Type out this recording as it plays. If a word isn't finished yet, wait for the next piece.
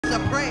a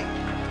praise.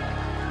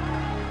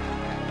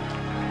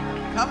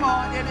 Come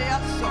on, it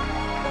is so.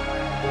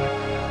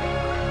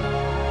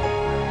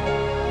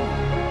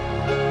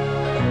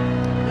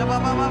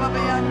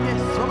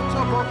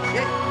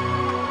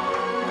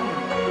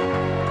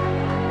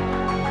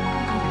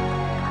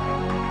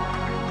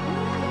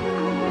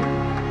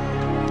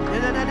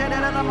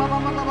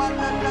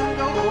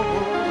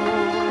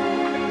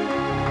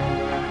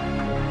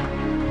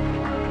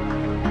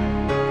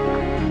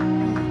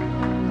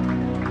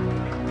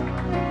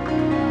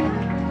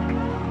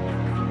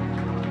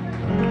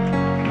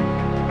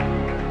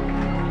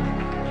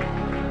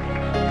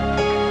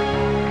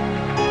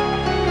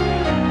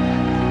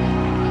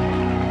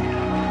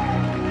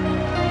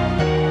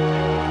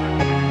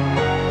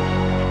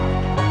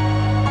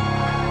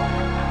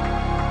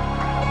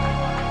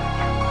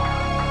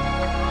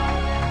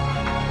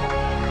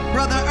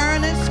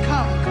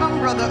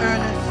 Brother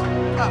Ernest,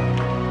 come.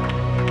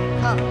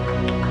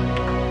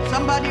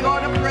 Somebody ought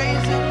to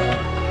praise him.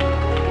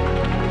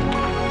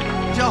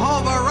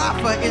 Jehovah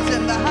Rapha is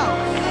in the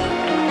house.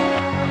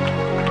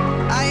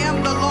 I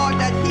am the Lord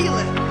that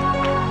healeth.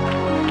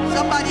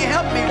 Somebody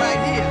help me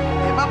right here.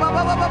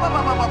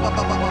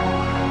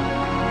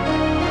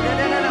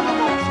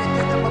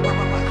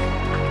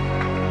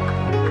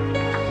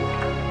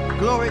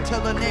 Glory to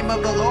the name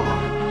of the Lord.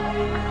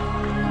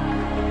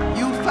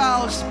 You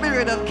foul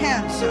spirit of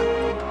cancer,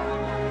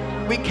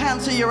 we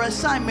cancel your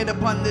assignment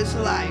upon this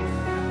life.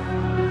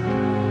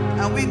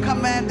 And we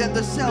command that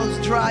the cells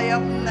dry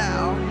up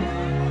now.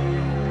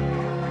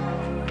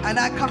 And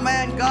I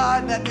command,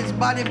 God, that this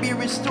body be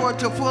restored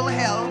to full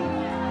health.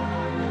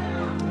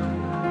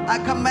 I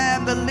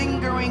command the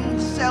lingering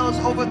cells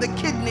over the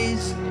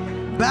kidneys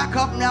back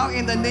up now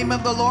in the name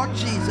of the Lord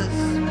Jesus.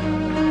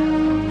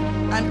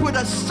 And put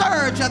a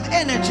surge of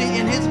energy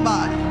in his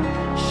body.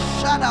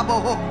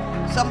 Shadaboho.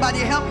 Somebody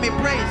help me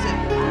praise him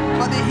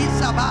for the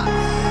Hisabas.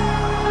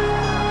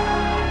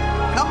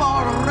 Come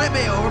on,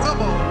 Rebeo,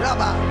 Robo,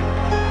 Rabba.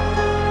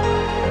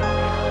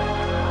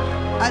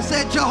 I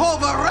said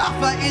Jehovah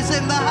Rapha is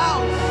in the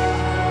house.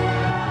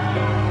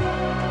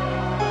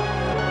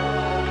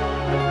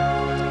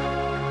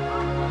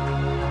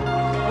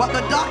 What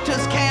the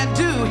doctors can't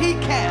do, he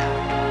can.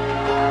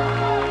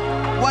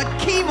 What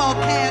chemo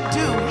can't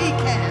do, he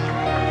can.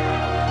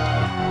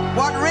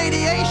 What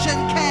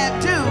radiation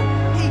can't do,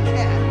 he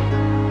can.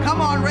 Come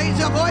on, raise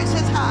your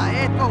voices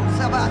high.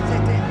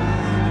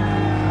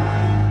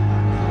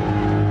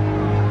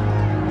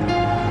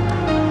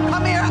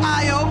 Come here,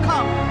 Io,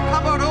 come.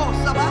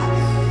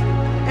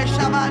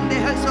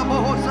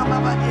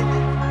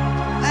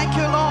 Thank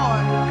you,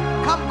 Lord.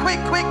 Come quick.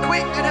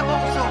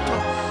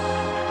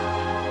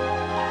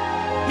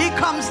 He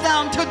comes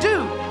down to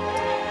do.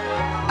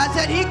 I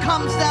said he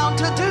comes down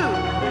to do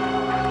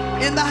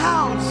in the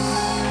house.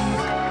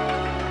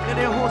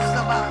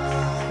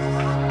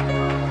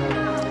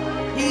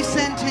 He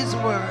sent his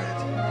word.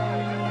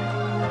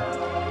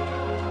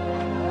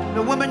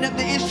 The woman at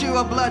the issue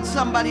of blood,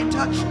 somebody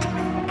touched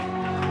me.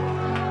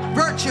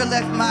 Virtue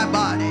left my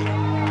body.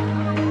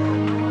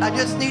 I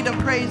just need a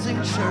praising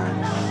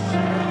church.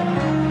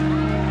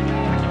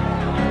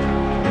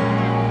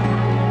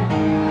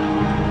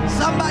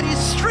 Somebody's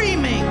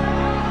streaming.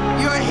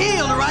 You're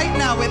healed right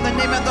now in the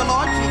name of the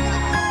Lord Jesus.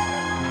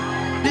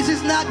 This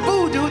is not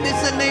voodoo, this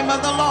is the name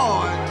of the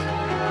Lord.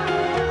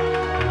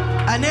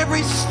 And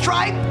every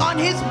stripe on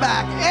his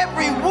back,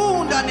 every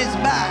wound on his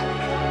back,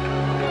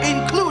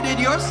 included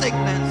your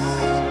sickness.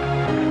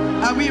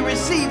 And we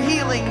receive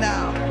healing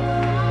now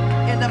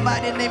in the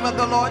mighty name of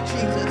the Lord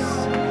Jesus.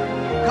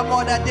 Come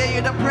on, I dare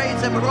you to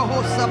praise him.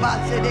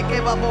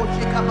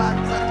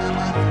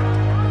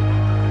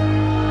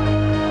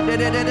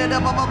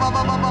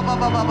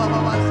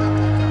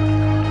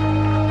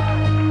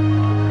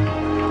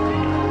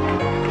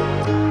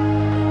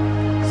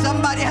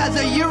 Somebody has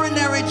a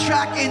urinary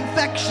tract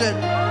infection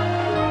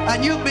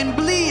and you've been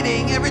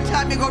bleeding every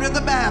time you go to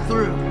the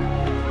bathroom.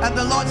 And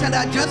the Lord said,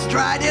 I just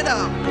dried it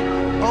up.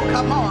 Oh,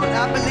 come on.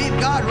 I believe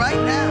God right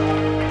now.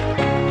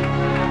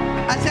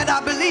 I said,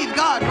 I believe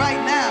God right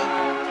now.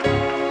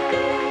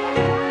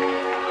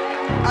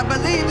 I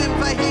believe him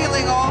for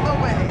healing all the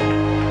way.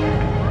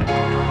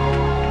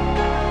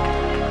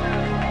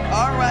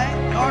 All right.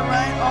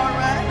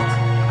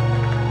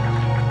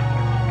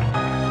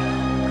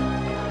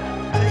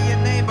 Tell your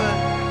neighbor,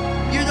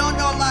 you don't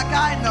know like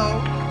I know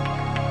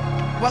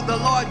what the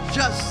Lord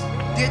just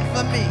did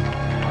for me.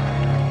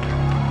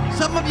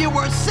 Some of you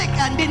were sick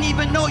and didn't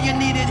even know you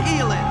needed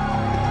healing.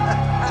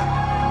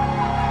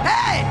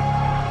 Hey!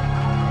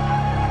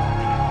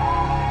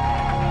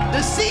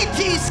 The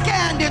CT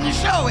scan didn't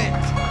show it,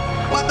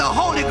 but the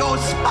Holy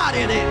Ghost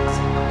spotted it.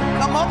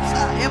 Come on,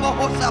 sir.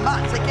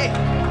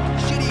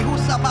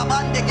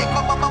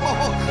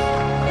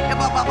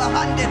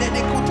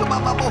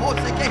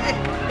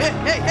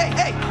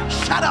 Hey.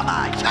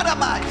 Shadamai.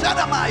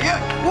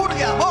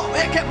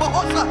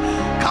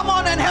 Come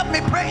on and help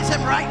me praise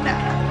him right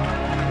now.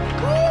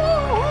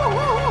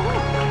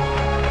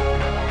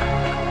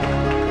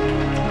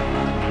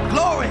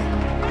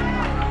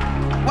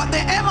 What the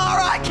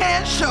MRI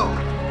can't show,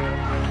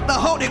 the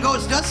Holy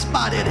Ghost just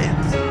spotted it.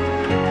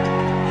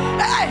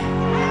 Hey,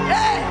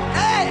 hey,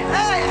 hey,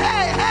 hey,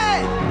 hey,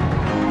 hey.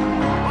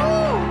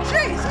 Ooh,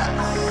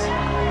 Jesus.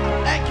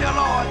 Thank you,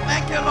 Lord.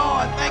 Thank you,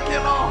 Lord. Thank you,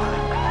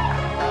 Lord.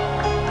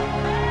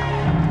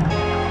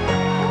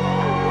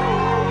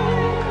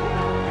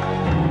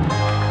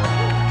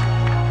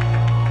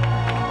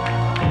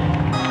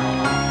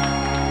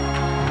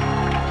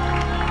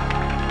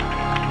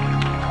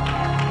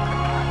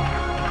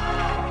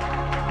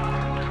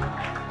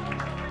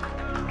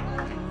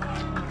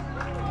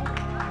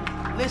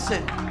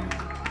 Listen,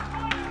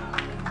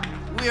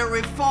 we are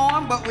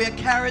reformed, but we are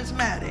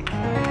charismatic.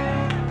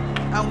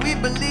 And we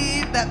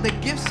believe that the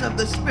gifts of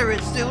the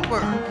Spirit still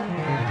work.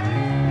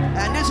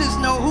 And this is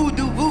no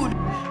hoodoo voodoo.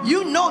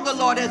 You know the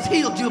Lord has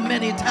healed you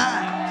many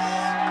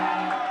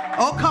times.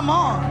 Oh, come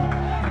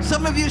on.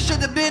 Some of you should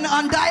have been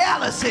on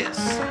dialysis.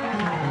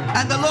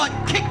 And the Lord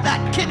kicked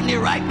that kidney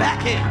right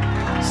back in.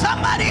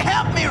 Somebody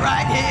help me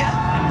right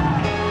here.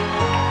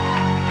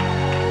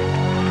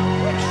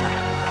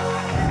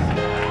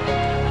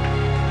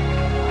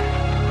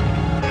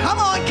 Come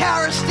on,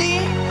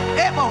 Karistine.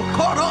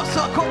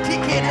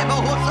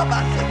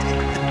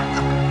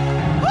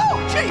 Oh,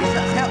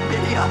 Jesus, help me.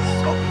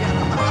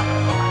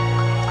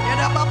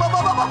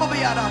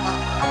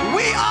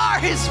 We are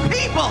his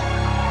people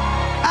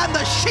and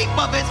the sheep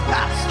of his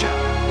pasture.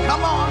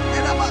 Come on.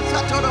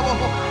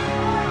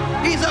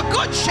 He's a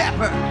good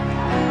shepherd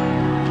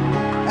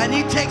and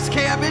he takes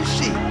care of his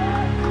sheep.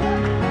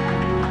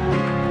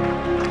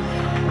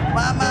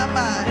 My.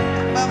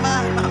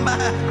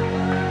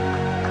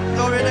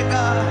 Glory to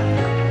God.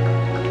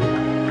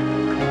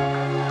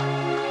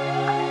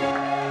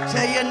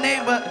 Tell your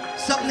neighbor,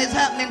 something is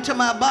happening to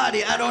my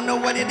body. I don't know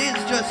what it is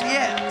just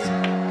yet.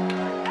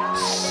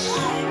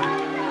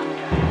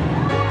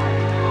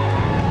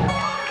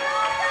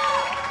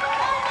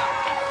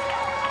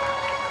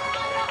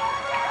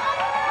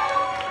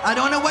 I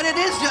don't know what it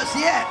is just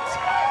yet,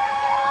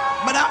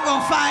 but I'm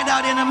going to find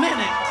out in a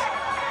minute.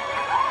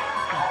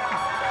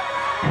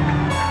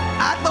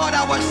 I thought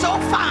I was so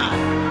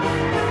fine.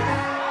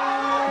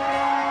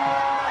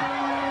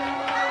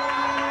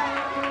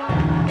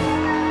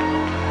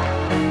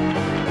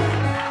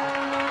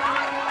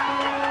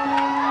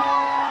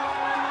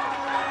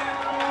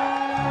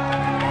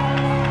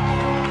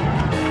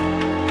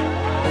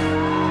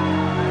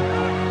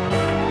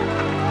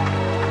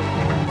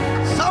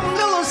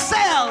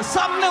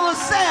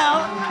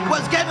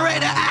 Was getting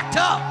ready to act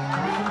up.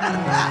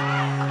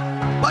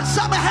 But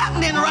something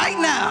happening right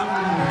now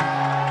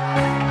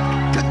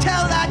to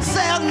tell that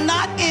cell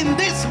not in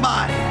this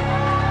body.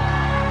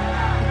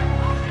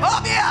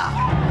 Oh yeah.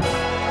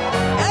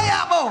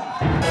 Eyabo.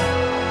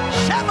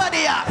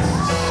 Shabadias.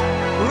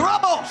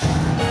 Robos.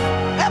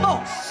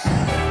 Ebos.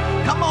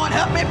 Come on,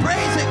 help me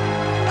praise it.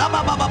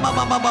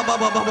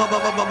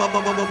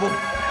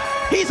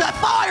 He's a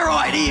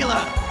thyroid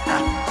healer.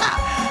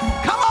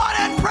 Come on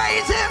and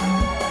praise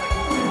him.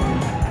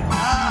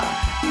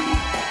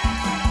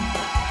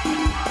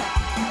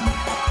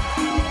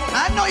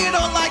 I know you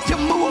don't like to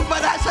move,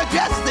 but I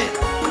suggest it.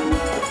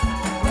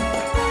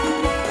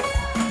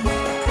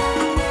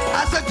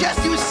 I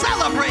suggest you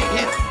celebrate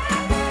him.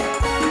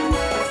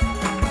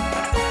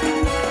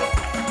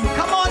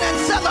 Come on and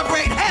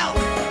celebrate health.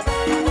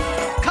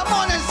 Come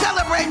on and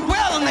celebrate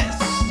wellness.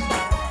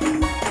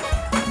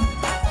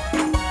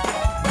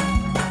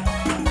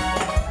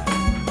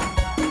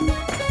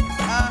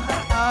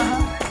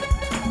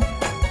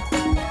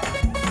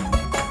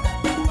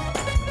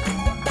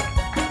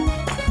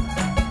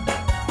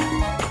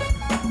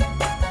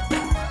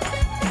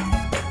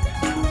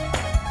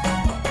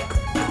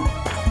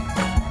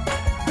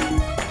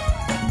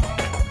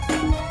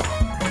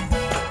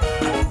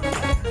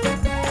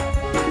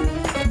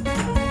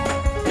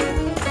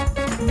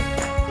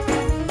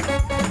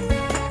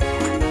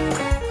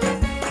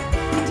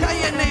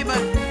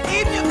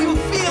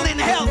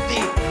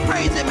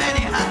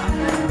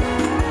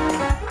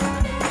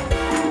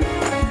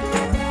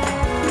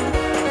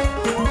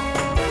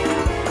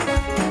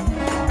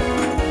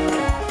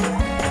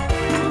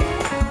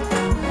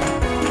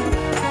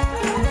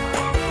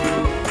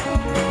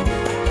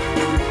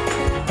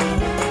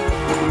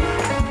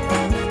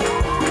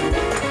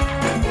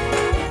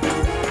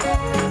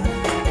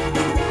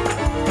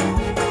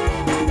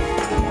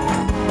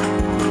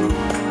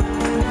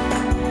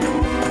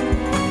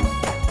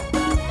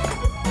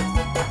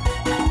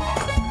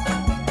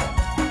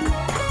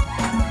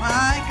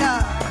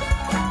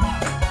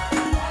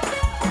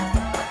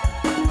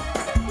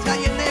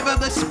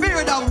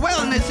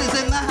 Wellness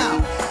is in the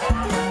house.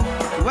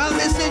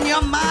 Wellness in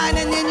your mind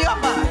and in your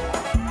body.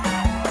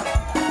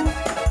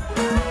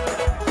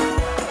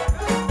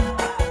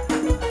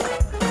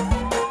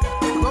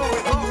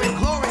 Glory, glory,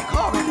 glory,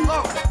 glory,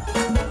 glory.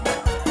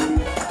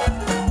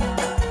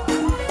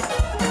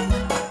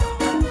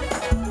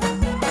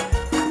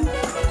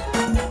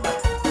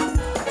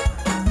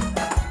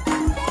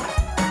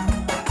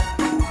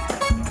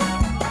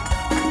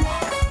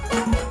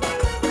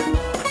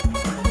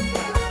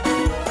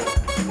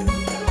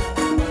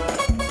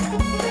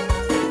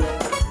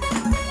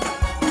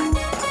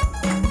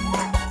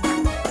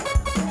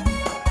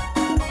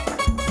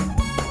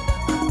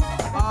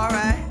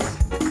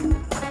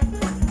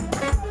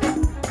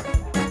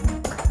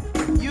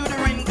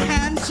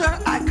 cancer,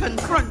 I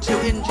confront you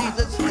in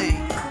Jesus'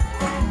 name.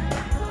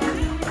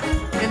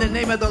 In the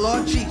name of the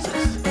Lord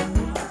Jesus.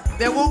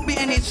 There won't be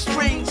any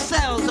strange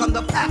cells on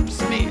the pap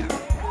smear.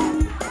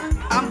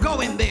 I'm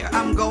going there.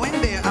 I'm going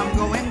there. I'm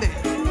going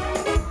there.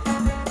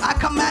 I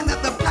command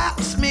that the pap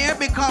smear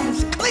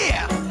becomes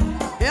clear.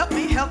 Help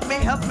me, help me,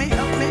 help me,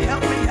 help me,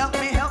 help me, help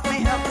me, help me,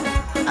 help me.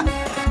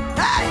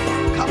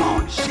 Hey, come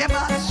on.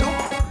 Sheba so.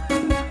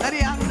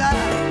 Arianda.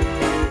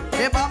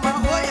 Sheba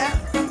mahoya.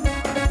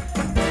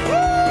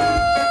 Woo!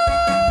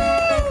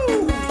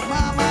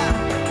 Mama.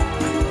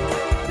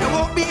 There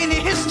won't be any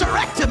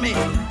hysterectomy.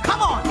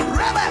 Come on.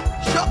 Rabbi.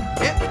 Show.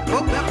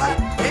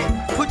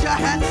 Put your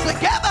hands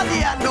together,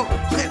 Leandro.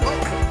 Say, oh.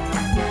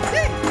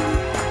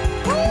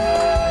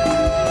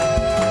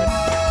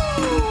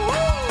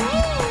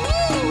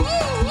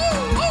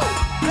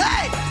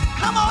 Hey,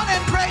 come on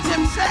and praise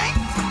him,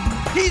 saints.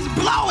 He's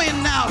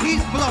blowing now.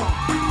 He's blowing.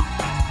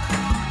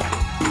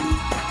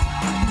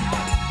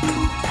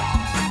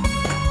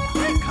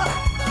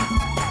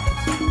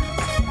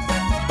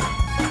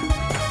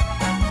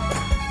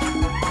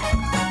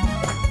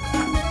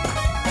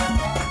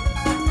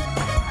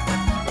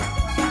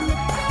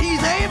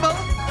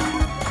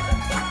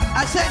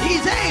 I said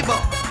he's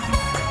able.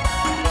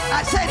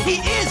 I said he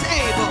is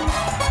able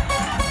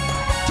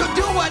to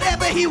do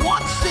whatever he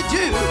wants to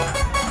do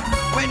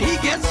when he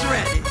gets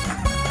ready.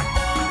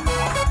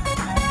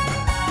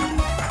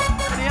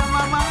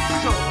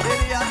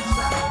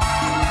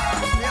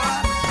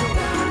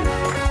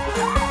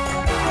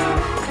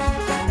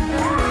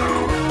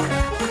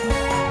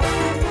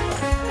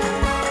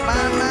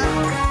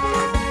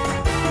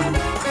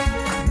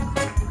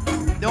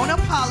 Don't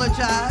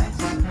apologize.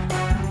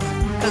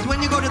 Because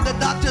when you go to the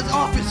doctor's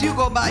office, you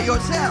go by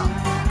yourself.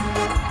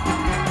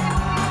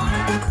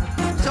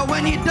 So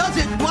when he does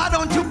it, why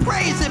don't you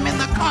praise him in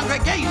the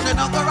congregation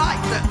of the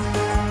righteous?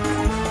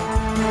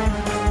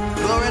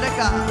 Glory to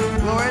God.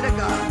 Glory to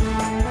God.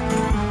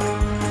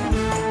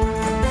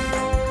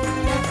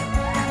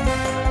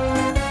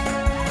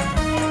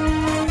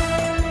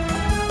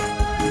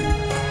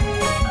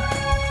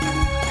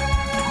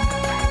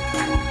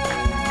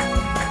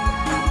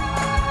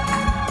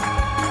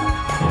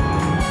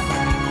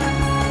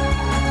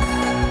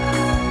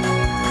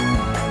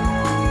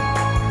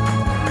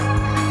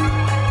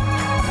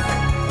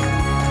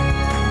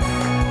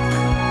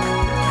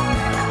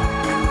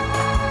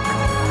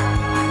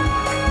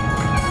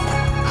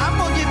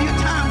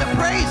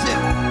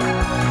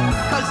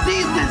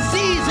 These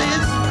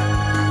diseases,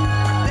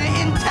 they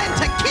intend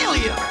to kill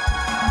you.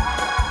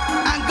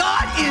 And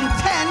God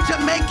intends to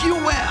make you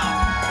well.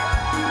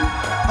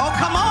 Oh,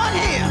 come on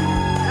here.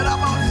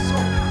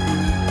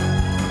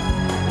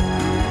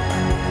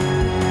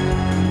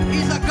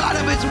 He's a God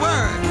of his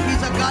word.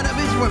 He's a God of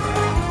his word.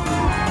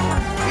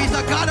 He's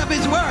a God of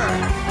his word.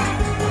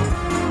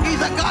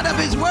 He's a God of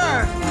his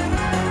word.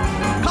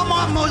 Come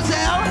on,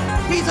 Moselle.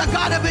 He's a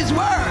God of his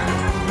word.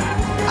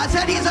 I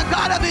said he's a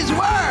God of his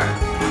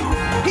word.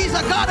 He's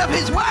a God of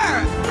his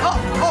word. Oh,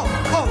 oh,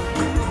 oh.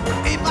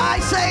 If I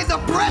say the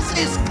breast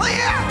is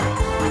clear,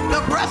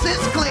 the breast is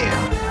clear.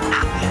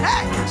 Ah,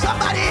 hey,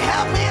 somebody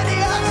help me in the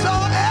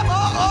S-O-M. Oh,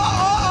 oh,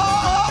 oh,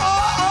 oh,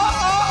 oh, oh,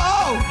 oh,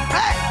 oh.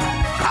 Hey,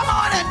 come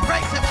on and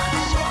praise him.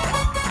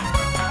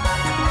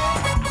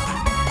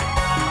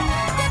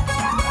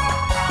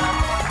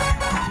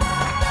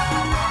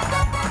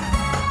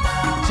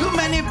 Too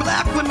many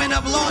black women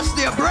have lost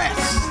their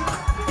breasts.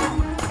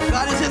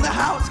 God is in the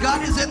house.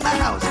 God is in the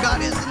house.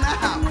 God is in the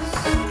house.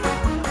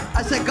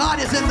 I said, God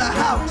is in the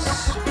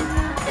house.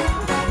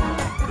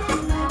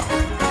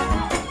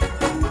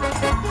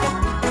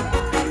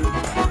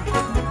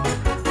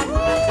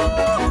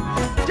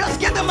 Woo! Just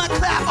give them a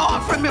clap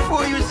offering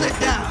before you sit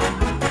down.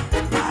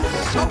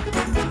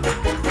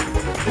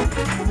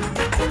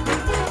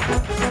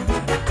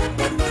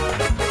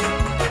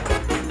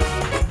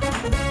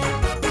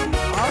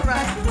 All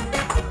right.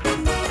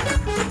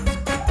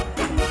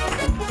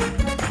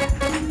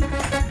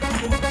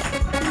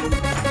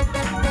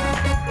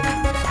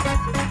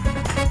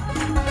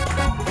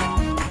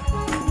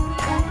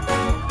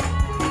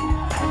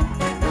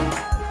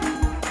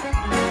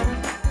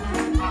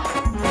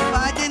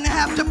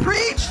 To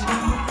preach,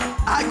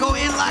 I go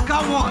in like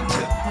I want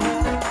to,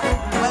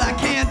 but I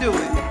can't do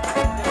it.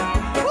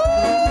 Woo!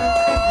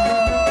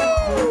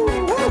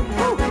 Woo,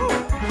 woo, woo.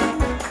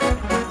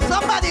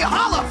 Somebody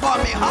holler for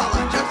me,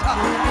 holler, just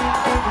holler.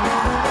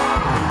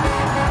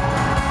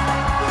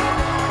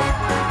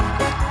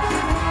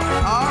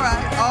 All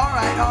right, all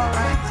right, all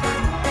right.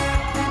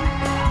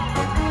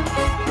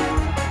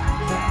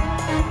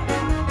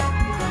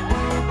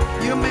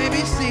 You may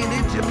be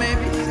seated, you may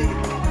be seated.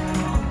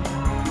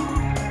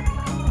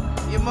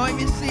 You might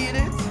be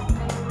seated.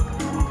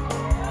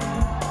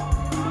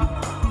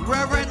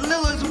 Reverend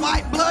Lillard's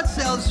white blood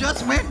cells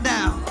just went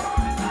down.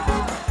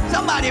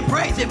 Somebody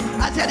praise him.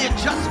 I said it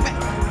just went.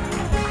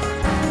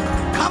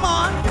 Come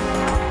on.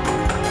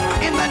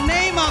 In the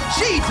name of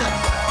Jesus,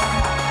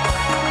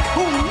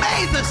 who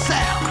made the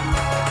cell,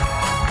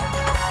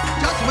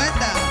 just went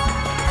down.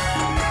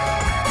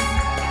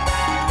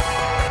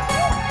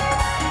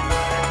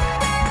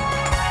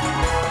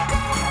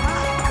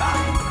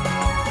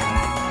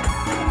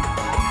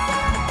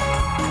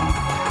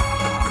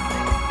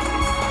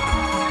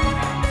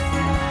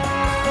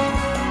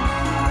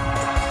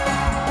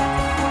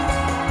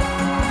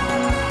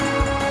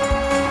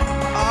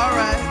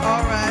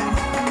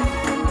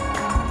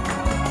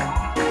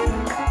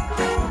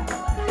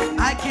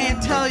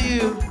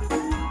 you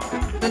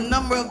the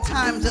number of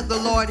times that the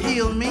Lord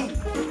healed me,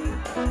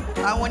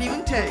 I won't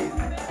even tell you.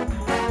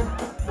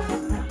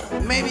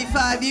 Maybe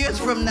 5 years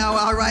from now,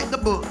 I'll write the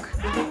book.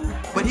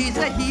 But he's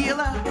a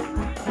healer.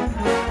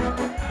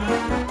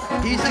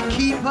 He's a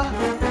keeper.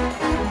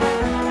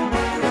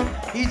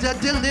 He's a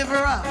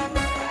deliverer.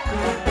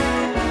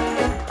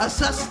 A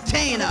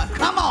sustainer.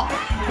 Come on.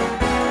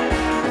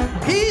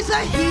 He's a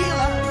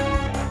healer.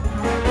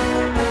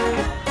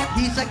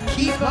 He's a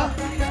keeper.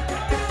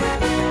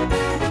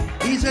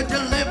 He's a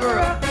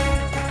deliverer.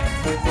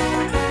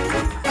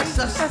 A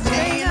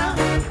sustainer.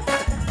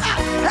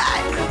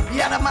 Hey!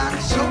 Yadaman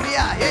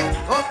Sonia.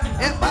 Oh,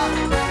 Emma.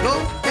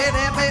 Oh,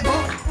 Edeme.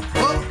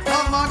 Oh,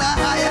 Mona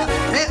Haya.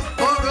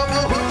 Oh,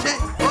 Robo Jose.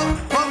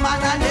 Oh,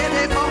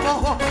 Mananere.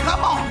 Oh,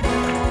 come on.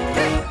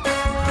 Hey.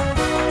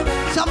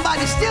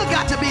 Somebody still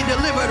got to be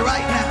delivered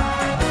right now.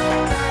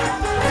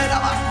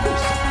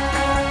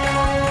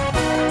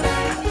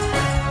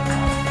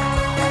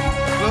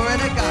 Glory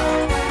to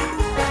God.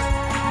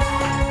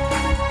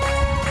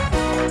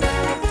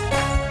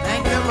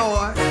 Thank you,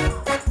 Lord.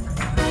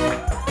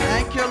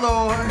 Thank you,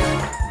 Lord.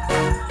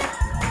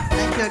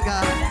 Thank you,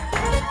 God.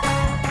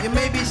 You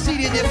may be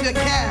seated if you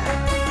can.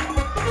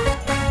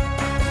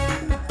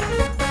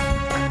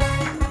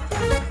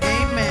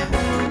 Amen.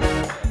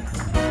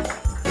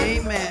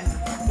 Amen.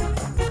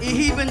 He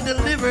even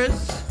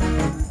delivers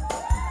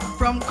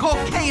from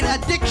cocaine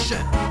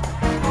addiction.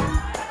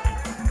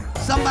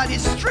 Somebody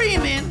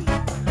streaming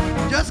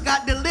just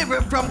got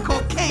delivered from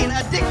cocaine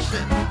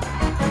addiction.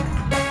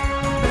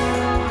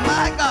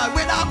 My God,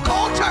 without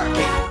cold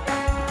turkey.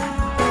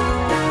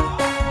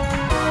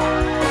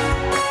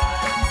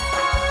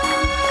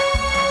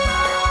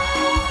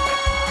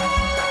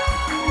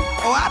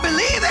 Oh, I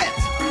believe it.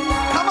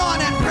 Come on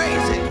and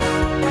praise it.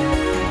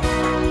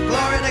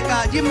 Glory to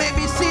God. You may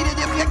be seated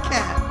if you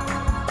can.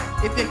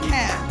 If you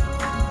can.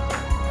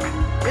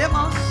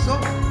 So.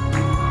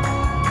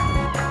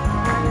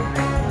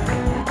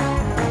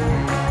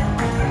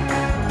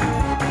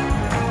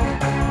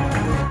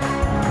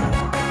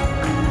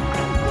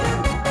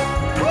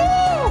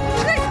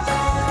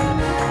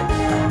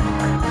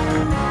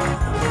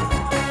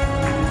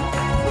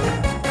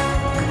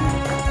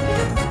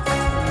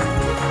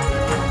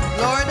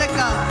 Glory to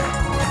God.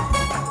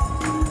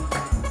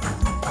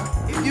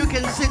 If you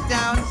can sit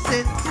down,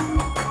 sit.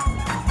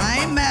 I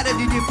ain't mad at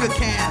you if you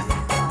can.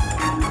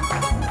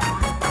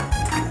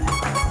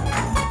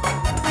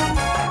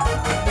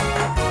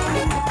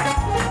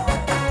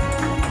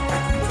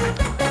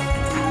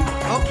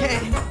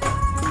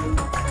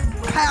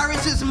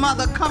 Paris's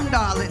mother, come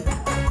darling,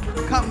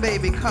 come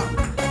baby, come,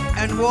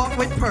 and walk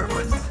with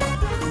purpose.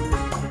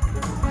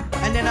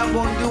 And then I'm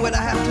going to do what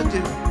I have to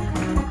do.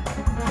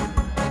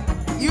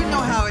 You know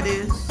how it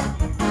is.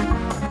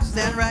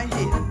 Stand right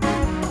here.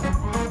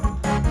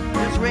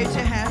 Just raise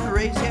your hand,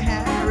 raise your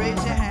hand,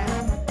 raise your hand.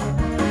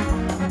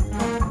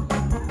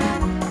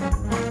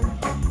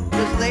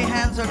 Just lay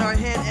hands on her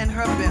head and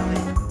her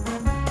belly.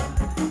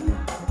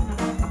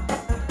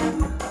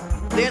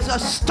 There's a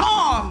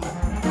storm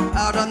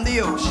out on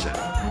the ocean,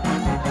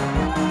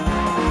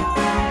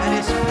 and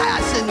it's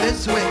passing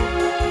this way,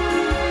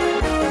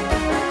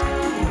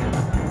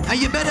 and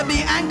you better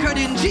be anchored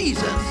in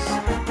Jesus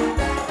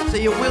so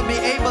you will be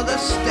able to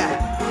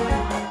stand.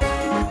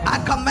 I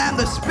command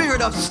the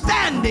spirit of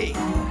standing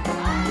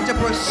to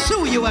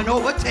pursue you and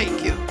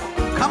overtake you.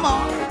 Come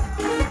on,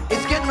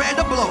 it's getting ready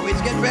to blow.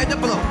 It's getting ready to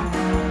blow.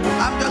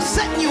 I'm just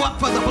setting you up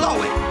for the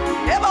blowing.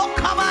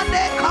 Come on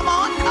there, come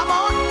on, come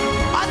on.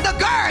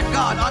 Undergird,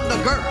 God,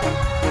 undergird.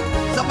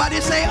 Somebody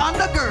say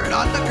undergird,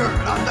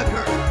 undergird,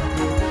 undergird.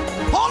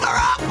 Hold her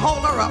up,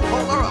 hold her up,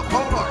 hold her up,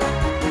 hold her up.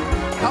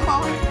 Come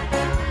on.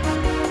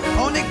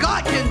 Only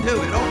God can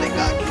do it, only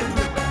God can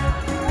do it.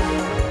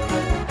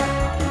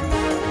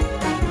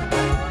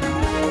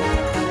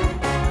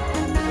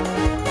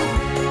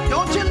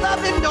 Don't you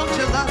love him, don't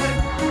you love him?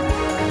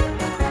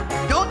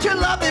 Don't you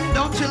love him,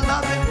 don't you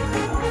love him?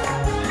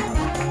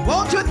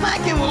 Won't you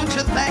thank him, won't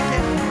you thank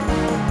him?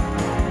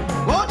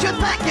 Won't you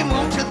thank him,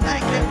 won't you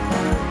thank him?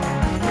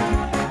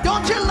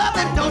 Don't you love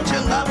him, don't you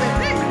love him?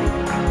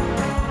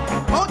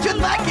 Won't you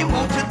thank him,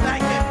 won't you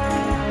thank him?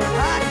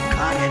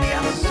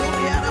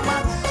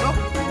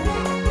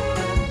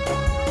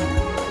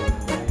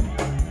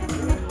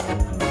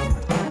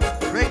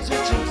 Praise you,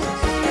 Jesus.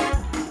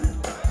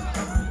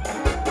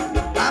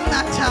 I'm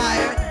not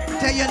tired.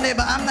 Tell your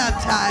neighbor, I'm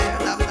not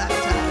tired, I'm not tired.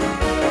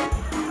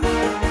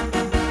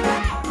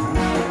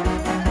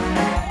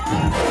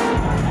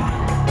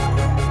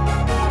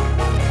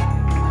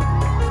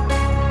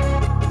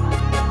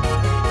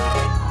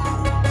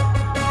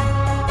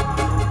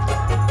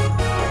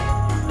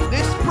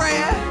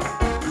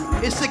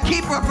 It's to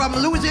keep her from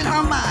losing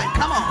her mind.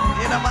 Come on.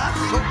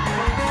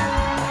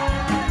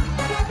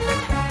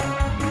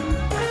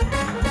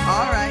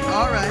 All right,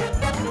 all right.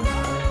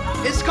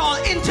 It's called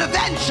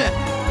intervention.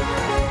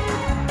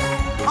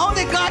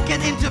 Only God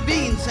can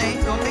intervene,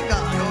 saints. Only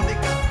God, only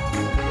God.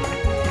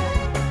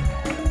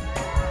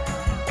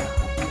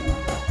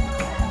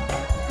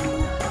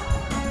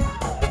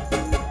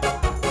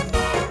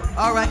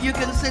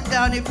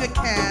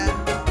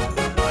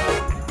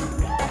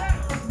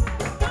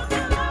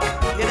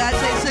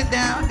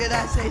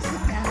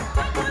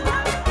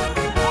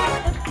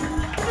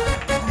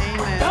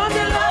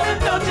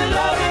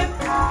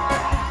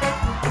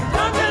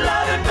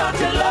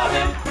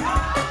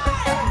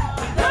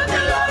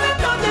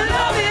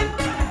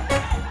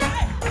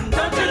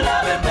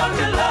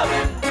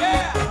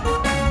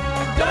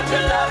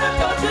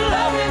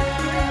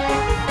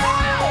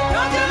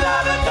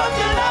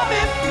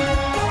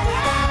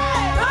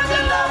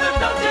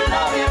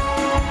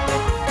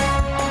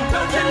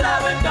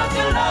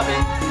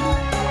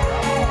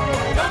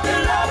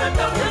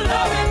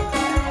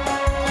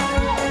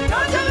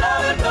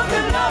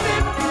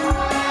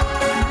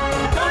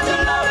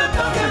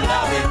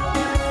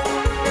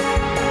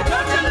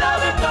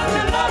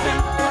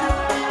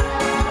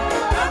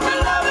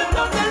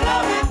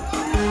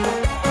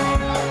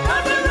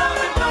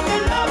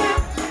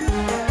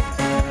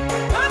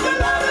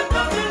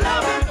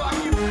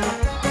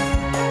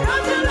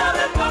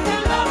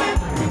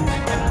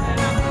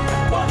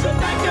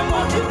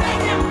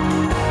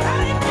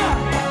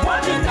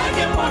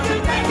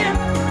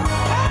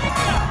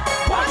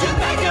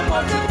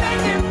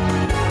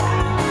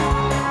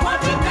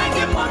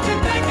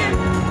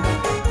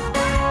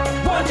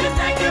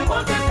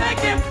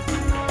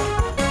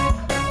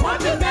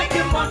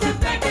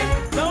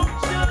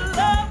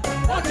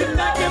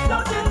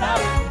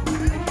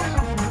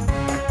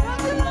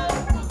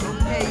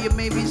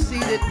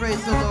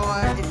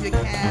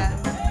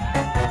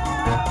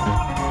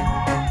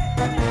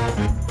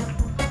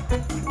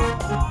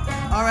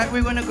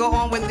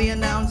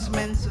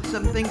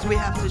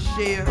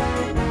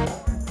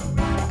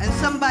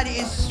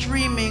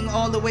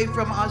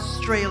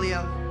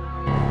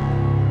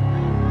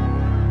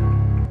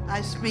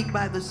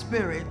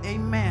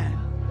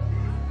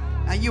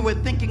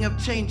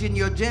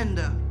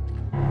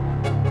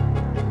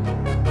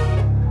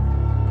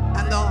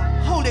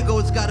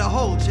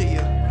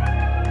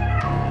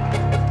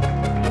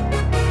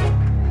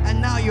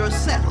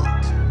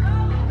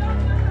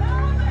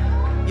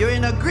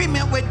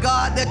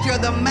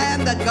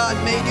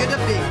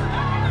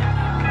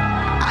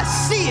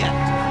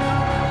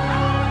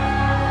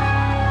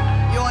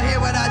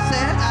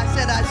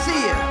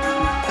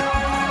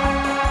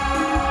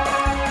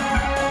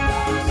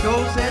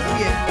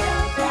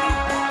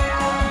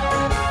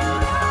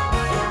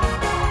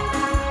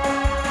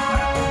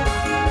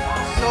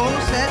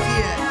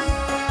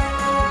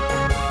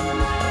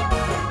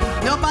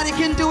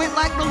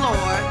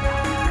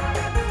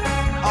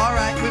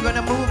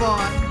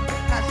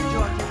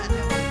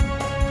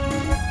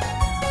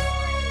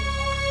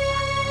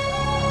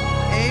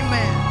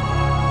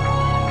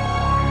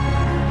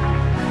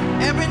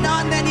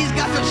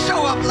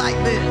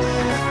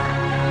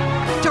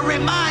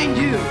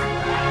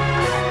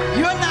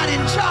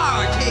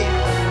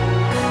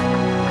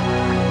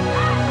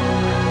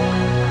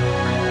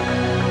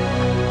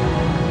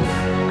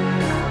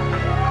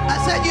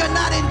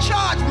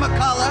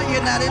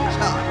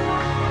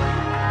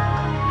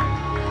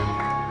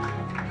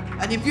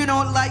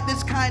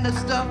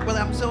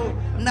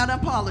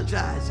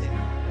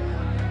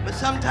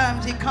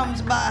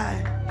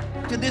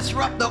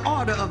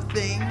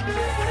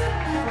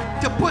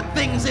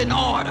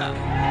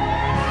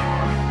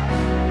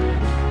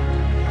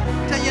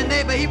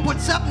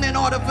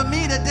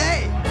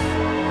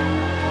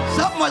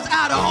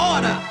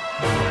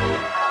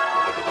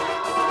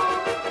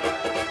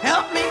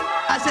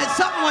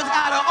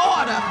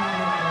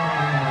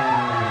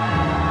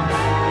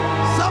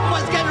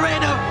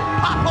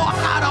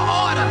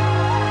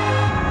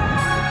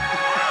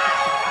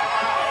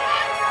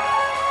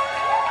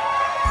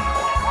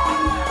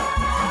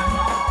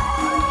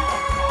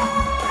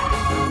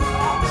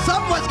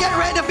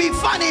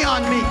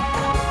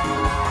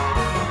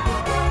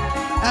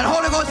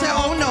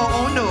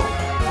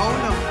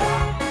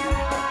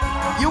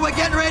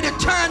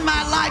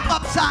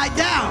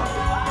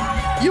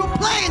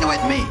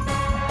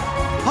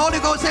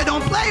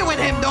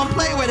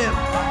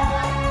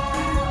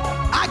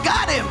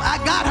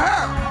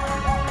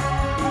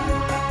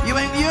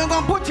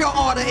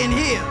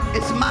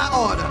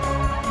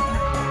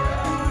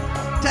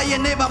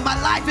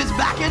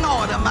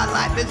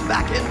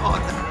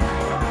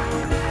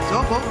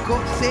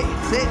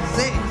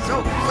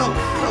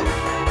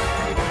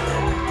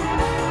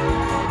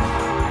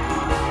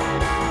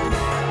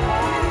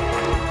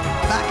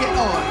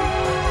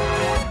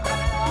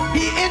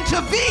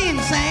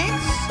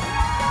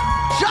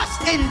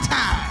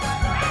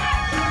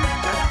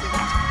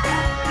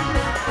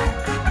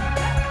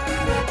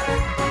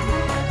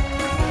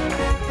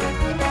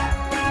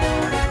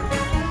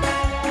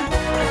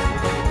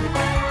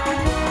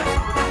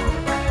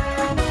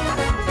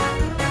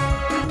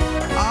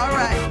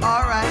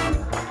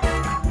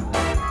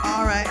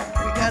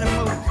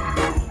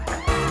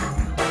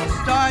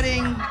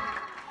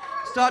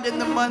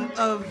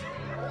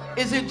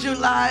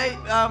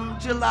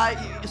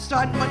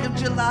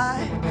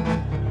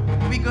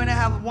 We're going to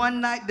have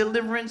one-night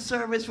deliverance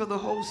service for the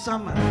whole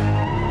summer.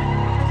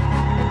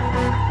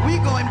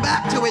 We're going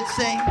back to it,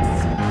 saints.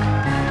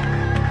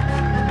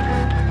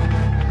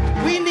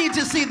 We need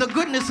to see the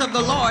goodness of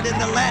the Lord in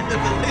the land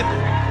of the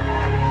living.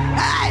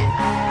 Hey,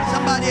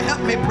 somebody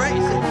help me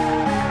praise it.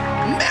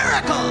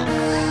 Miracles,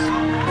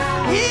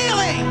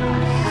 healing,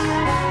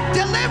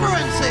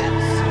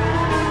 deliverances.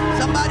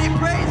 Somebody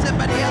praise him,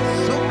 but he has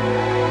so.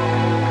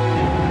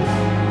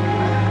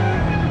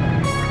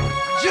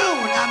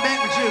 June, I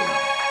meant June.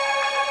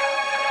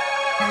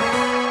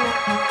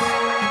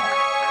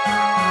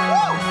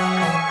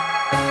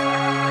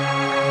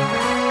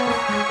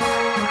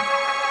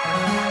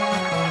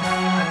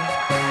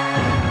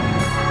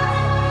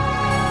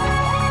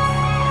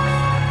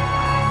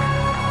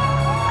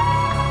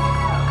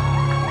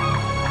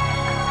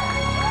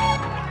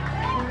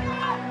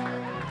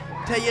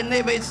 Tell your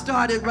neighbor, it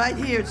started right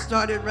here. It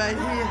started right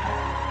here.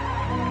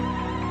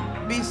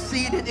 Be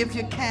seated if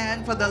you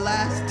can for the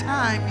last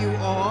time, you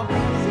all. Be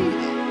seated.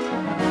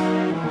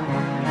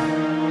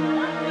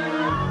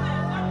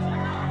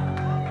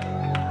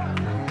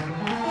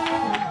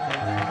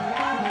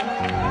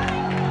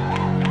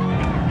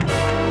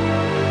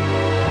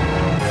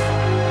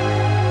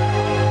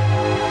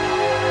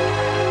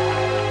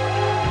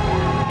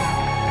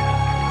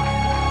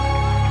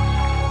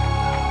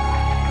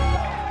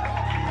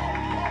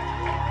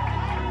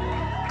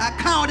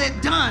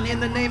 Done in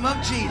the name of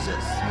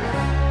Jesus.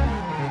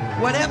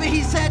 Whatever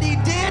he said he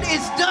did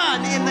is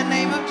done in the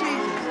name of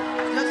Jesus.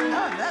 Just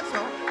done, that's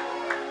all.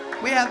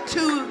 We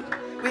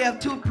have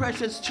two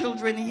precious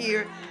children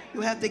here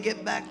who have to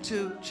get back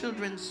to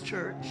children's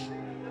church.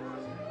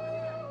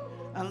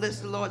 Unless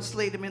the Lord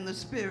slayed them in the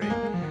spirit.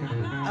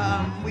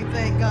 We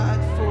thank God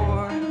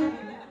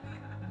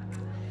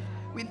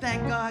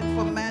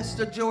for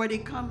Master Jordy.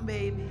 Come,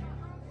 baby.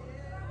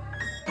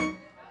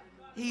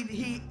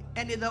 He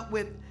ended up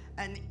with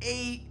an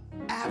A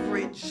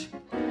average.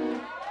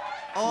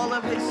 All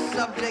of his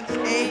subjects,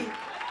 A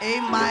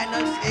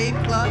minus, A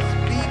plus,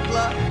 B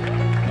plus.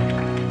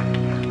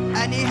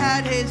 And he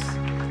had his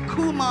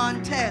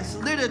Kumon test,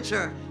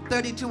 literature,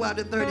 32 out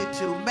of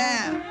 32.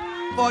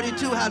 Math,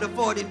 42 out of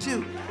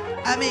 42.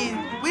 I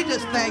mean, we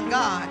just thank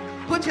God.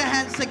 Put your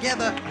hands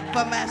together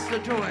for Master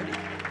Jordy.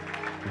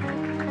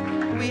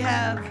 We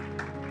have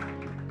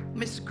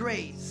Miss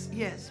Grace.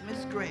 Yes,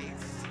 Miss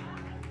Grace.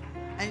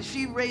 And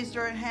she raised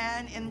her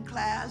hand in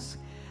class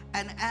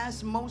and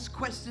asked most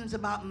questions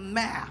about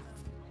math.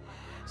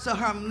 So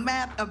her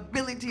math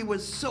ability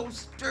was so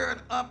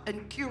stirred up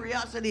and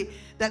curiosity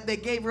that they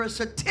gave her a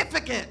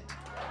certificate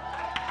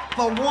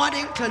for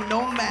wanting to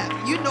know math.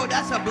 You know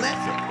that's a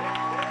blessing.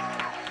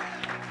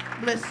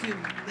 Bless you,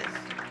 bless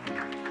you.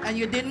 And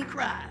you didn't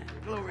cry.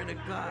 Glory to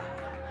God.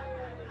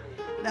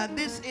 Now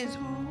this is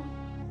who?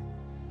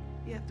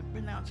 You have to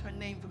pronounce her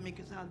name for me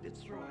because I'll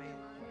destroy it.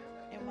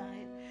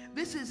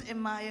 This is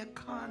Amaya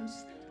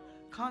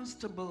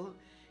Constable.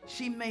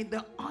 She made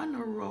the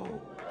honor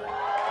roll.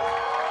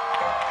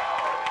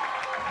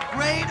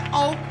 Great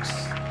Oaks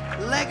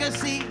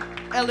Legacy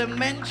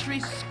Elementary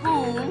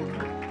School,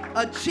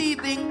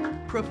 achieving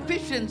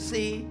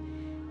proficiency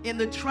in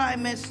the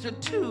trimester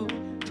 2,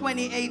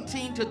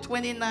 2018 to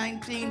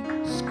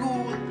 2019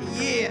 school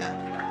year.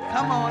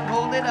 Come on,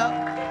 hold it up.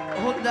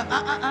 Hold it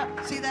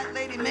up. See that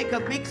lady make a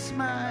big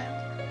smile?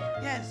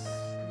 Yes.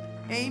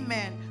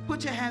 Amen.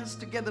 Put your hands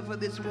together for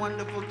this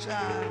wonderful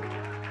child.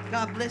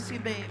 God bless you,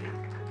 baby.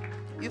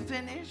 You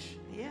finish?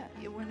 Yeah.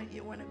 You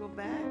wanna go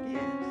back?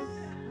 Yes.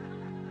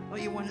 Or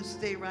you want to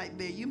stay right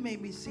there? You may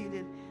be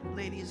seated,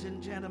 ladies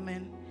and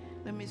gentlemen.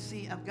 Let me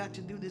see. I've got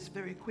to do this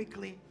very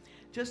quickly.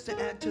 Just to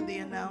add to the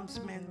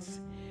announcements,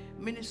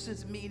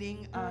 ministers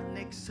meeting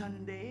next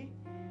Sunday.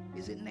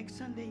 Is it next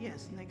Sunday?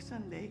 Yes, next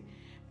Sunday.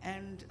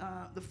 And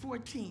the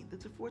 14th.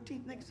 It's the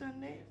 14th next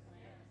Sunday?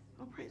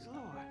 Oh, praise the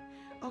Lord.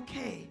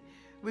 Okay.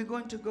 We're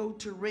going to go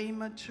to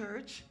Rhema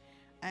Church,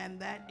 and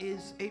that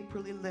is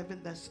April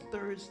 11th. That's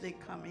Thursday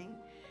coming.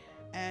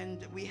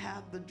 And we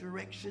have the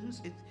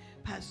directions.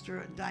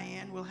 Pastor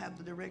Diane will have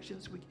the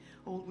directions.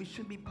 We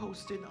should be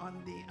posted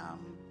on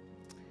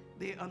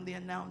the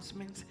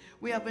announcements.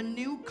 We have a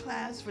new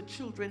class for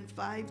children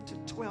 5 to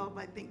 12,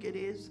 I think it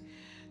is,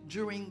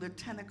 during the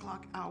 10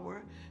 o'clock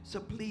hour.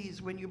 So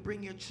please, when you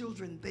bring your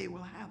children, they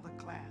will have a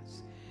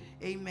class.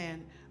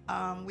 Amen.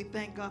 We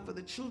thank God for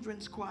the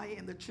children's choir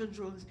and the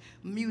children's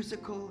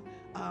musical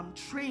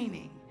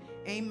training.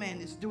 Amen.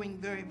 It's doing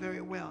very,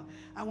 very well.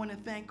 I want to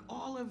thank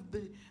all of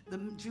the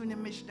junior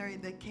missionary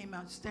that came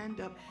out,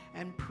 stand up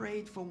and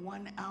prayed for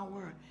 1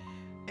 hour.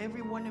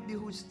 Every one of you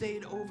who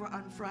stayed over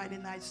on Friday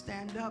night,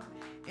 stand up.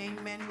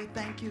 Amen. We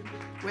thank you.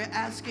 We're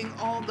asking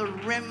all the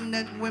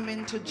remnant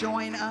women to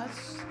join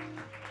us.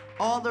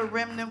 All the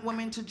remnant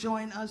women to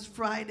join us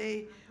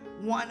Friday,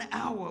 1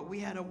 hour. We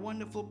had a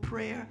wonderful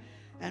prayer.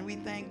 And we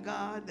thank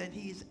God that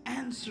he's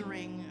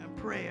answering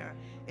prayer.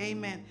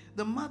 Amen.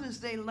 The Mother's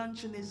Day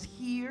luncheon is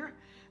here,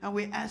 and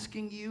we're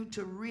asking you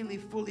to really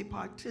fully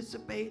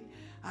participate.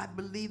 I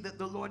believe that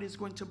the Lord is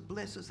going to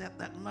bless us at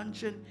that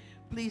luncheon.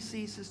 Please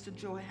see Sister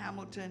Joy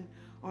Hamilton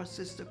or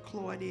Sister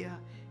Claudia,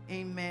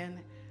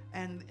 amen,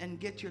 and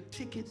get your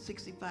ticket,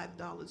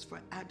 $65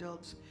 for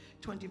adults,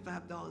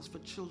 $25 for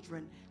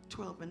children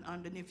 12 and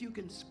under. And if you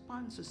can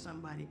sponsor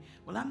somebody,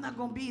 well, I'm not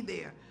going to be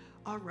there,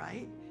 all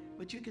right,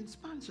 but you can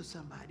sponsor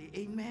somebody,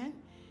 amen.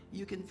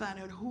 You can find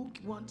out who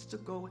wants to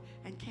go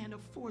and can't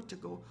afford to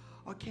go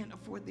or can't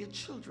afford their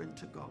children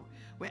to go.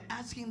 We're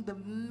asking the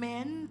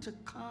men to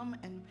come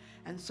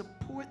and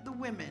support the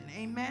women,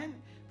 amen,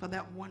 for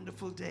that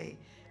wonderful day.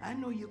 I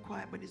know you're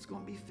quiet, but it's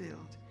going to be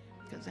filled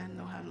because I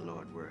know how the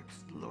Lord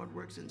works. The Lord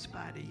works in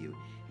spite of you,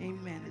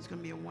 amen. It's going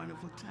to be a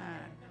wonderful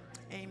time,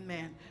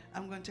 amen.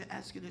 I'm going to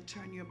ask you to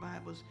turn your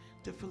Bibles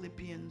to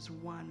Philippians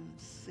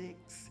 1:6,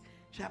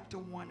 chapter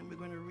 1, and we're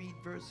going to read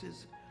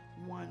verses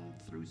 1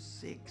 through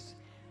 6.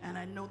 And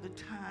I know the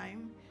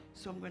time,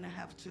 so I'm going to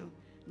have to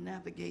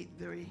navigate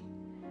very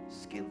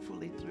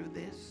skillfully through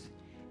this.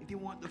 If you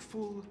want the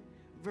full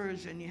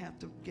version, you have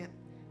to get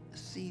the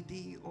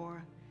CD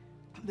or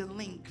the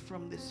link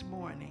from this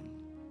morning.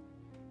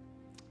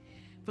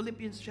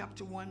 Philippians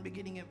chapter 1,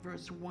 beginning at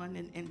verse 1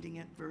 and ending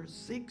at verse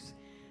 6.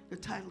 The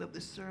title of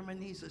the sermon,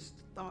 he's a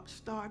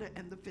starter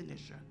and the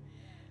finisher.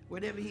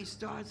 Whatever he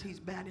starts, he's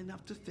bad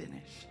enough to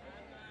finish.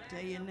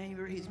 Tell your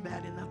neighbor, he's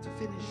bad enough to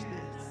finish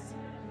this.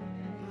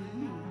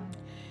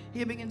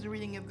 Here begins the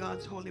reading of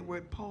God's holy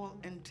word. Paul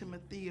and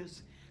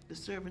Timotheus, the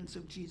servants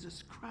of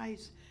Jesus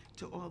Christ,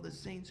 to all the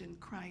saints in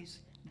Christ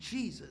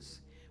Jesus,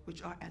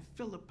 which are at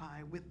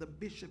Philippi, with the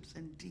bishops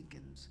and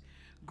deacons.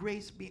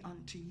 Grace be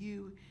unto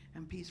you,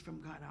 and peace from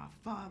God our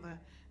Father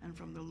and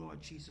from the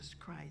Lord Jesus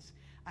Christ.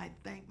 I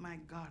thank my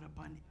God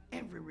upon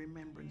every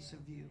remembrance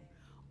of you,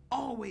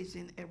 always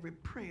in every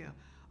prayer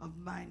of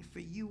mine for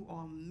you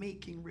all,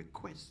 making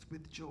requests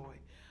with joy.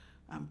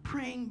 I'm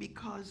praying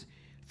because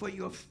for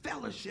your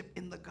fellowship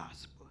in the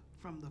gospel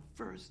from the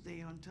first day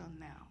until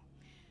now.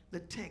 The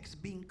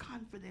text, being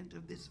confident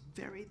of this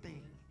very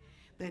thing,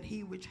 that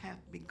he which hath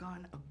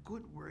begun a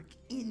good work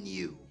in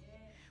you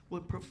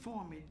will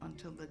perform it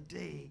until the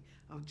day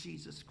of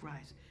Jesus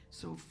Christ.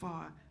 So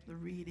far, the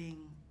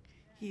reading,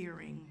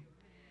 hearing,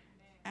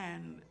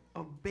 and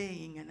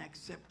obeying and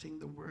accepting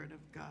the word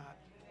of God.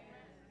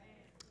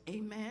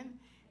 Amen.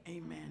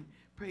 Amen.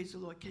 Praise the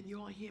Lord. Can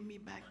you all hear me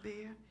back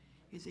there?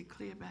 Is it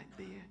clear back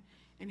there?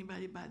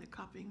 Anybody by the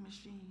copying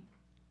machine?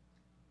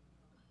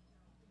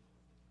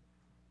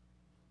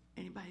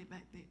 Anybody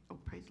back there? Oh,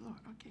 praise the Lord.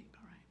 Okay,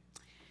 all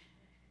right.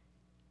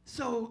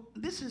 So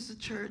this is the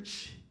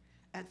church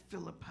at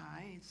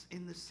Philippi. It's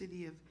in the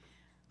city of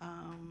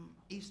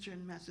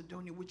Eastern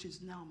Macedonia, which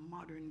is now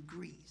modern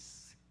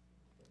Greece.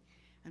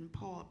 And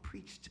Paul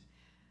preached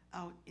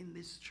out in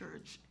this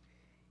church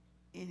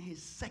in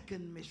his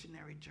second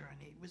missionary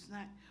journey. It was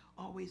not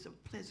always a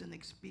pleasant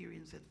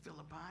experience at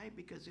Philippi,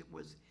 because it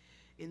was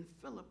in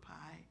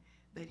Philippi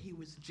that he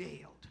was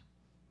jailed,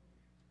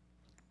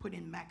 put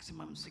in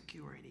maximum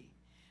security.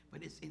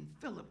 But it's in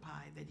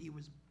Philippi that he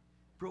was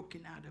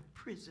broken out of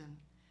prison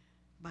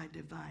by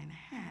divine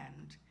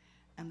hand,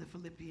 and the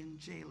Philippian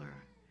jailer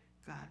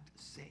got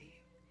saved.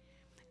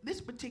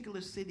 This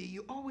particular city,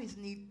 you always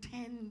need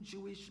 10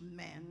 Jewish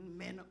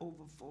men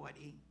over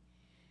 40,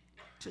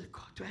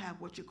 to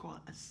have what you call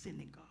a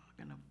synagogue,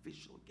 an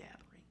official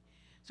gathering.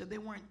 So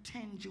there weren't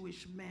 10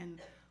 Jewish men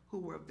who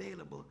were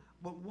available,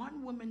 but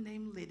one woman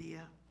named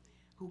Lydia,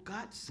 who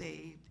got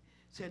saved,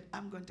 said,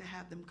 I'm going to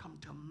have them come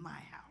to my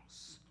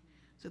house.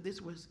 So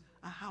this was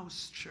a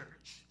house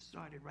church,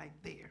 started right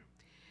there.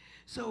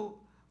 So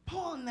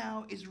Paul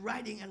now is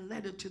writing a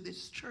letter to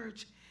this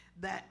church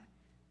that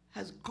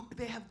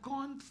they have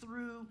gone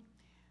through,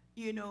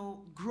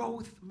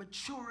 growth,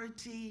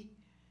 maturity.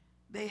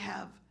 They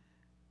have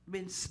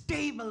been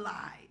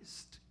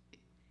stabilized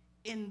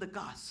in the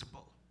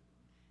gospel.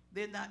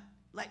 They're not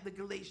like the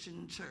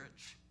Galatian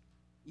church.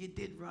 You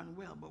did run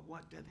well, but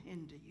what doth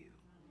hinder you?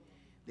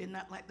 They're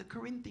not like the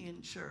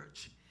Corinthian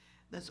church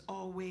that's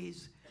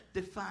always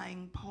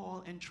defying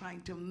Paul and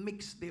trying to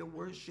mix their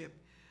worship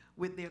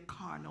with their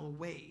carnal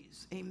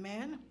ways.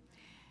 Amen?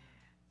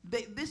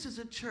 This is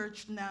a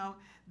church now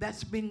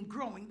that's been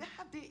growing. They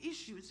have their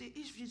issues,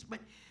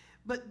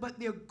 but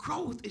their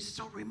growth is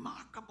so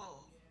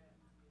remarkable.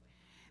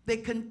 They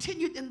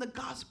continued in the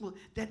gospel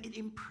that it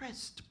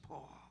impressed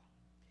Paul.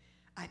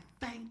 I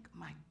thank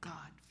my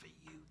God for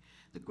you.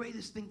 The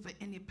greatest thing for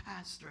any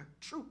pastor,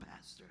 true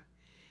pastor,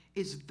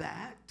 is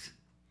that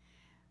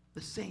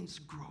the saints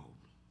grow.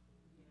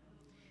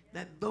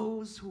 That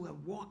those who are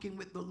walking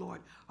with the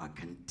Lord are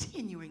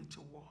continuing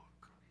to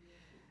walk.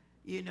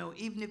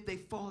 Even if they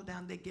fall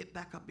down, they get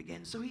back up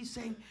again. So he's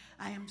saying,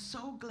 I am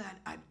so glad.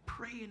 I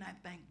pray and I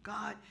thank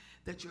God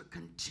that you're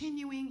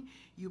continuing.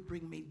 You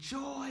bring me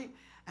joy,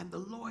 and the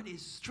Lord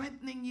is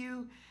strengthening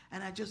you.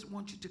 And I just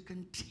want you to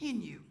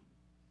continue.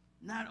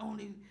 Not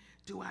only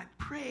do I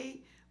pray,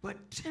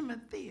 but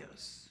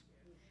Timotheus,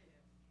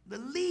 the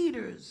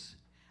leaders,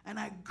 and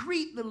I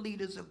greet the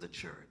leaders of the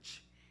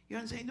church. You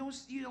know what I'm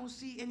saying? You don't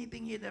see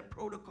anything here that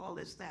protocol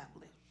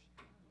established.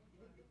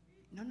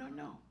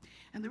 No.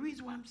 And the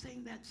reason why I'm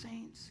saying that,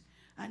 saints,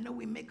 I know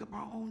we make up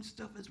our own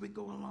stuff as we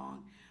go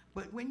along,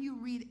 But when you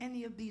read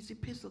any of these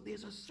epistles,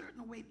 there's a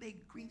certain way they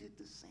greeted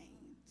the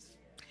saints.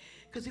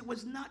 Because it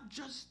was not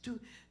just to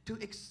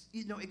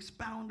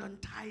expound on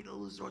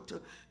titles or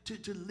to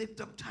lift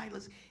up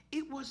titles.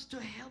 It was to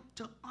help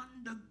to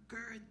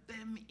undergird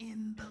them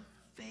in the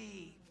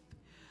faith.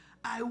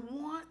 I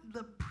want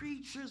the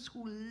preachers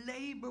who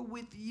labor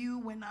with you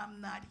when I'm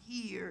not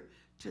here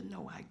to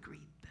know I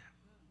greet them.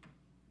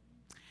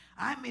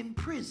 I'm in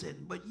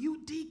prison, but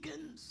you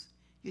deacons,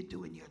 you're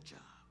doing your job.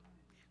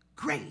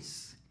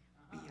 Grace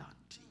be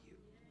unto you.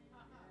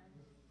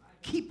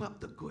 Keep up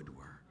the good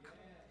work.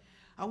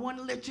 I want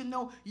to let you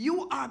know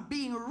you are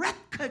being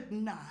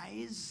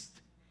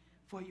recognized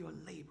for your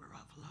labor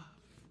of love.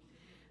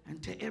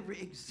 And to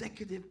every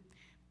executive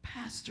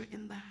pastor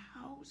in the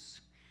house,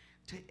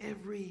 to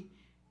every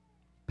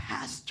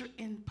pastor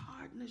in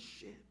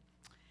partnership,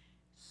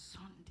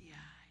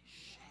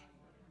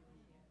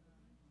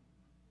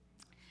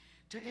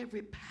 to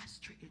every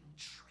pastor in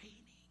training,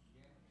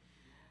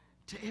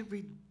 to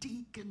every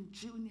deacon,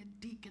 junior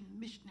deacon,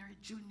 missionary,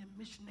 junior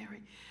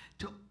missionary,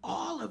 to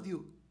all of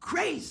you,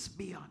 grace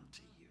be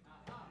unto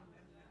you.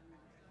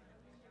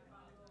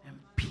 And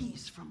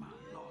peace from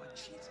our Lord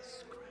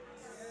Jesus Christ.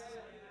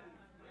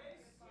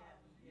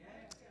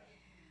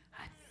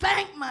 I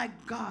thank my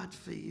God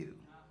for you,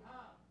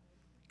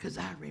 because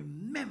I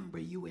remember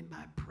you in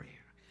my prayer.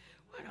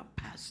 What a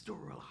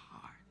pastoral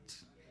heart.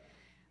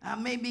 I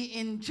may be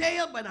in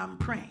jail, but I'm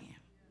praying.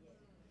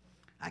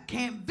 I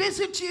can't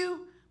visit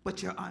you,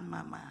 but you're on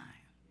my mind.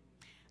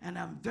 And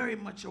I'm very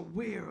much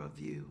aware of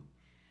you,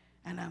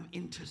 and I'm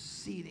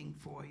interceding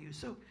for you.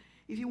 So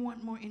if you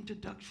want more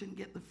introduction,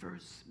 get the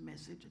first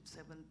message at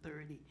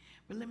 7:30.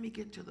 But let me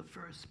get to the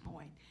first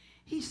point.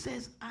 He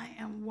says, I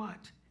am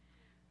what?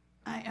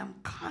 I am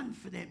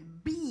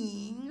confident.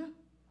 Being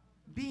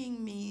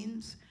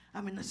means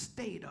I'm in a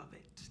state of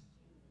it.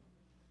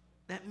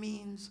 That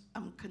means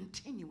I'm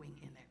continuing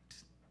in it.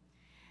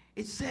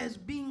 It says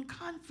being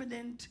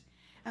confident,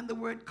 and the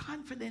word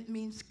confident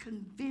means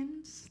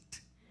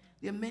convinced.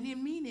 There are many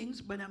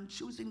meanings, but I'm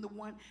choosing the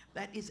one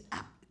that is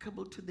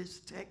applicable to this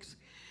text.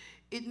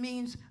 It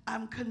means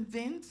I'm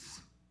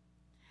convinced,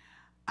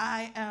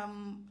 I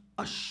am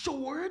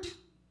assured,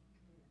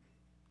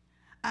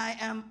 I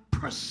am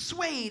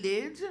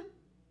persuaded,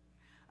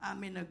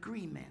 I'm in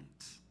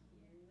agreement.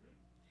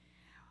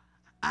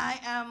 I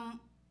am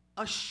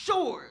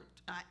assured,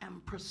 I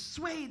am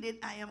persuaded,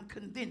 I am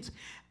convinced.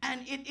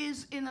 And it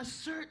is in a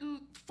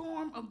certain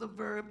form of the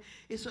verb.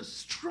 It's a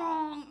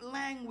strong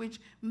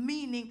language,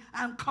 meaning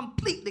I'm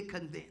completely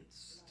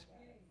convinced.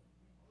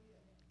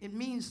 It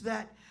means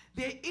that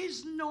there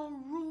is no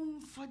room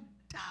for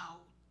doubt.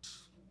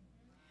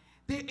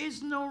 There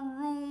is no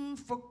room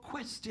for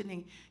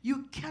questioning.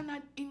 You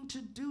cannot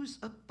introduce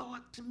a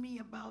thought to me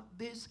about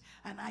this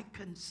and I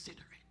consider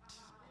it.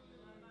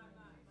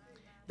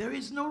 There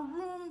is no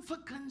room for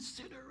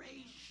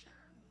consideration.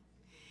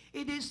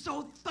 It is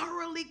so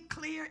thoroughly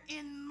clear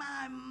in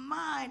my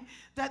mind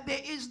that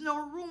there is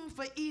no room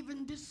for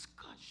even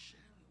discussion.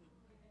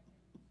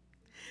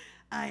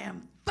 I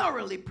am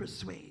thoroughly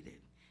persuaded.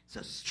 It's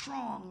a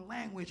strong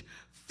language.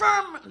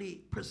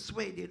 Firmly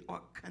persuaded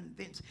or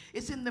convinced.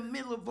 It's in the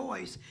middle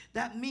voice.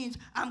 That means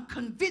I'm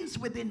convinced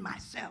within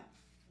myself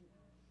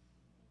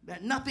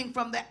that nothing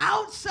from the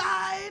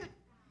outside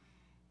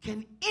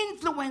can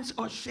influence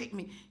or shake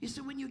me. You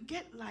see, when you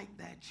get like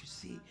that, you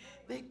see,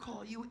 they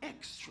call you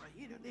extra.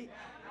 You know, they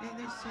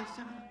say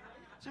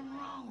something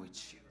wrong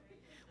with you.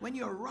 When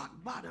you're rock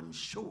bottom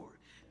sure.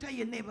 Tell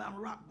your neighbor, I'm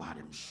rock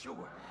bottom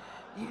sure.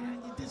 You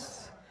know,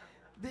 this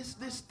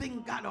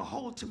thing got a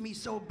hold to me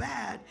so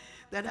bad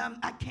that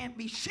I can't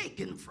be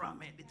shaken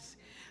from it.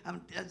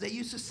 As they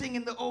used to sing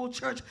in the old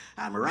church,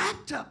 I'm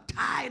wrapped up,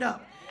 tied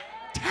up,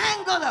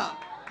 tangled up.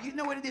 You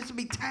know what it is to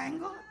be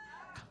tangled?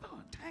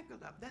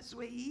 Tangled up. That's the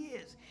way he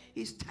is.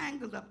 He's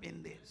tangled up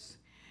in this.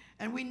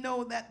 And we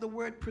know that the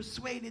word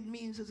persuaded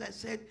means, as I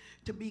said,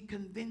 to be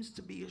convinced,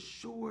 to be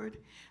assured.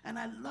 And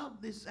I love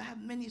this. I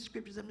have many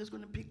scriptures. I'm just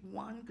going to pick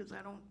one because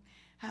I don't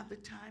have the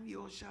time.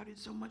 You all shouted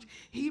so much.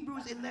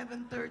 Hebrews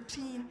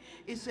 11:13,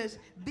 it says,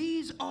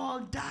 these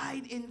all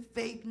died in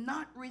faith,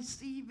 not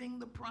receiving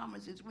the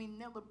promises. We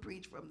never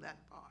preach from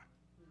that part.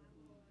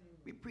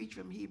 We preach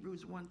from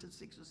Hebrews 1 to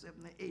 6 or 7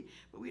 to 8,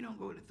 but we don't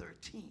go to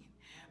 13.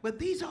 But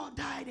these all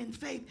died in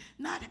faith,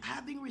 not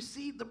having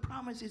received the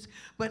promises,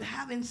 but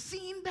having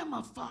seen them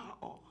afar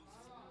off.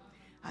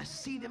 I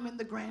see them in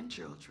the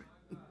grandchildren.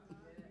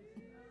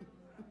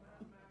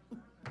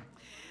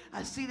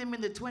 I see them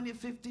in the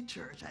 2050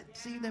 church. I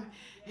see them,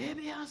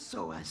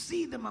 I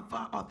see them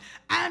afar off,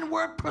 and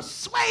were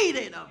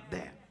persuaded of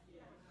them.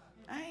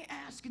 I ain't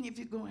asking if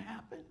it's going to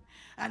happen.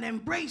 And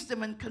embrace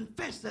them and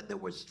confess that there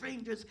were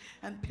strangers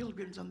and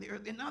pilgrims on the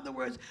earth. In other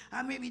words,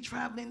 I may be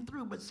traveling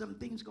through, but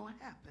something's going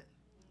to happen.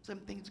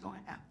 Something's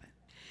going to happen.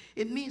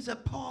 It means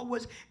that Paul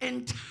was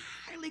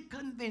entirely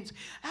convinced.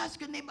 Ask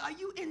your neighbor, are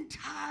you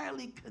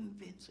entirely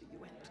convinced? Are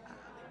you entirely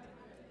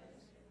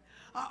convinced?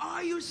 Or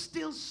are you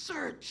still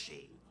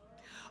searching?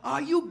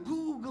 Are you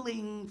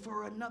Googling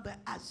for another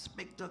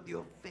aspect of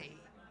your faith?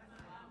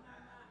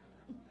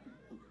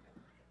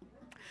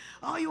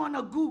 Are you on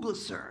a Google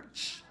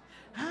search?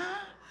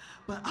 Huh?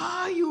 But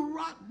are you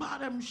rock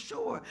bottom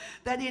sure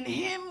that in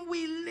him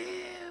we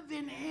live,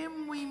 in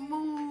him we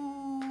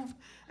move,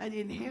 and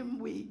in him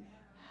we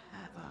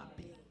have our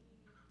being?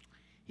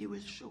 He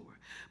was sure.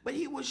 But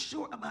he was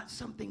sure about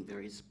something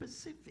very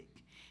specific.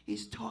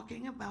 He's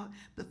talking about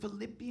the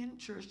Philippian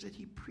church that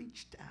he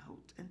preached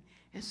out and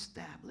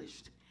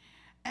established.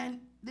 And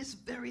this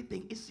very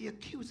thing is the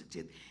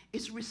accusative.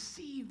 It's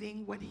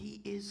receiving what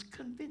he is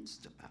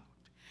convinced about.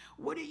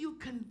 What are you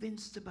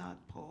convinced about,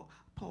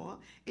 Paul?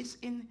 It's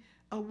in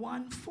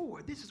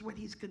 1:4. This is what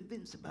he's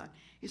convinced about.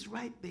 It's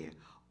right there.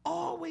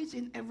 Always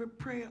in every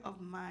prayer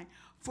of mine,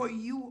 for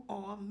you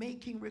all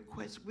making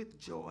requests with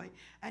joy.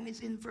 And it's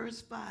in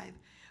verse 5,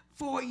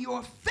 for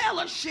your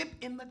fellowship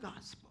in the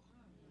gospel.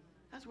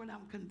 That's what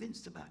I'm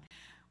convinced about.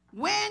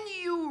 When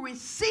you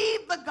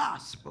receive the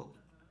gospel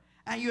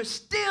and you're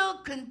still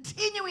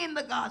continuing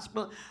the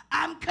gospel,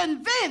 I'm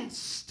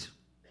convinced,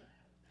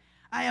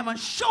 I am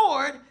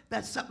assured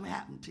that something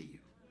happened to you.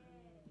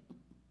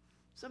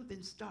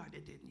 Something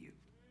started in you.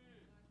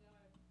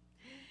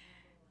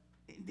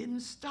 It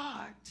didn't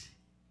start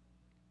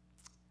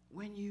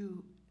when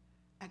you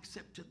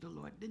accepted the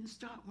Lord. It didn't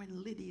start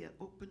when Lydia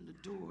opened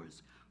the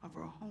doors of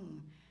her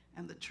home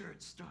and the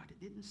church started.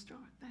 It didn't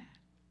start that.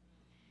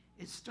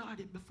 It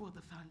started before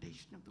the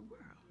foundation of the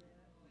world.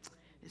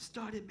 It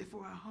started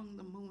before I hung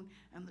the moon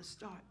and the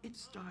star. It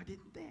started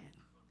then.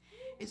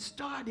 It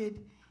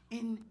started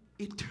in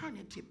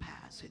eternity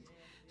past. It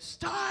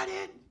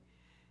started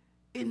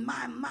in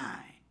my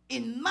mind.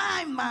 In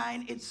my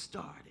mind, it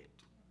started.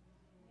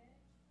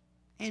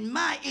 In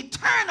my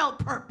eternal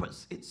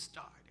purpose, it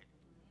started.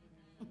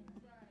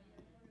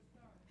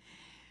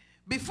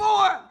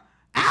 Before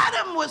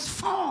Adam was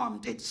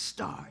formed, it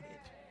started.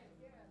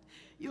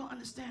 You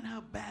understand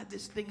how bad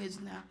this thing is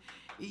now?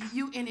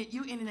 You in it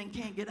and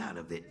can't get out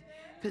of it.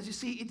 Because you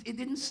see, it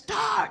didn't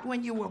start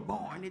when you were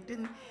born. It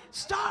didn't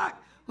start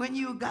when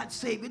you got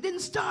saved. It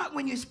didn't start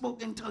when you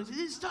spoke in tongues. It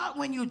didn't start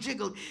when you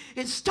jiggled.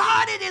 It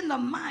started in the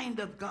mind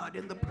of God,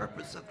 in the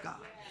purpose of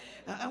God.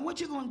 And what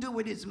you going to do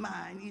with his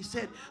mind? He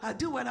said, I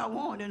do what I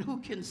want, and who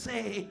can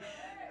say,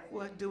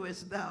 what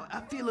doest thou?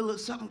 I feel a little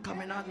something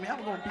coming on me.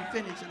 I'm going to be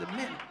finished in a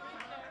minute.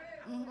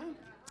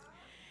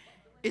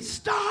 It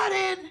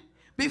started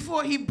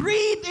before he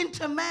breathed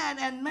into man,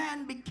 and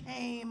man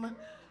became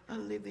a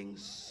living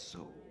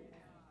soul.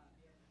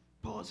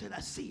 Paul said,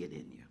 I see it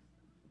in you.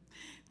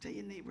 Tell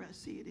your neighbor, I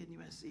see it in you,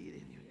 I see it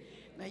in you.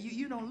 Now,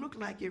 you don't look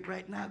like it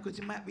right now because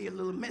you might be a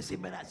little messy,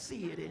 but I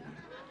see it in you.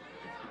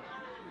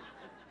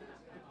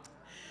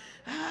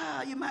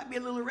 You might be a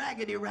little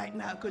raggedy right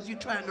now because you're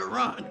trying to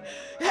run.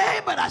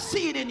 Hey, but I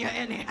see it in you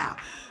anyhow.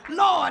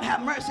 Lord,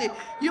 have mercy.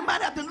 You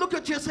might have to look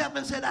at yourself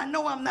and say, I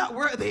know I'm not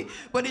worthy,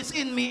 but it's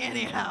in me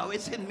anyhow.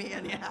 It's in me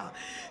anyhow.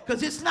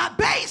 Because it's not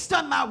based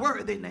on my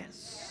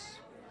worthiness.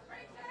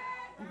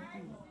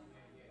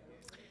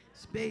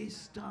 It's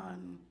based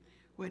on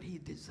what he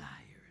desires.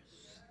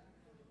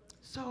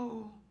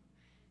 So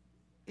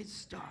it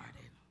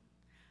started.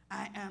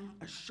 I am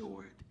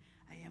assured.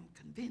 I am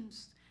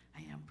convinced.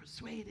 I am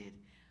persuaded.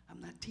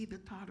 I'm not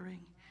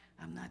teeter-tottering.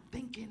 I'm not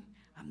thinking.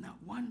 I'm not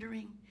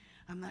wondering.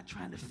 I'm not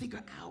trying to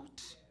figure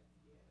out.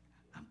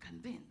 I'm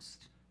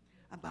convinced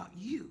about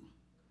you,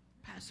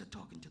 Pastor,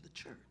 talking to the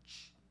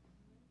church.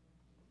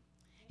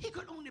 He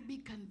could only be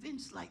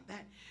convinced like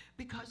that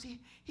because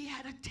he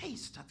had a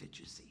taste of it,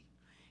 you see.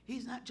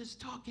 He's not just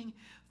talking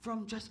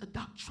from just a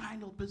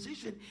doctrinal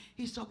position.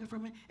 He's talking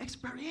from an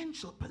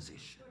experiential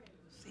position,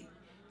 see,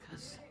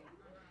 because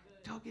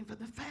talking for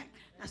the fact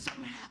that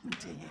something happened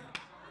to him.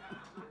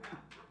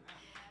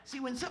 See,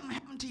 when something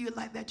happened to you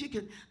like that, you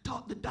can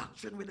talk the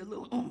doctrine with a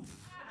little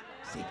oomph.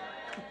 See?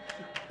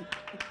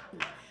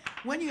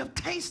 When you have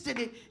tasted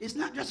it, it's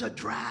not just a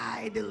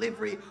dry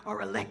delivery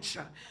or a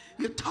lecture.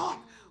 You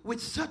talk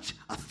with such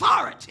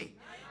authority.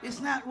 It's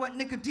not what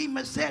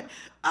Nicodemus said.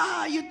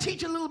 You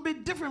teach a little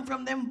bit different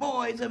from them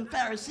boys and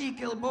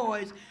Pharisaical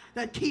boys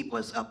that keep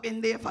us up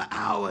in there for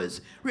hours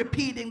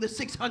repeating the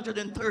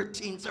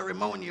 613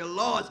 ceremonial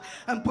laws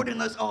and putting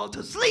us all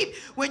to sleep.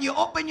 When you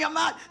open your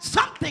mouth,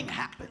 something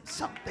happens.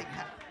 Something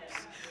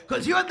happens.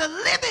 Because you're the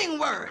living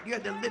word. You're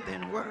the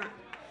living word.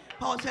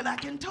 Paul said, I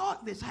can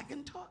talk this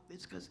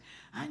because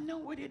I know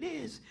what it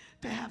is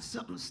to have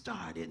something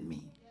start in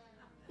me.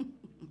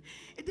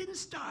 It didn't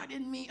start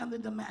in me on the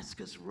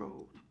Damascus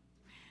Road.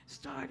 It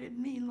started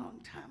in me a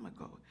long time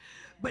ago.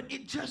 But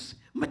it just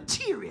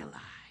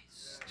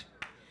materialized.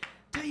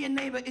 Tell your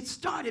neighbor, it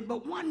started,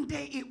 but one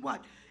day it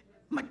what?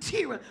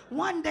 Material.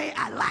 One day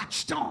I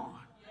latched on.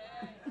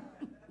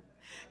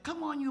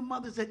 Come on, you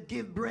mothers that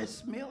give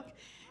breast milk.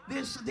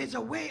 There's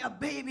a way a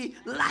baby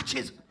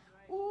latches.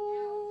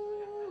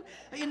 Ooh.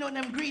 You know,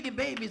 them greedy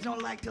babies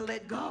don't like to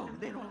let go.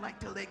 They don't like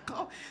to let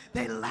go.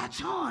 They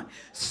latch on.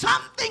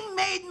 Something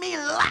made me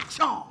latch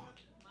on.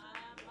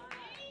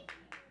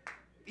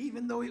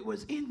 Even though it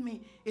was in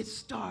me, it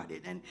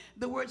started. And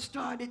the word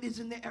started is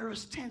in the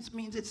aorist tense,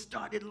 means it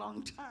started a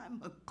long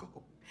time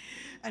ago.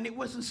 And it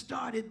wasn't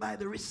started by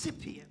the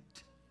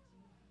recipient.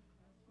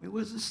 It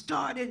wasn't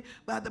started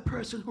by the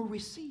person who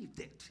received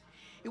it.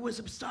 It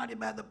was started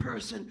by the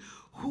person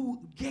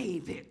who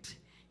gave it.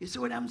 You see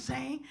what I'm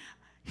saying?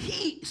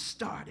 He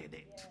started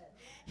it.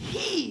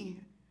 He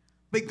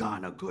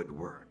began a good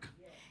work.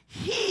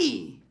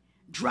 He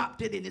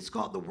dropped it in. It's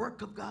called the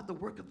work of God, the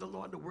work of the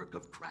Lord, the work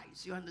of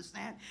Christ. You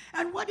understand?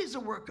 And what is the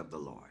work of the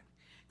Lord?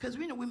 Because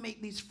we know we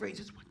make these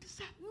phrases. What does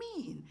that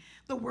mean?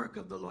 The work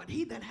of the Lord.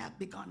 He that hath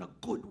begun a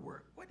good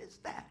work. What is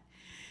that?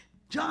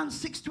 John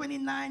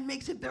 6:29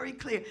 makes it very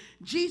clear.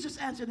 Jesus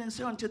answered and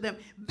said unto them,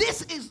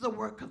 this is the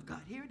work of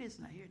God. Here it is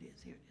now. Here it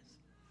is. Here it is.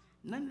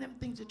 None of them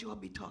things that you all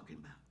be talking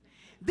about.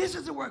 This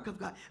is the work of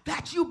God,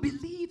 that you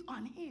believe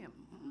on him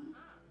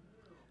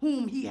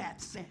whom he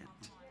hath sent.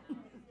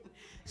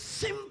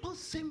 Simple,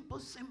 simple,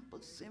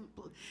 simple,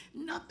 simple.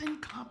 Nothing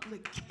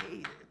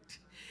complicated.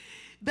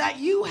 That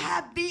you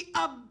have the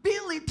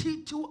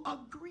ability to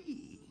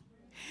agree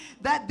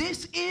that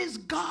this is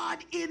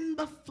God in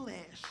the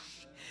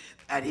flesh.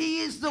 That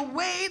he is the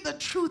way, the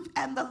truth,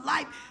 and the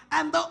life.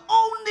 And the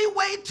only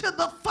way to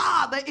the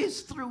Father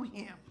is through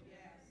him.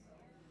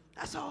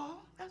 That's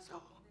all. That's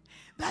all.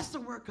 That's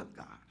the work of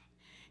God.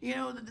 You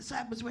know, the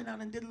disciples went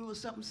out and did a little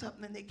something,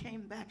 something, and they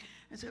came back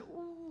and said,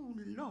 oh,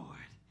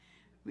 Lord,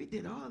 we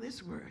did all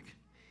this work.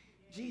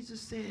 Jesus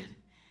said,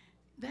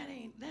 that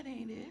ain't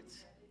it.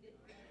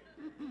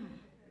 Mm-mm.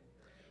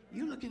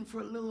 You're looking for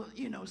a little,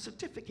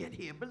 certificate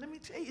here. But let me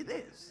tell you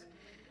this.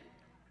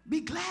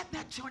 Be glad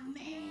that your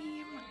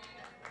name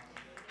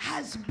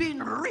has been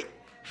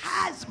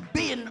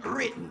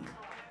written.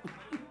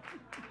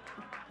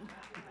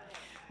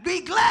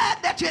 Be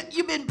glad that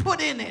you've been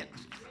put in it.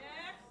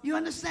 You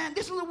understand?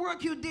 This little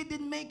work you did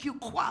didn't make you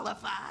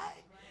qualify.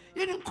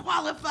 You didn't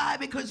qualify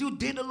because you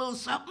did a little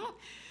something.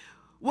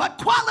 What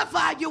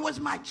qualified you was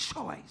my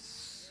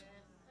choice.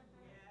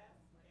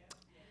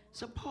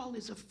 So Paul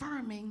is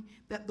affirming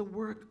that the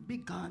work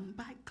begun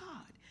by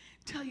God.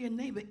 Tell your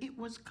neighbor, it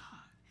was God.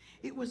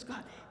 It was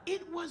God.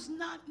 It was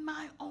not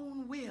my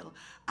own will.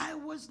 I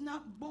was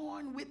not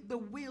born with the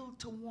will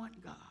to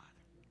want God.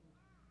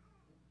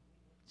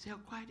 See how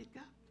quiet it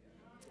got?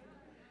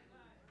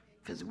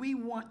 Because we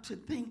want to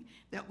think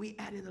that we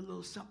added a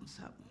little something,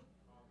 something.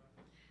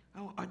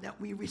 Or that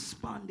we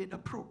responded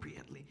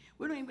appropriately.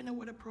 We don't even know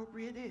what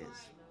appropriate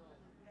is.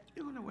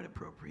 We don't know what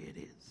appropriate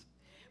is.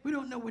 We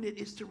don't know what it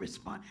is to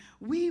respond.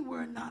 We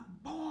were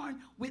not born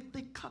with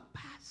the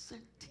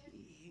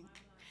capacity,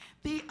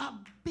 the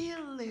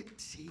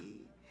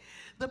ability,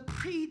 the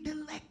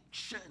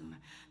predilection,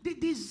 the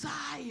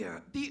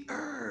desire, the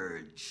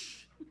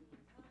urge,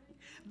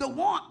 the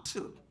want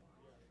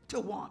to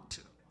want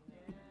to.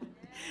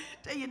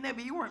 Tell your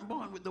neighbor, you weren't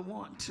born with the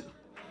want to.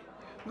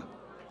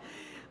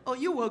 Oh,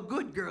 you were a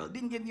good girl.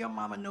 Didn't give your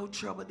mama no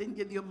trouble. Didn't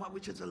give your mama,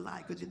 which is a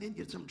lie, because you did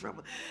get some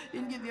trouble.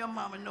 Didn't give your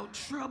mama no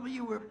trouble.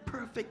 You were a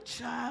perfect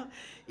child.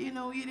 You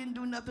didn't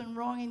do nothing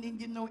wrong. You didn't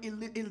get no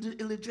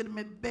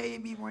illegitimate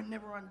baby. You were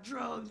never on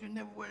drugs. You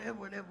never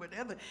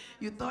whatever.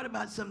 You thought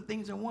about some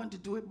things and wanted to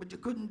do it, but you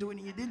couldn't do it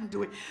and you didn't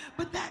do it.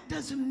 But that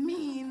doesn't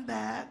mean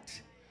that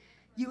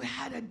you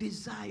had a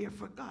desire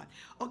for God.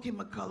 Okay,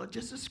 McCullough,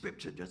 just a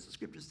scripture.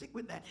 Stick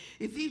with that.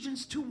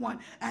 Ephesians 2:1.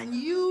 And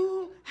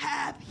you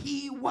have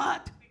he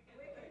what?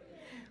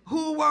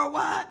 Who were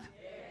what?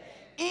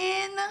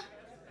 In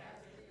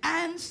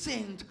and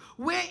sinned.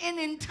 Wherein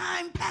in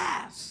time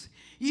past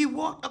you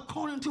walked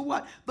according to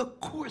what? The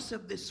course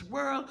of this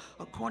world,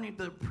 according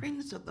to the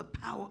prince of the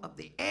power of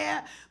the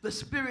air, the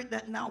spirit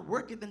that now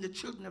worketh in the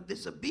children of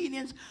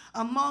disobedience,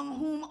 among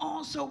whom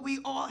also we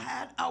all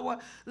had our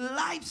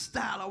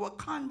lifestyle, our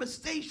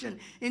conversation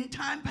in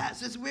time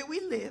past. It's where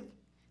we live.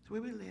 It's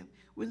where we live.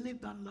 We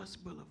lived on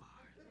Lust Boulevard.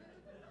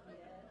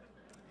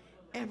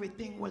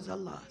 Everything was a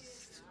lust.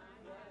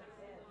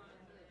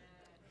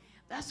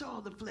 That's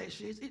all the flesh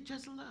is. It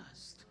just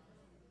lust.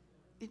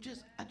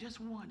 I just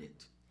want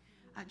it.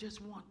 I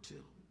just want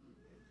to.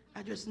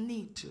 I just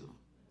need to.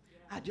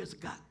 I just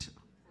got to.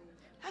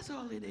 That's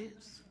all it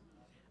is.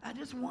 I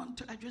just want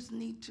to. I just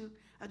need to.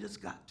 I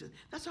just got to.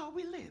 That's all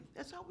we live.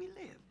 That's all we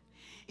live.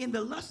 In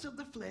the lust of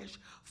the flesh,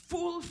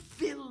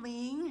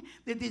 fulfilling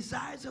the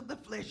desires of the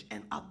flesh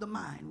and of the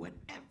mind.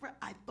 Whatever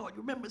I thought.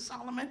 You remember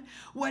Solomon?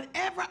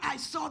 Whatever I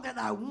saw that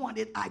I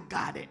wanted, I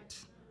got it.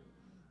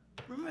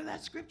 Remember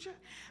that scripture?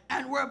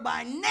 And were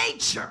by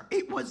nature,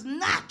 it was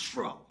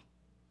natural,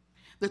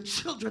 the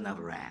children of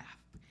wrath,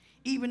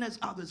 even as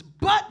others.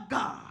 But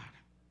God,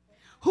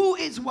 who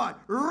is what?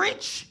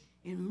 Rich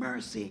in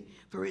mercy,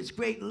 for his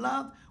great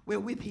love,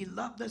 wherewith he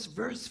loved us.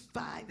 Verse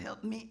 5,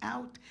 help me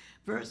out.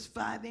 Verse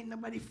 5, ain't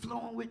nobody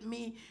flowing with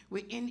me.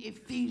 We're in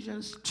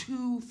Ephesians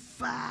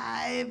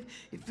 2:5.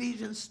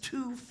 Ephesians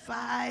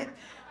 2:5.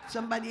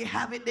 Somebody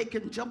have it, they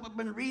can jump up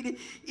and read it.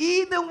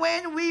 Even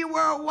when we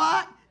were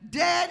what?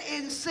 Dead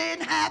in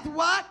sin hath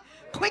what?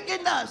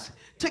 Quickened us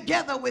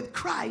together with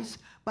Christ.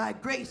 By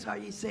grace are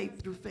ye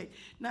saved through faith.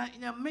 Now,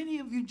 many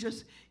of you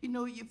just,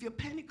 if you're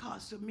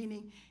Pentecostal,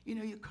 meaning,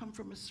 you come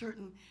from a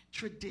certain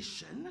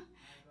tradition,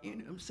 you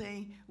know what I'm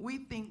saying? We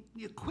think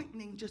your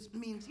quickening just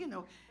means,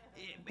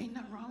 Ain't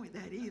nothing wrong with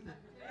that either.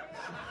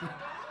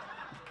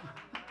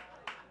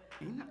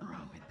 Ain't nothing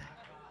wrong with that.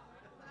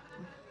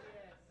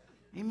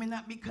 It may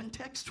not be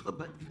contextual,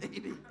 but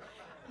baby.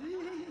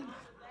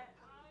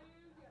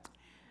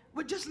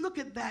 But just look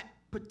at that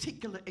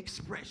particular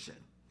expression.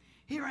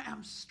 Here I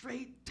am,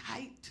 straight,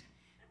 tight,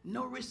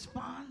 no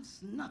response,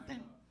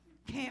 nothing,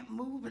 can't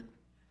move it.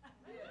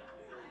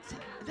 See,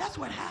 that's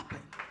what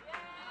happened.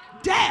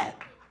 Dead.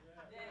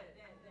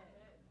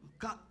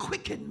 God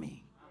quickened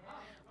me.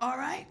 All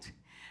right?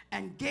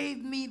 And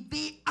gave me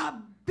the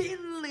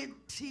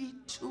ability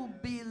to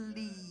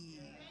believe.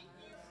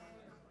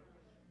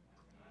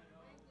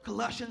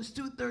 Colossians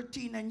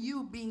 2:13, and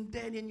you being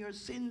dead in your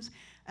sins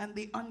and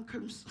the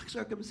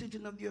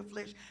uncircumcision of your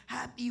flesh,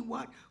 hath he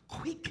what?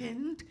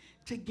 Quickened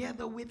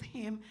together with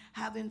him,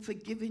 having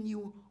forgiven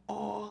you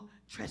all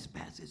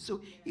trespasses.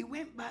 So he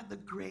went by the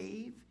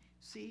grave,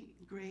 see,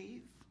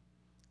 grave,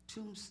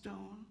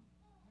 tombstone,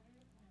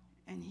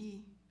 and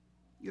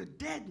you're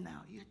dead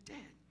now, you're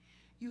dead.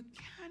 You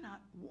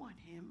cannot want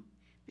him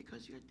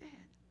because you're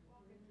dead.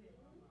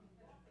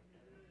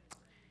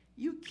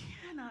 You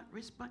cannot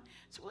respond.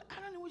 So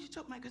I don't know what you're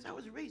talking about, because I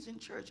was raised in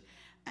church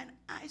and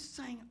I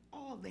sang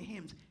all the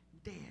hymns.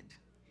 Dead.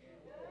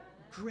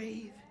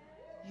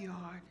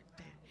 Graveyard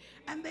dead.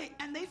 And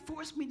they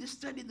forced me to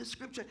study the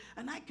scripture,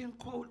 and I can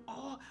quote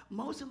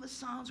most of the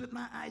Psalms with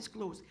my eyes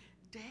closed.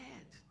 Dead.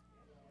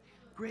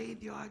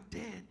 Graveyard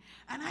dead.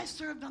 And I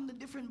served on the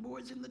different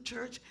boards in the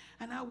church,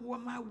 and I wore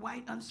my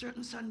white on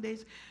certain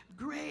Sundays.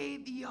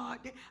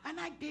 Graveyard dead. And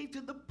I gave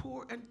to the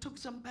poor and took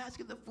some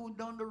basket of food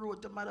down the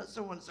road to Mother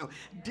so-and-so.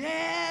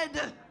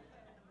 Dead.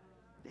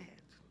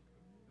 Dead.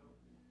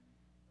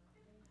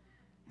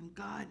 And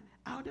God,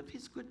 out of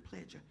his good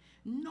pleasure,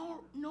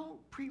 no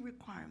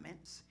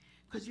pre-requirements,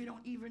 because you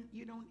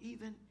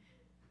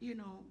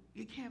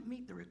can't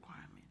meet the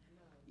requirement.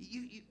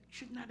 You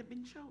should not have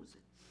been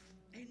chosen.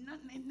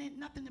 Ain't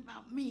nothing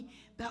about me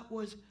that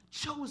was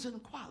chosen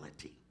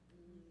quality.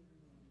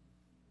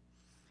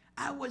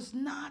 I was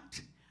not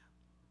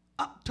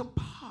up to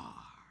par.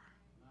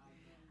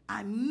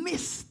 I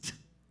missed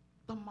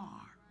the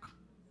mark.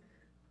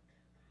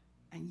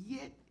 And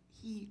yet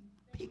he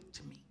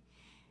picked me.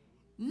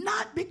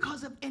 Not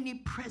because of any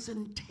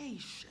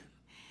presentation.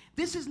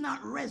 This is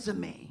not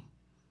resume.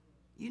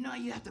 You know,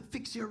 you have to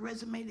fix your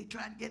resume to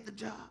try to get the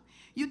job.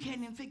 You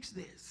can't even fix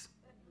this.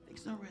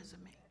 Fix no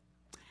resume.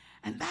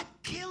 And that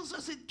kills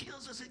us, it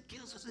kills us, it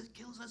kills us, it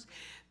kills us.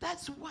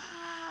 That's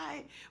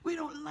why we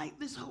don't like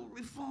this whole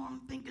reform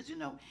thing. Because,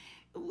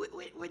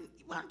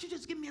 why don't you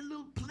just give me a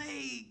little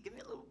play? Give me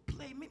a little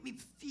play. Let me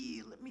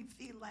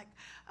feel like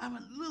I'm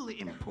a little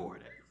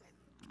important.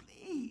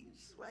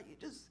 Please, why you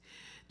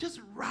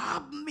just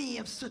rob me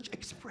of such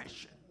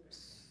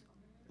expressions?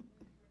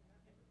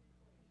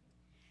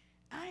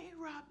 I ain't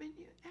robbing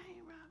you. I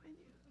ain't robbing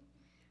you.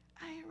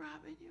 I ain't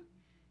robbing you.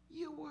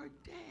 You were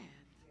dead.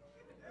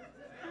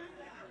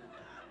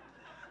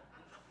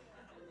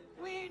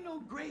 We ain't no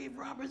grave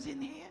robbers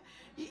in here.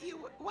 You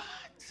were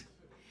what?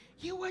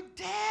 You were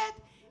dead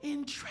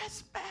in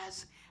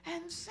trespass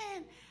and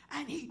sin,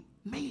 and he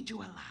made you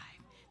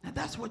alive. Now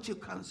that's what you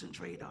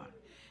concentrate on.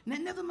 Now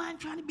never mind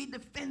trying to be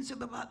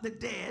defensive about the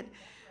dead.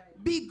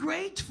 Be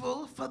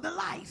grateful for the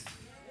life.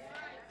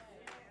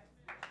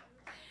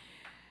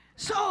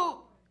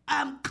 So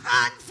I'm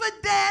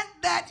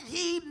confident that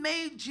he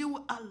made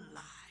you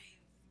alive.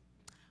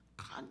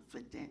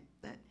 Confident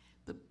that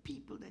the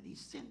people that he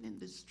sent in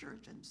this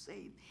church and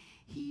saved,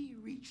 he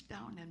reached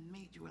down and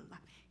made you alive.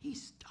 He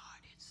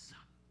started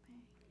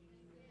something.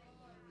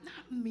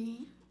 Not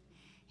me.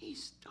 He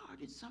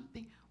started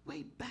something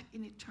way back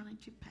in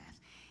eternity past.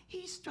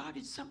 He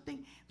started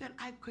something that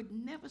I could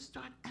never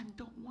start and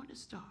don't want to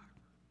start,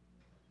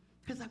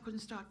 because I couldn't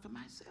start for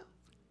myself.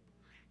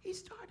 He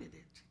started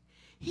it.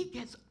 He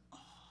gets all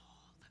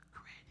the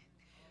credit.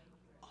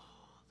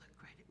 All the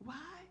credit. Why?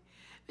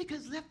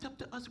 Because left up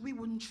to us, we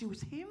wouldn't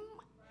choose him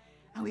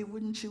and we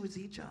wouldn't choose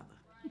each other.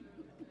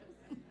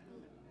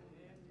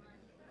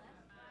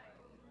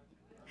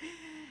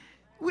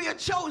 We are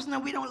chosen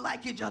and we don't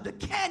like each other.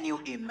 Can you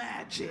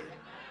imagine?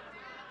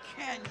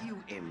 Can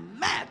you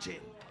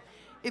imagine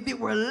if it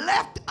were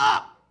left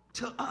up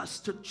to us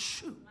to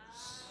choose?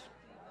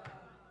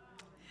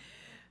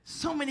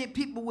 So many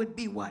people would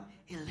be what?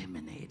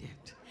 Eliminated.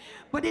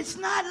 But it's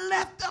not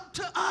left up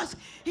to us.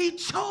 He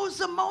chose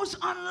the most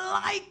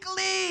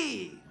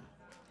unlikely.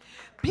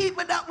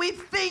 People that we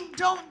think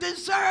don't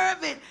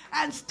deserve it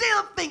and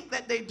still think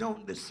that they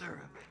don't deserve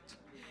it.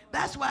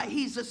 That's why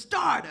he's a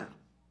starter.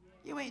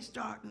 You ain't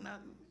starting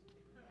nothing.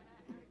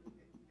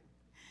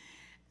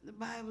 The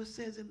Bible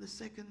says in the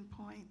second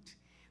point,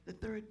 the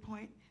third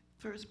point,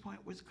 first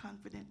point was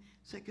confident,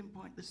 second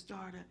point, the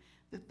starter,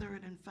 the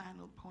third and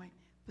final point,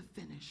 the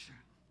finisher.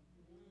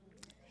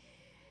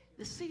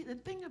 See, the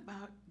thing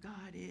about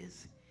God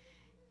is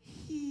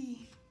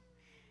he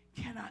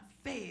cannot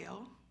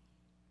fail.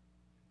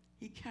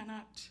 He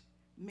cannot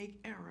make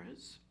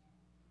errors.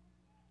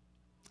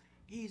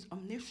 He's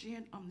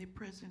omniscient,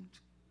 omnipresent,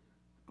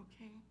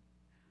 okay?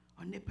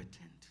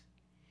 Omnipotent.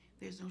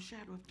 There's no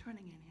shadow of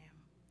turning in him.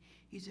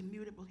 He's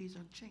immutable. He's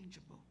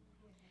unchangeable.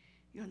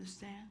 You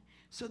understand?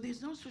 So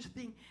there's no such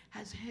thing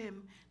as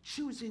him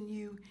choosing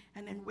you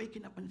and then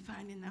waking up and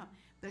finding out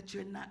that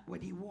you're not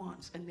what he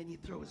wants, and then he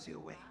throws you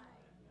away.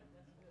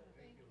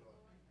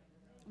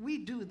 We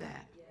do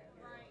that.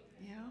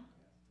 You know?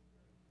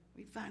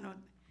 We find out,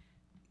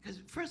 because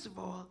first of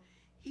all,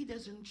 he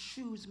doesn't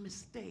choose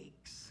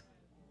mistakes.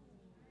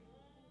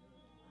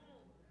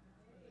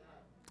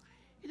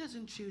 He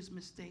doesn't choose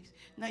mistakes.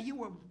 Now, you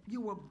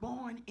were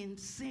born in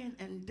sin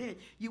and dead.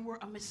 You were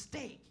a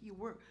mistake. You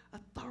were a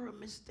thorough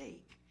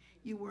mistake.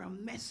 You were a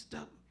messed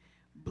up,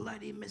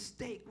 bloody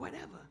mistake,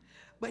 whatever.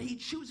 But he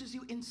chooses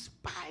you in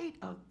spite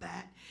of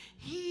that.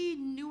 He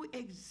knew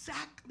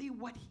exactly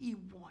what he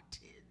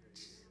wanted.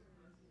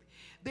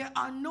 There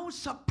are no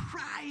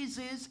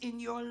surprises in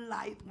your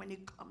life when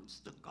it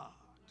comes to God.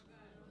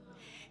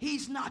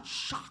 He's not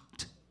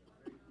shocked.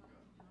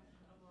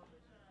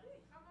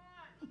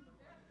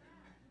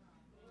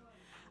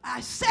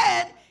 I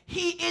said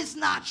he is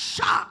not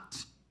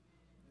shocked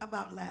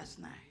about last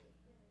night.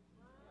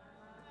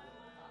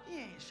 He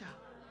ain't shocked.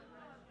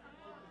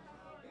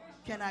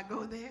 Can I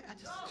go there?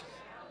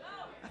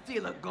 I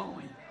feel it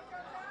going.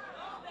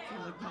 I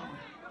feel it going.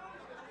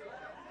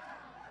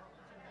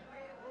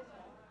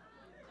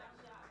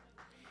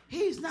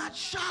 He's not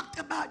shocked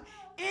about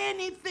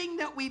anything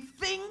that we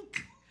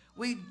think,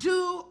 we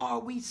do, or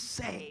we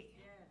say.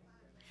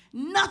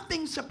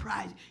 Nothing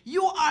surprising.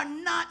 You are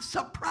not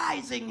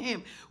surprising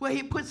him where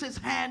he puts his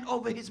hand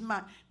over his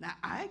mouth. Now,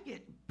 I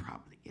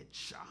probably get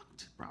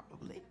shocked,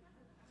 probably.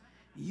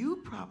 You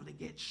probably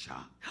get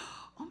shocked.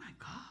 Oh, my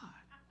God.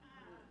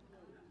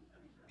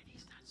 But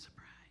he's not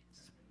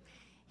surprised.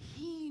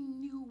 He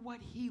knew what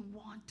he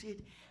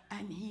wanted,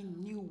 and he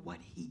knew what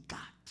he got.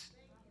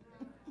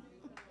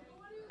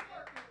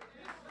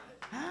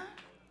 Huh?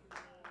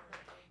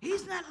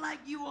 He's not like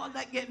you all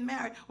that get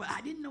married. Well,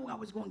 I didn't know I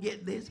was going to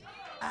get this.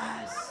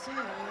 I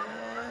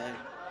said,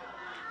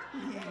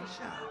 he ain't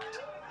shocked.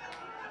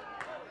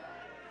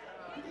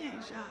 He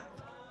ain't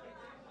shocked.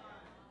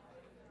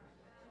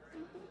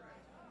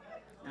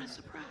 Not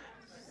surprised.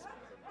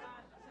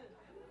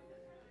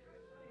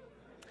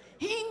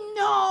 He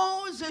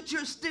knows that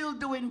you're still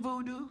doing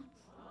voodoo.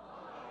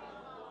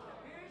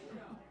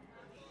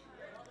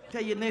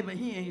 Tell your neighbor,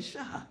 he ain't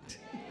shocked.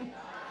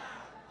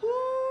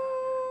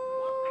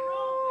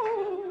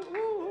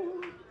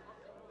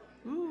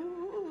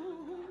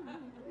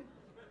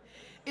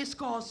 It's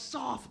called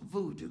soft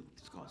voodoo.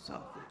 It's called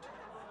soft voodoo.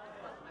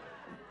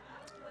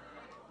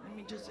 Let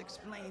me just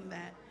explain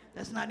that.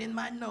 That's not in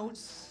my notes,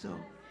 so,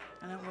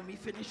 and I'm going to be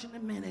finished in a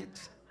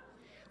minute.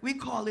 We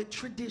call it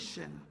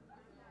tradition.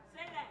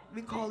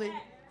 We call it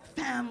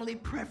family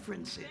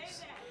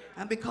preferences.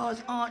 And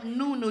because Aunt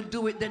Nunu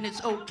do it, then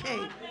it's okay.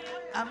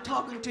 I'm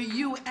talking to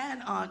you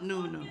and Aunt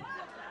Nunu.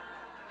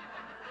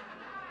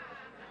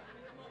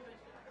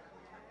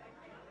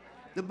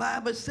 The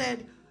Bible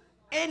said,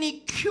 any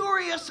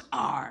curious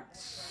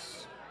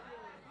arts,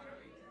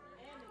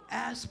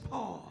 asked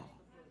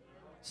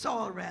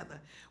Saul,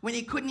 when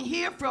he couldn't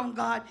hear from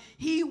God,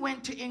 he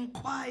went to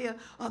inquire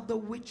of the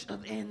witch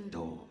of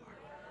Endor.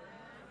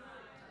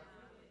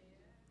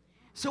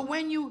 So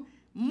when you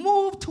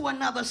move to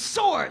another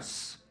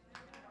source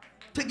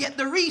to get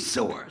the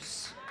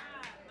resource,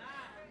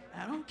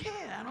 I don't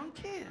care. I don't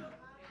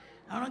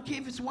care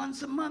if it's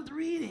once a month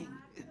reading.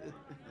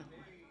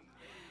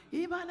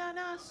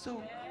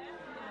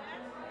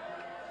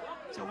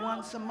 So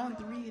once a month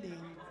reading.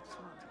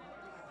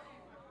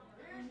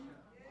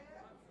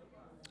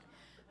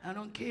 I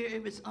don't care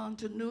if it's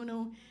Aunt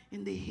Nunu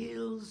in the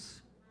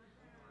hills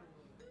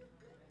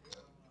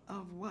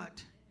of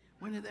what?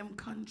 One of them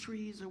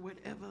countries or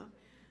whatever,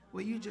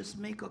 where you just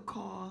make a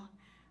call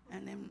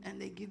and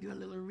they give you a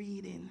little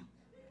reading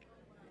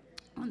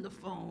on the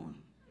phone.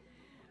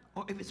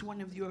 Or if it's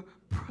one of your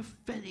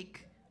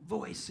prophetic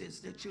voices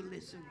that you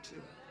listen to.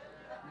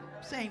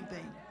 Same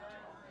thing.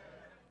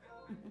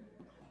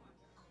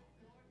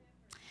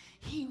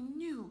 He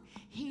knew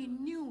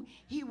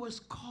he was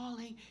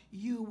calling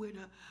you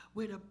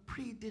with a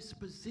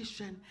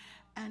predisposition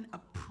and a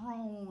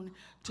prone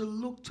to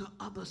look to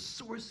other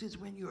sources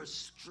when you're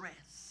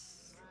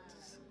stressed.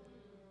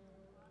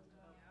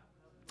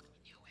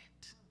 He knew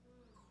it.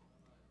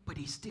 But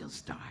he still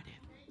started.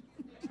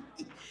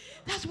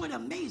 That's what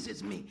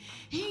amazes me.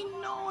 He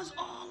knows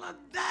all of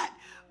that,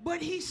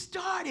 but he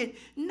started.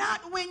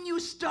 Not when you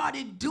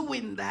started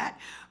doing that,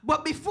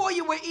 but before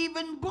you were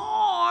even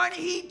born,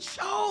 he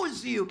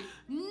chose you,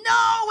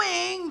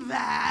 knowing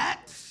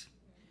that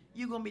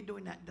you're going to be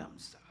doing that dumb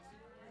stuff.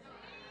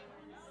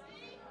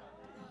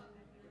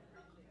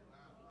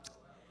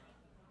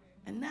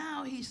 And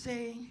now he's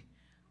saying,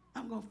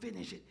 I'm going to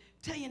finish it.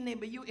 Tell your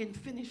neighbor, you're in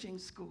finishing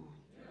school.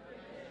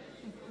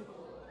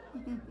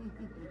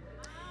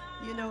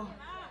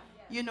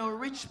 You know,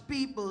 rich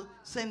people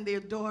send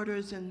their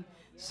daughters and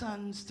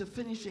sons to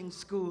finishing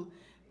school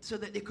so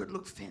that they could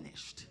look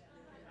finished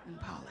and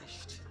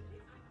polished.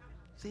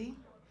 See?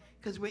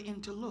 Because we're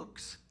into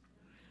looks.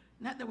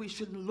 Not that we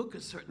shouldn't look a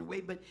certain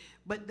way, but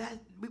that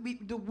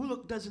the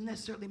look doesn't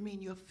necessarily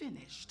mean you're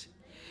finished.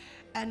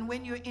 And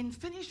when you're in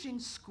finishing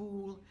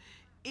school,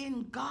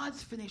 in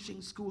God's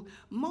finishing school,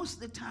 most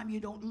of the time you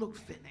don't look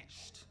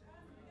finished.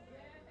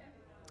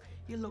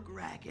 You look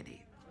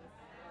raggedy.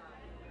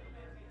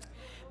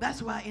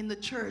 That's why in the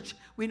church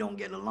we don't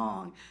get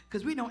along,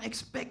 because we don't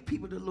expect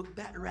people to look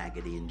that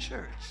raggedy in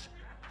church.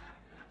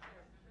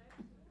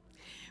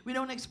 We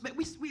don't expect,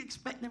 we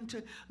expect them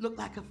to look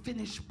like a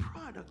finished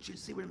product. You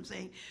see what I'm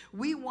saying?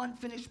 We want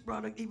finished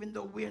product even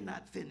though we're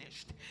not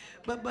finished.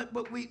 But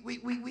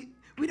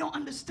we don't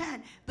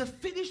understand. The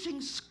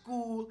finishing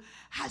school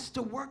has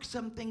to work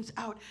some things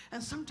out,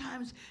 and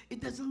sometimes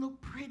it doesn't look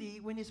pretty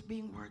when it's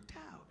being worked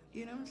out.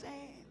 You know what I'm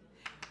saying?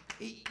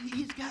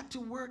 He's got to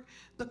work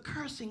the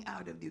cursing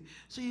out of you.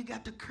 So you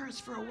got to curse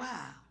for a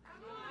while.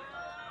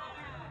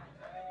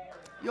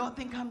 Y'all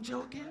think I'm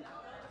joking?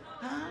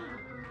 Huh?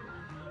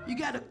 You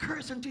got to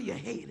curse until you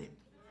hate it.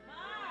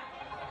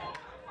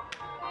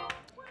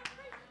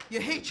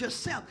 You hate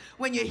yourself.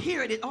 When you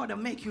hear it, it ought to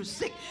make you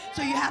sick.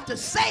 So you have to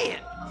say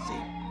it.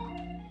 See?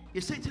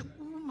 You say,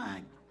 oh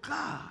my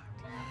God.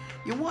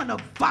 You want to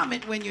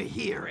vomit when you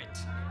hear it.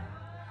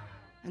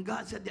 And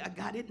God said, I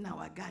got it now.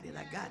 I got it.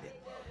 I got it.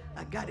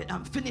 I got it.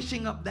 I'm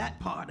finishing up that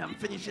part. I'm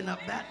finishing up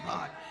that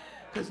part.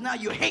 Because now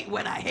you hate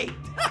what I hate.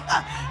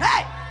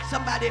 Hey,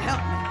 somebody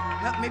help me.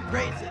 Help me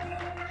praise it.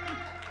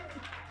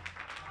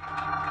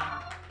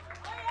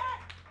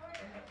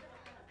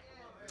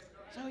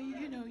 So,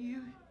 you know,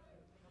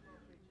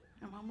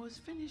 I'm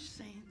almost finished,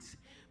 saints.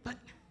 But,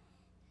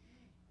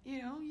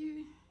 you know,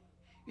 you're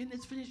in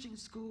this finishing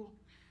school,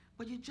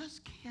 but you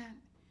just can't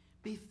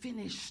be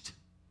finished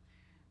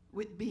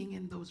with being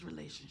in those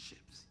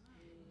relationships.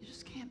 You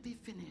just can't be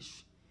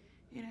finished.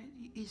 You know,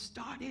 you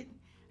started,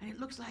 and it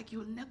looks like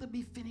you'll never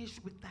be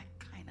finished with that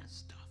kind of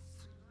stuff.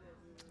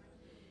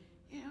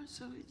 You know,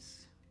 so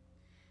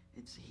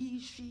it's he,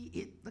 she,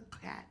 it, the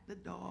cat, the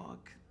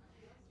dog.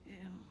 You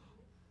know,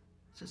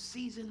 it's a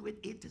season with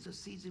it, it's a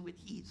season with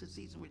he, it's a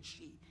season with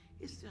she.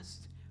 It's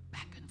just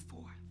back and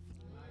forth.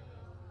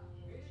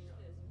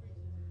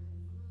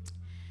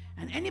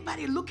 And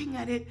anybody looking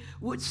at it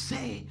would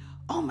say,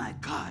 oh my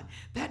God,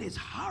 that is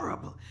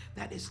horrible.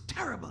 That is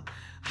terrible.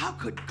 How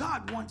could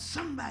God want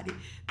somebody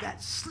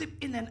that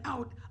slipped in and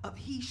out of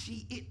he,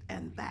 she, it,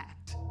 and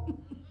that?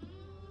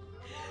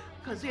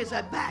 Because there's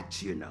a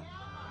that, you know.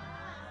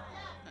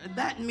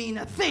 That mean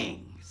a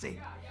thing. See,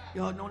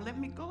 y'all don't let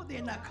me go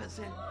there now, because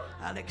then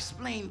I'll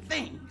explain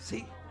things.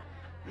 See?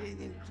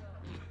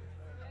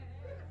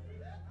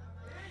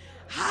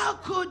 How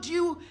could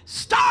you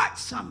start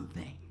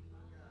something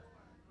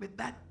with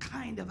that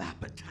kind of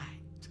appetite?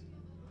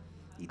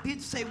 He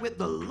did say with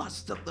the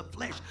lust of the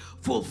flesh,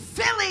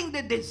 fulfilling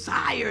the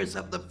desires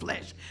of the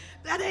flesh.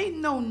 That ain't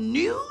no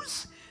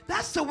news.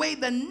 That's the way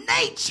the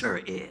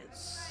nature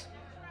is.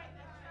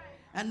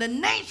 And the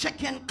nature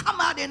can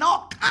come out in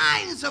all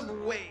kinds of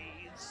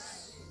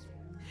ways.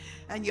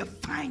 And you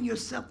find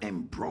yourself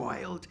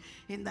embroiled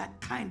in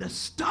that kind of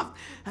stuff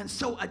and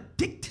so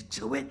addicted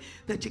to it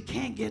that you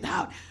can't get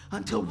out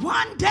until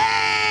one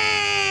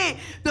day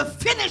the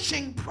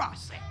finishing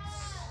process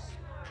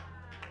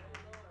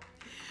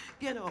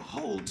get a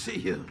hold to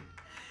you,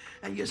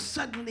 and you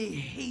suddenly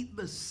hate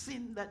the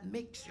sin that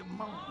makes you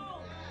moan.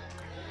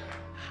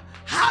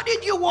 How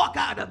did you walk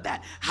out of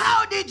that?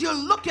 How did you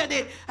look at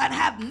it and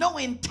have no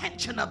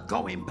intention of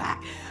going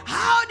back?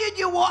 How did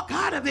you walk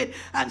out of it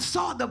and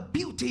saw the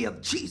beauty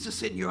of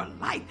Jesus in your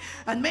life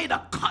and made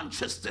a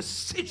conscious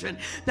decision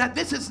that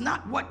this is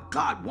not what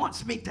God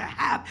wants me to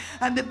have,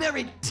 and the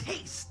very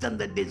taste and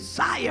the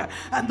desire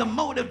and the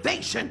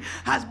motivation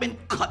has been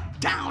cut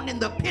down in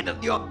the pit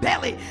of your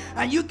belly,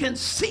 and you can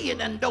see it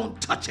and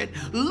don't touch it,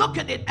 look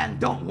at it and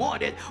don't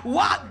want it,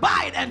 walk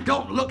by it and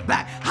don't look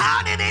back?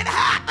 How did it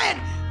happen?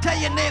 Tell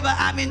your neighbor,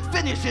 I'm in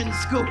finishing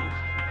school.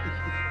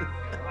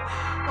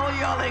 Oh,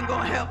 y'all ain't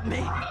gonna help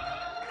me.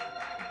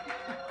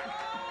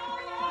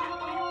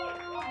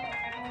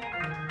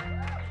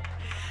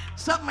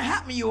 Something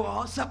happened, you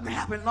all. Something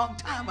happened a long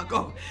time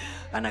ago.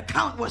 An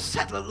account was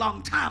settled a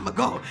long time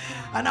ago.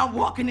 And I'm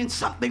walking in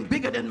something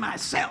bigger than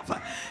myself.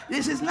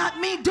 This is not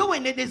me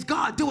doing it. It's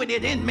God doing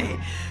it in me.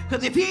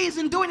 Because if he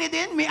isn't doing it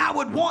in me, I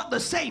would want the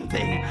same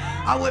thing.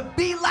 I would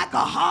be like a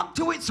hog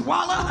to its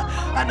wallow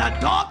and a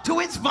dog to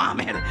its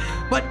vomit.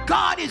 But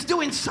God is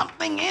doing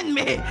something in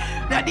me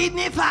that even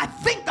if I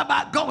think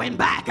about going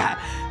back,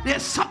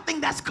 there's something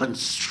that's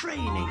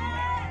constraining.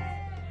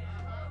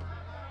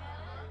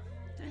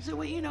 So,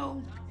 well, you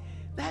know,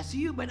 that's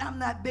you, but I'm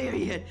not there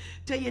yet.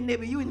 Tell your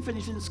neighbor, you ain't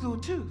finishing school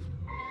too.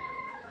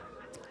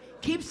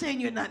 Keep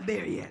saying you're not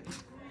there yet.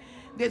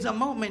 There's a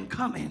moment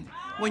coming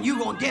when you're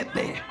going to get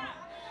there.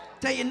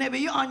 Tell your neighbor,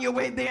 you're on your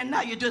way there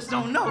now, you just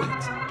don't know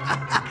it.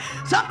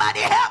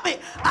 Somebody help me.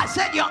 I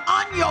said you're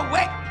on your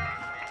way.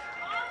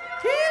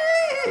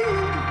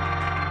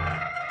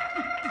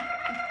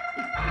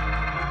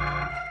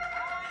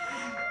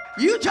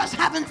 You just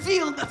haven't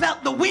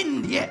felt the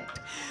wind yet.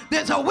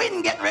 There's a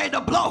wind getting ready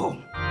to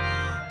blow.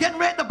 Getting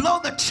ready to blow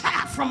the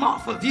chaff from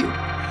off of you.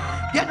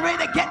 Getting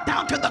ready to get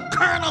down to the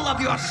kernel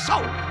of your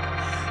soul.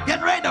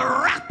 Getting ready to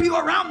wrap you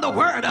around the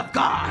word of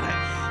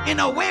God in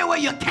a way where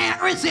you can't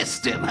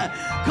resist him,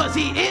 because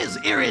he is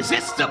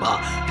irresistible.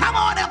 Come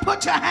on and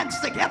put your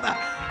hands together.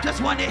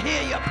 Just want to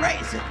hear you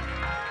praise him.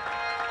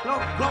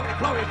 Glory, glory,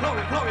 glory,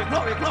 glory, glory,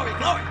 glory, glory,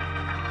 glory.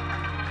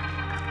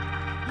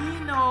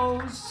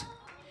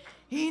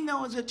 He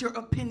knows that you're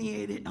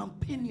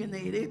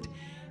opinionated,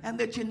 and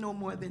that you know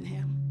more than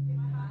him.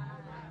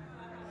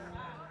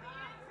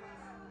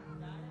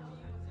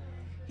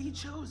 He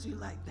chose you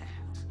like that.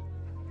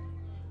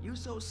 You're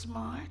so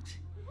smart.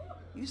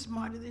 You're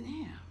smarter than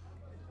him.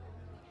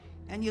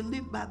 And you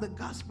live by the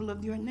gospel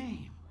of your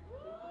name.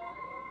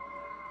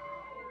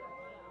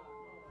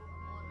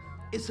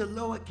 It's a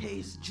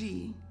lowercase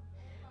g,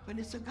 but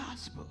it's a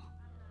gospel.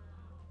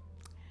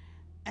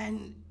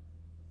 And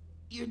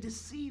you're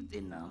deceived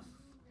enough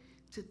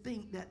to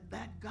think that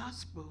that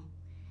gospel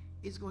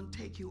is going to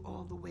take you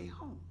all the way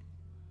home.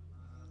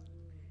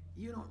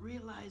 You don't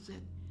realize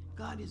that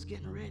God is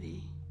getting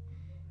ready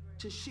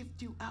to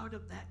shift you out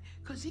of that,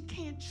 because he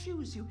can't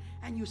choose you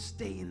and you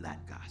stay in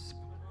that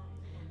gospel.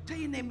 Tell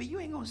your neighbor, you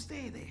ain't gonna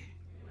stay there.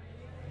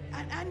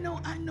 I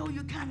know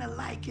you kind of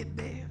like it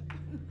there.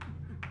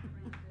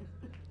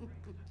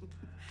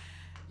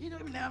 You know,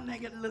 every now and then I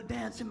get a little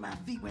dance in my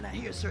feet when I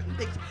hear certain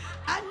things.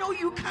 I know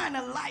you kind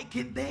of like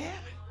it there,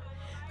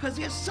 because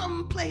there's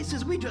some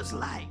places we just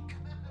like.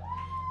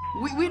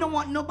 We don't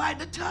want nobody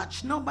to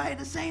touch, nobody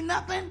to say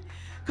nothing,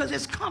 because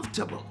it's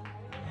comfortable.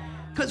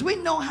 Because we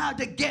know how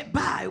to get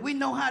by. We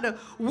know how to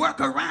work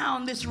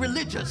around this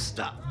religious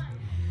stuff.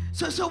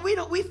 So we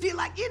feel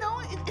like, you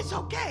know, it's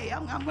okay.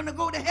 I'm going to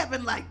go to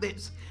heaven like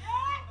this.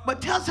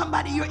 But tell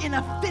somebody you're in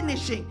a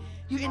finishing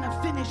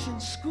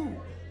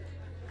school.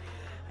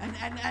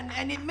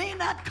 And it may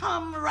not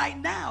come right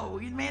now.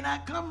 It may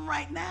not come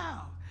right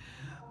now.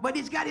 But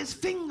he's got his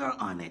finger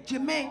on it.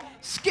 You may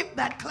skip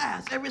that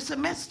class. Every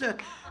semester,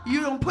 you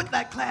don't put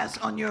that class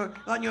on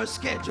your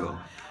schedule.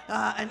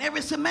 And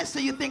every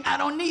semester you think, I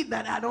don't need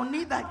that. I don't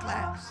need that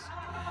class.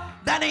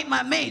 That ain't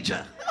my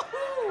major.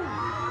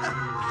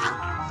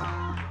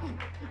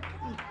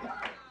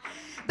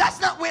 That's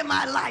not where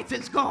my life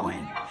is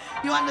going.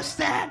 You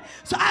understand?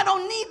 So I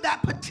don't need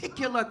that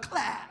particular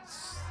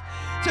class.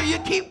 So you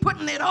keep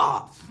putting it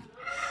off.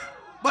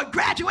 But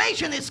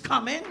graduation is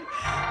coming,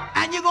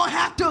 and you're going to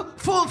have to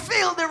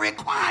fulfill the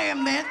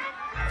requirement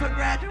for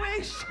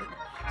graduation.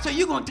 So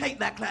you're going to take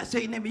that class.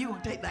 Say your name, you're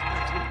going to take that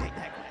class. You're going to take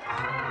that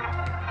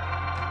class.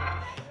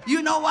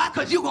 You know why?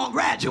 Because you're going to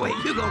graduate.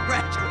 You're going to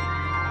graduate.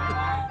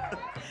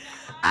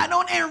 I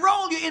don't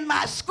enroll you in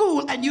my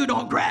school and you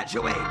don't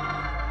graduate.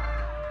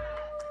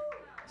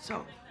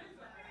 So,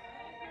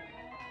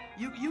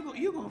 you're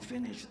going to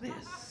finish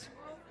this.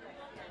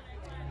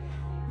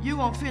 You're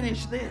going to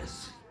finish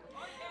this.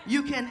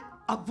 You can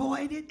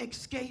avoid it,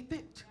 escape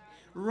it,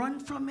 run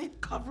from it,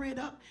 cover it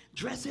up,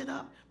 dress it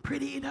up,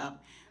 pretty it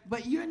up.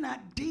 But you're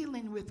not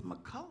dealing with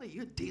McCullough.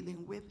 You're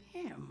dealing with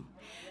him.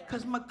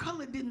 Because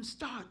McCullough didn't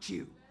start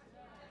you.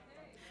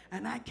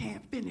 And I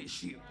can't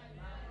finish you.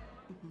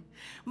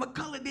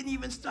 McCullough didn't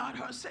even start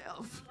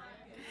herself.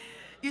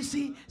 You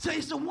see, so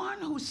it's the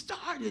one who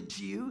started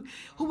you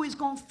who is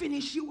going to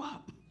finish you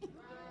up.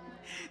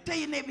 Tell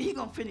your neighbor, he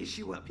going to finish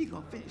you up. He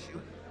going to finish you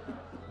up.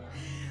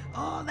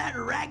 All that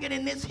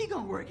raggedness, he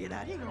going to work it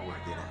out. He going to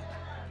work it out.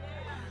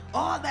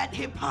 All that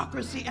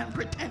hypocrisy and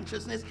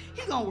pretentiousness,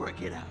 he going to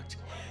work it out.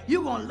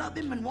 You're going to love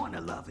him and want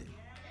to love him.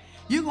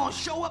 You're going to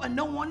show up and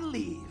don't want to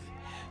leave.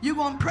 You're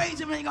going to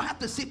praise him and he's going to have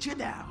to sit you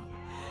down.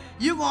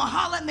 You're going to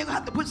holler and they're going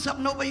to have to put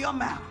something over your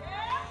mouth.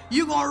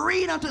 You're going to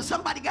read until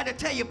somebody got to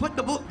tell you, put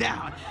the book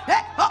down.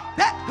 Hey, oh,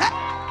 hey, hey.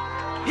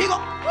 He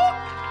going to...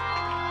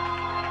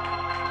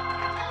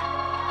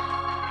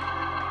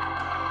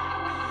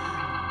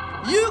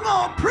 You're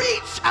going to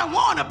preach and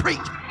want to preach.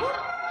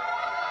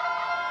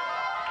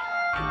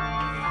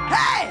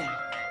 Hey!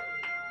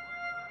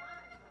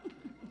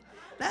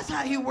 That's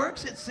how he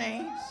works, it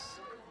saints.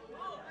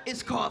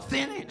 It's called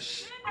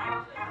finish.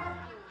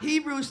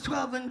 Hebrews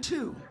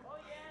 12:2.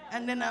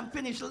 And then I'm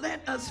finished.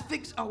 Let us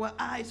fix our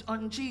eyes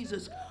on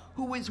Jesus,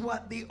 who is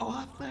what? The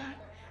author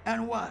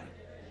and what?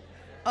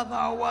 Of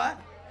our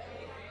what?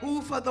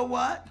 Who for the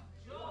what?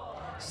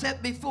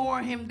 Set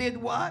before him did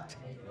what?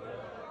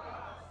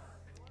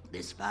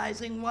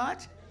 Despising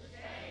what?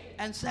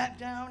 And sat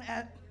down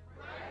at...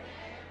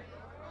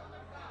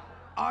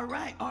 All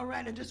right.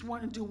 I just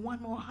want to do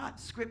one more hot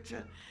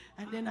scripture,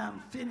 and then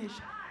I'm finished.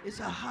 It's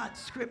a hot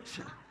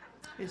scripture.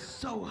 It's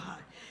so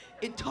hot.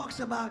 It talks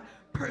about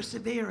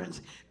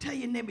perseverance. Tell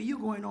your neighbor, you're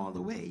going all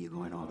the way. You're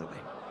going all the way.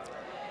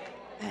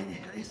 And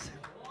listen,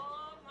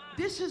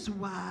 this is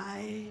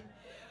why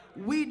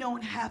we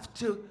don't have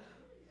to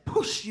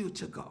push you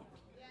to go.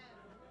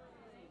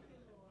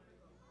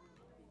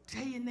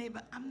 Tell your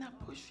neighbor, I'm not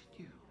pushing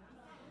you.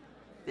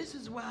 This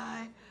is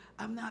why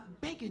I'm not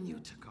begging you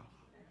to go.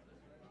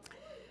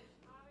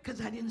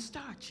 Because I didn't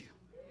start you.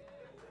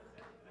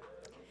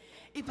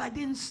 If I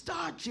didn't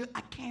start you,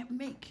 I can't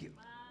make you.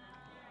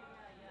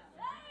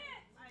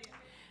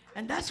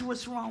 And that's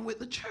what's wrong with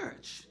the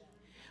church.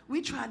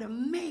 We try to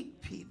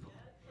make people.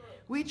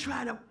 We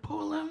try to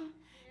pull them.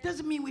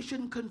 Doesn't mean we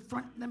shouldn't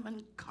confront them,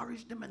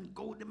 encourage them, and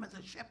goad them as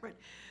a shepherd.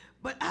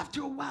 But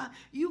after a while,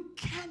 you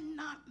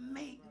cannot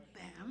make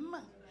them.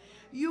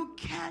 You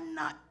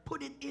cannot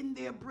put it in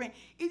their brain.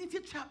 Even if you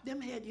chop them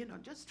head,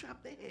 just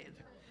chop their head.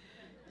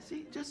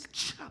 See, just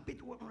chop it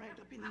right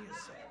up in your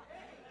soul.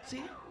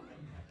 See,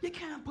 you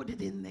can't put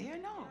it in there,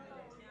 no.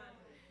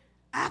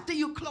 After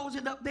you close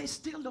it up, they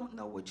still don't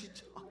know what you're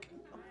talking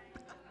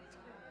about.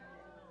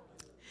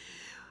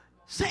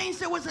 Saints,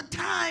 there was a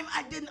time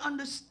I didn't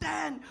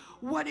understand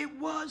what it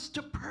was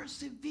to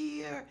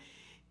persevere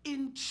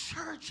in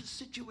church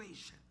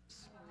situations.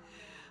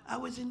 I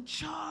was in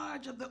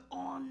charge of the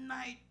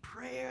all-night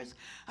prayers.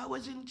 I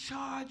was in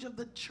charge of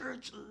the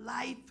church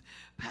life,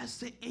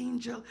 Pastor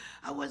Angel.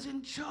 I was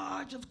in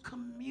charge of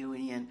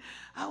communion.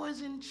 I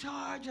was in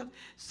charge of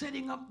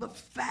setting up the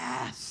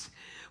fast.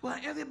 While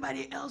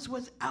everybody else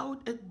was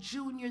out at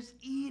juniors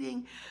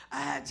eating, I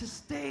had to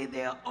stay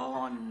there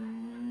all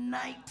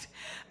night.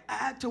 I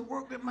had to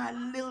work with my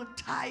little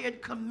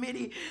tired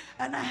committee,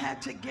 and I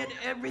had to get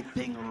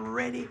everything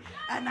ready,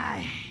 and I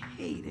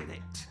hated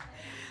it.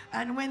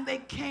 And when they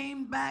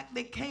came back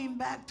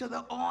to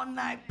the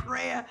all-night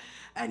prayer,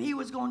 and he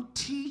was going to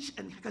teach,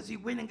 and because he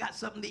went and got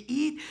something to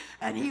eat,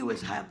 and he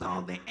had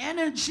all the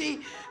energy,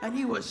 and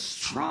he was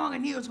strong,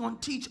 and he was going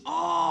to teach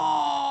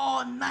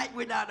all night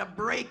without a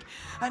break.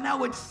 And I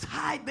would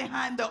hide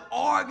behind the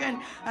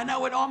organ, and I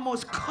would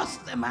almost cuss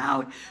them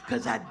out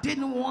because I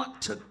didn't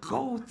want to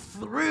go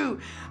through.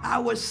 I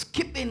was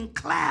skipping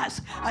class.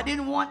 I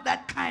didn't want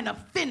that kind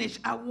of finish.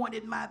 I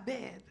wanted my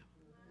bed.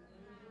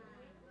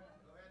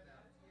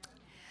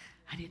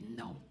 I didn't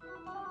know.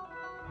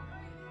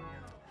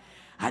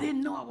 I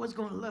didn't know I was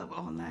going to love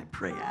all-night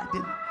prayer. I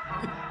didn't.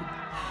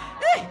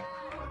 Hey,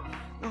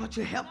 Lord,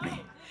 you help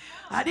me.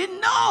 I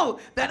didn't know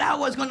that I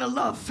was going to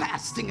love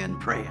fasting and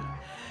prayer.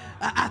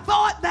 I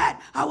thought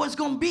that I was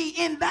going to be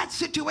in that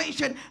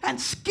situation and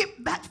skip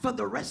that for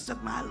the rest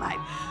of my life.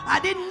 I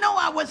didn't know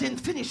I was in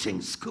finishing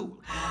school.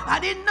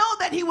 I didn't know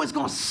that he was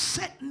going to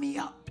set me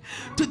up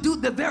to do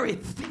the very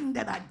thing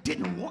that I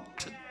didn't want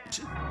to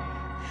do.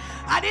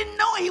 I didn't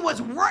know he was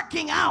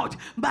working out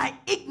my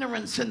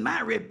ignorance and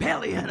my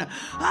rebellion,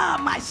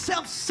 my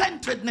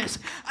self-centeredness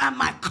and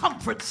my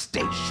comfort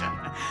station.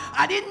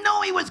 I didn't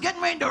know he was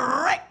getting ready to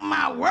wreck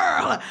my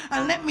world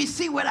and let me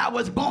see what I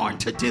was born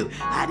to do.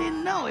 I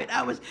didn't know it.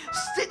 I was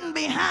sitting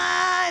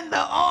behind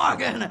the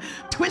organ,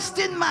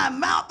 twisting my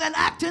mouth and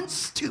acting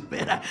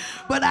stupid.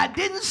 But I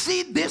didn't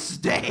see this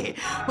day.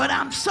 But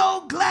I'm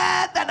so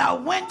glad that I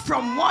went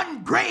from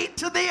one grade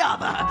to the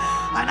other.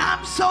 And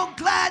I'm so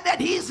glad that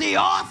he's the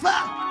author,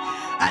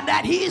 and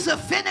that he's a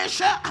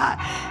finisher,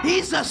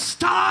 he's a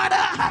starter,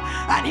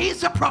 and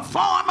he's a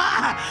performer,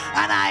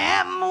 and I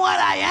am what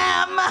I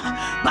am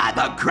by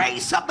the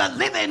grace of the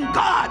living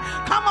God.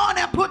 Come on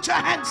and put your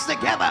hands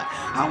together.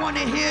 I want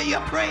to hear you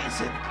praise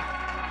him.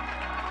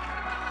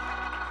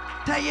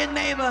 Tell your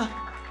neighbor,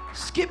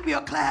 skip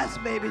your class,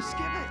 baby, skip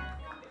it.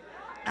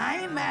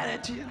 I ain't mad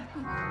at you.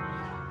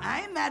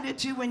 I ain't mad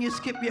at you when you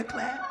skip your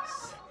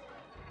class.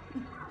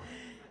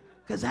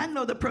 Because I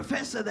know the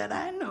professor that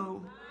I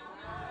know.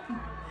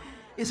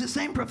 It's the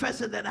same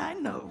professor that I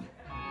know.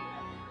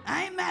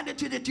 I ain't mad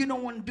at you that you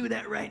don't want to do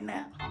that right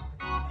now.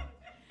 I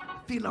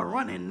feel a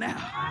running now.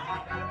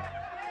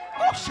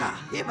 So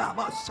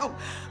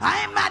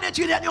I ain't mad at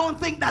you that you don't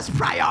think that's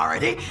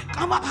priority.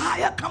 Come up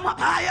higher, come up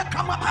higher,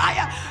 come up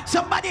higher.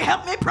 Somebody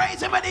help me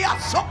praise him.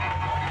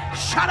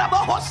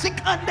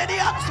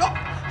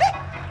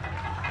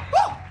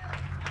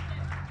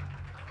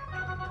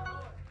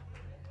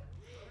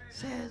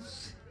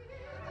 Says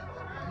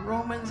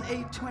Romans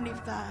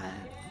 8:25.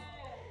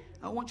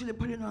 I want you to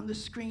put it on the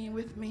screen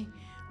with me.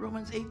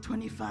 Romans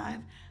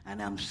 8:25,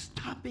 and I'm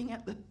stopping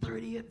at the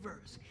 30th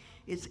verse.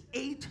 It's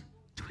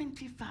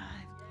 8:25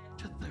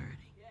 to 30.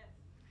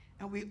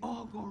 And we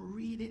all gonna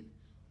read it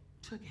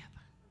together.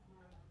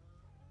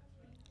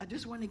 I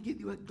just want to give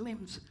you a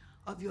glimpse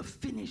of your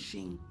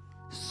finishing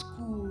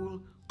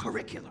school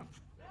curriculum.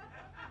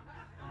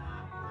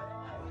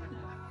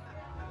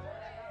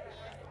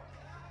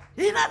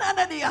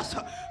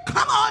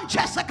 Come on,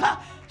 Jessica.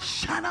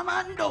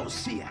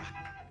 Shanamandosia.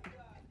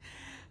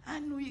 I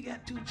know you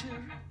got 2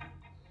 children.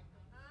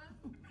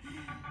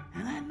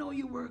 And I know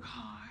you work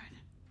hard.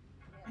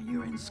 And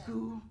you're in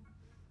school.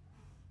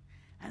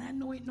 And I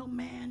know ain't no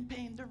man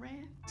paying the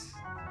rent. That's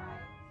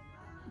right.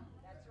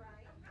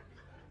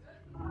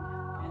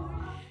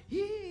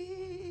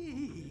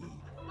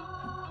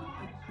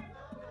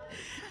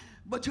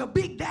 But your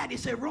big daddy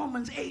said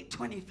Romans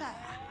 8:25.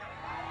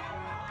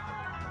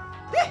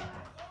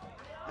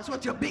 That's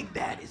what your big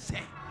daddy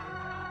said.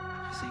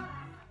 See?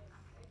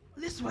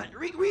 Listen,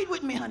 read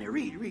with me, honey.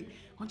 Read. I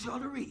want you all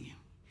to read.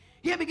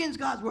 Here begins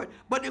God's word.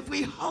 But if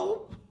we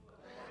hope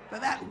for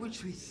that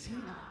which we see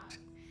not,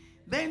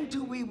 then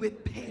do we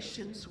with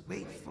patience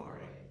wait for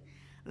it.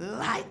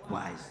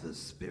 Likewise, the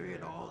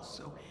Spirit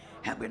also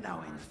helping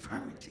our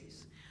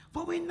infirmities.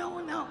 For we know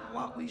not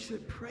what we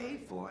should pray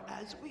for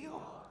as we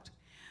ought.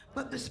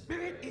 But the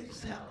Spirit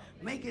itself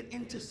maketh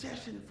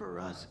intercession for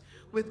us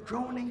with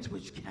groanings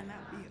which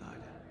cannot be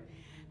uttered.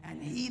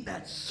 And he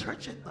that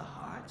searcheth the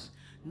hearts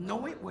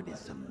knoweth what is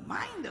the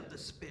mind of the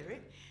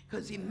Spirit,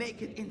 because he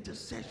maketh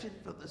intercession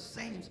for the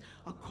saints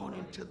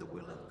according to the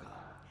will of God.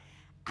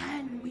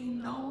 And we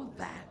know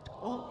that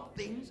all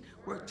things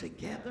work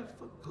together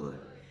for good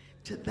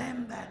to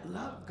them that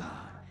love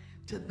God,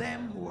 to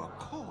them who are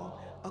called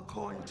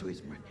according to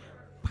his mercy.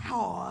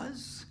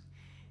 Pause.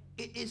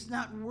 It is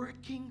not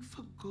working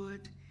for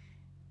good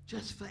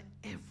just for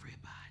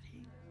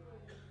everybody.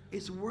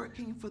 It's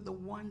working for the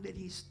one that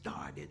he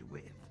started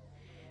with.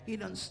 He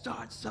done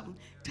start something.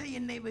 Tell your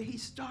neighbor, he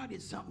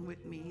started something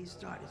with me. He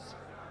started something.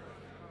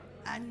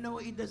 I know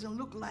it doesn't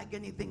look like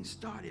anything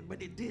started,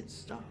 but it did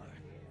start.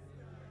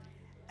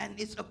 And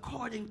it's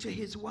according to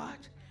his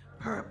what?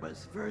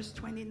 Purpose. Verse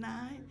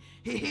 29.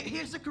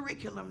 Here's the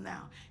curriculum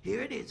now.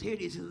 Here it is. Here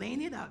it is.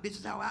 Laying it out. This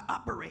is how I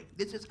operate.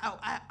 This is how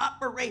I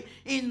operate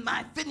in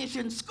my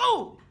finishing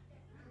school.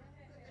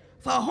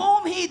 For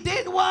whom he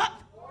did what?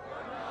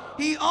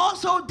 He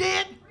also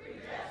did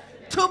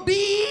to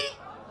be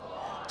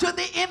to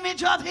the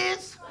image of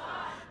his,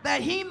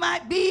 that he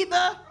might be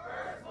the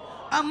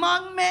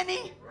among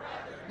many.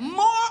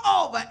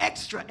 Moreover,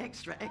 extra.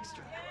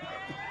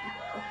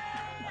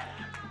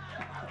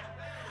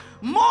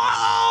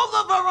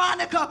 Moreover,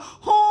 Veronica,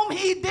 whom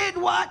he did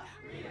what?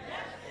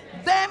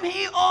 Them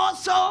he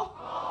also,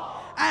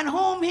 and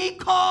whom he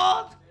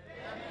called,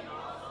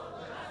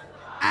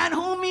 and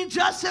whom he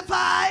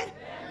justified.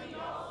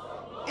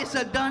 It's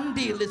a done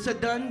deal. It's a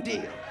done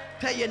deal.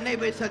 Tell your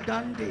neighbor it's a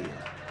done deal.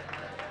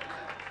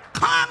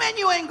 Carmen,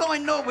 you ain't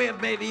going nowhere,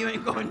 baby. You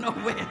ain't going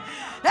nowhere.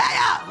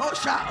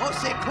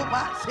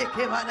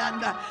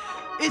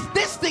 It's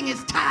this thing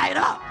is tied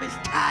up. It's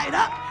tied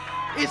up.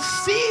 It's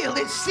sealed.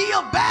 It's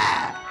sealed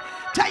bad.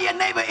 Tell your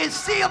neighbor it's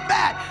sealed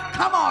bad.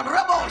 Come on,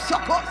 Rebo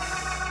Sokos.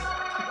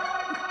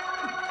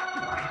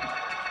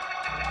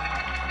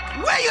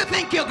 Where you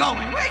think you're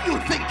going? Where you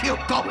think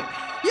you're going?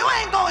 You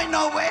ain't going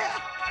nowhere.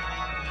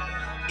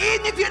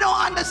 Even if you don't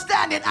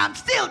understand it, I'm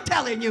still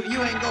telling you,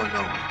 you ain't going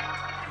nowhere.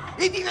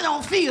 If you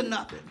don't feel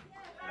nothing.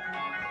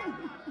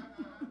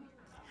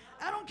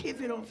 I don't care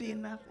if you don't feel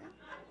nothing.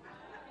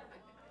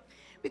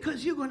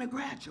 Because you're going to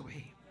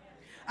graduate.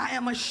 I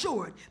am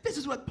assured. This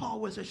is what Paul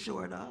was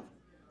assured of.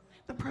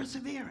 The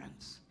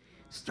perseverance.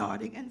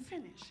 Starting and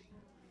finishing.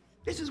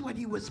 This is what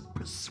he was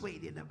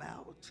persuaded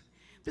about.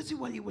 This is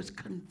what he was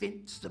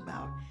convinced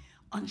about.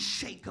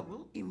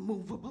 Unshakable,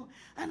 immovable.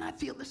 And I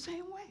feel the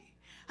same way.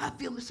 I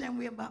feel the same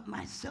way about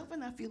myself,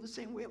 and I feel the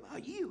same way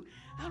about you.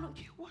 I don't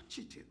care what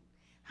you do.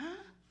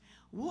 Huh?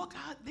 Walk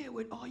out there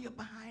with all your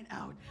behind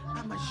out.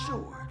 I'm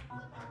assured.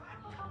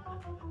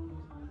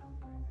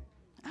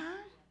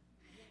 Huh?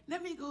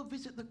 Let me go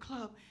visit the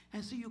club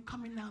and see you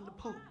coming down the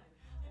pole.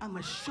 I'm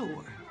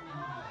assured.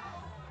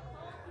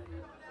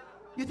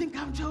 You think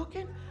I'm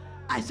joking?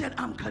 I said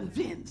I'm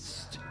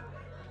convinced.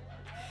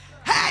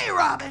 Hey,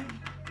 Robin,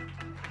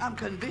 I'm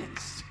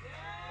convinced.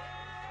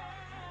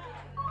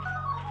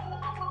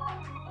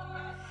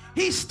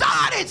 He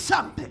started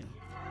something.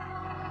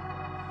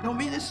 Don't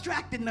be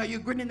distracted now. You're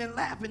grinning and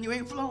laughing. You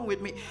ain't flowing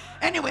with me.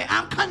 Anyway,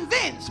 I'm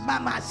convinced by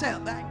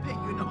myself. I ain't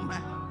paying you no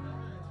mind.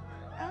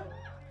 Huh?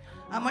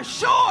 I'm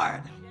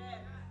assured.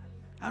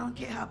 I don't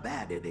care how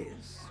bad it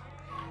is.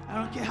 I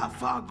don't care how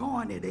far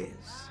gone it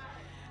is.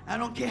 I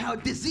don't care how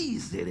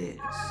diseased it is.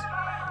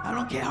 I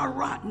don't care how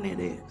rotten it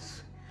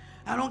is.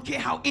 I don't care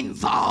how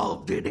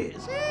involved it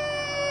is.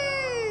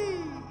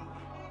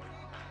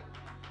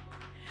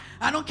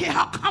 I don't care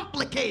how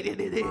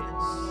complicated it is.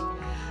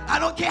 I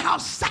don't care how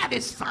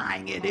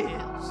satisfying it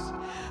is.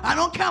 I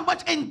don't care how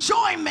much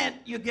enjoyment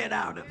you get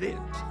out of it.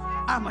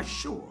 I'm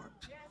assured.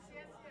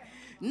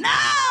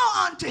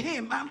 Now unto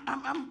him.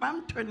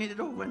 I'm turning it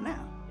over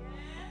now.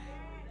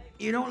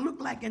 You don't look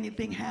like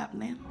anything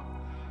happening.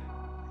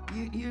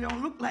 You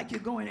don't look like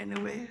you're going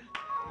anywhere.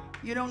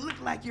 You don't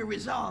look like you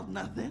resolved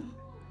nothing.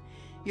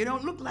 You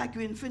don't look like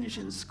you're in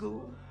finishing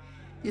school.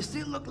 You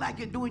still look like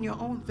you're doing your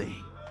own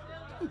thing.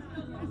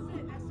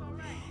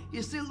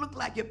 You still look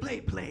like you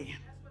playing.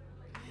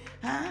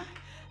 Huh?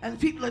 And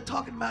people are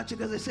talking about you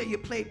because they say you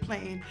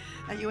playing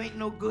and you ain't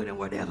no good and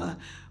whatever.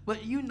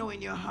 But you know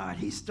in your heart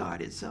he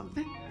started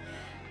something.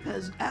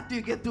 Because after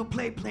you get through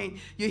playing,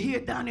 you hear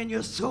down in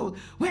your soul,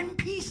 when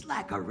peace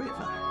like a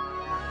river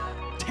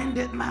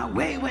tended my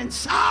way, when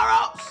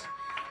sorrows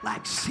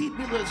like sea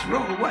billows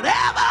roll,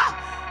 whatever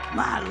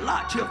my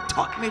lot you've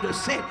taught me to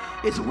say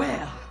is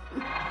well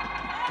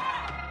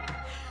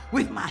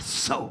with my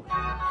soul.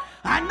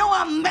 I know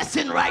I'm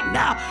messing right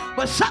now,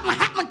 but something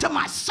happened to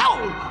my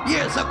soul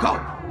years ago,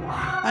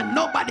 and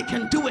nobody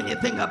can do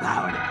anything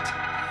about it.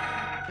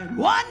 And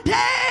one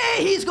day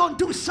he's going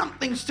to do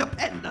something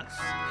stupendous.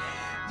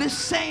 This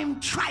same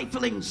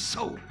trifling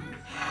soul,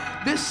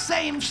 this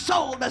same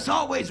soul that's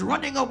always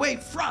running away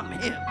from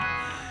him,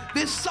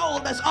 this soul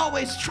that's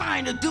always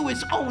trying to do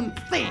his own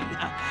thing,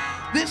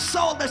 This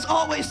soul that's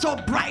always so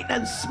bright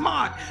and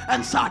smart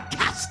and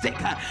sarcastic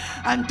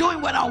and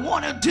doing what I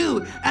want to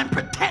do and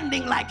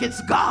pretending like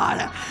it's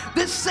God.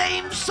 This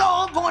same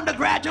soul going to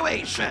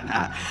graduation.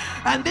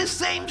 And this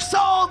same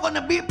soul going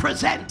to be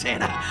presented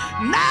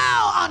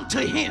now unto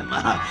him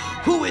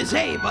who is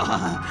able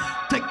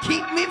to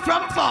keep me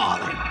from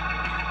falling.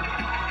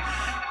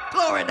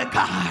 Glory to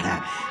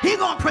God. He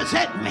going to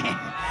present me.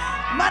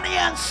 Money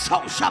and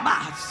soul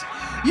Shabbats.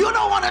 You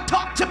don't want to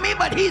talk to me,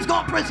 but he's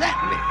going to present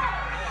me.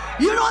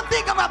 You don't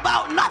think I'm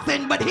about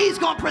nothing, but he's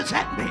going to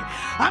present me.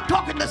 I'm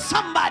talking to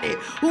somebody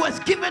who has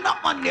given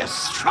up on their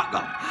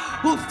struggle,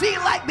 who feel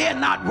like they're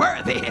not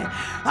worthy.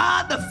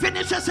 The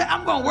finisher said,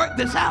 I'm going to work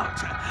this out.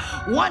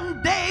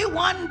 One day,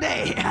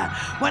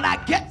 when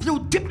I get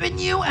through dipping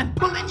you and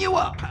pulling you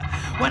up,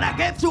 when I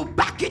get through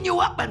backing you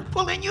up and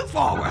pulling you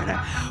forward,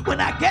 when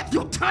I get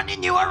through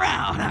turning you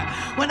around,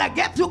 when I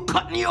get through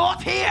cutting you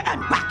off here and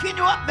backing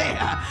you up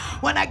there,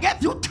 when I get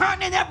through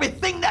turning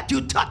everything that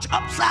you touch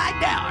upside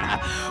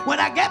down, when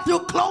I get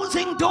through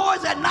closing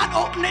doors and not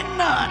opening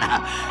none.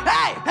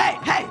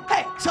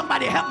 Hey,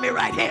 somebody help me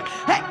right here.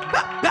 Hey.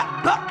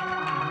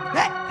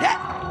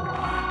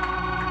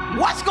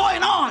 What's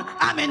going on?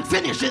 I'm in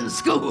finishing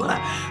school.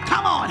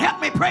 Come on,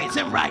 help me praise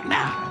him right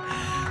now.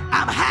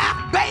 I'm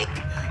half-baked,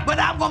 but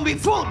I'm going to be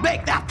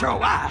full-baked after a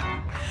while.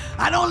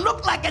 I don't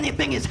look like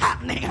anything is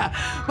happening,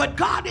 but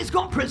God is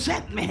going to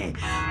present me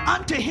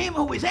unto him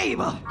who is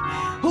able,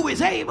 who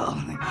is able,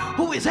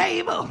 who is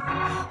able,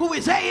 who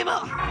is able,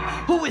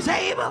 who is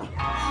able,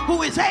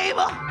 who is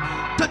able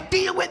to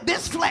deal with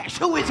this flesh,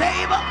 who is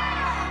able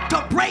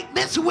to break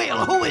this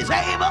will, who is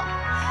able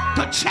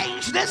to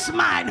change this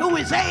mind, who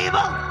is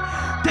able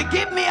to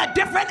give me a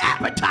different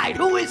appetite,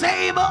 who is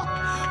able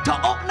to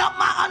open up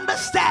my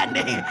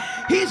understanding.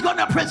 He's going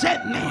to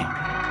present me.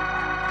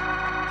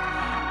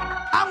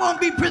 I'm going to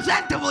be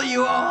presentable,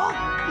 you all.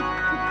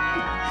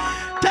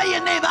 Tell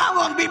your neighbor, I'm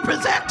going to be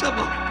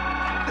presentable.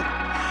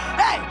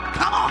 Hey,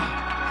 come on.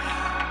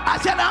 I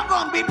said I'm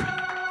going to be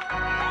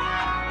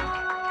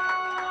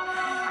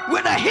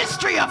with a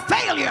history of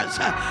failures.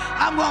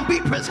 I'm going to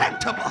be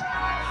presentable.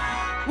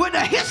 With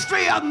a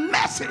history of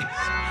messes,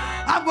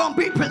 I'm going to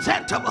be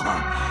presentable.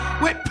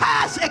 With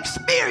past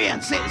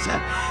experiences,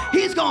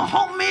 he's going to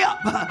hold me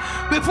up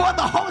before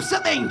the host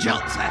of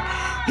angels.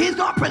 He's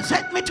going to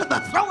present me to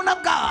the throne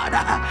of God.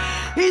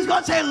 He's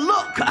going to say,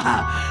 look,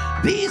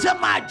 these are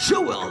my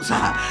jewels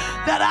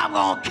that I'm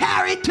going to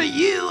carry to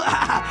you.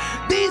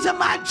 These are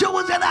my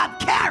jewels that I've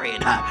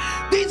carried.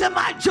 These are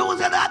my jewels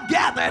that I've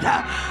gathered.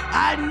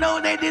 I know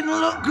they didn't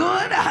look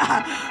good,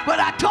 but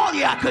I told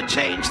you I could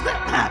change them.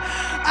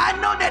 I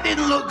know they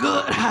didn't look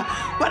good,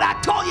 but I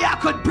told you I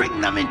could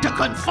bring them into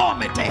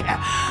conformity.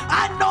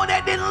 I know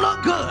they didn't look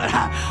good,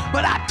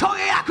 but I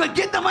told you I could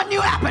give them a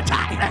new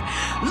appetite.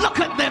 Look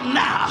at them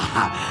now.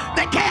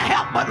 They can't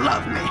help but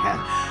love me.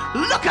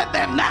 Look at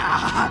them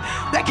now.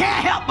 They can't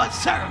help but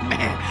serve me.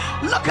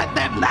 Look at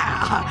them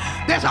now.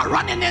 There's a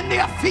running in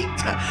their feet.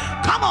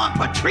 Come on,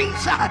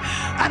 Patrice.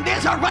 And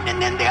there's a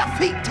running in their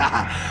feet.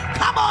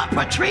 Come on,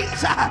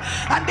 Patrice.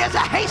 And there's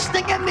a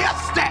hastening in their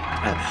step.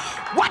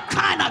 What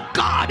kind of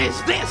God is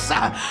this?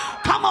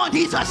 Come on,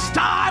 he's a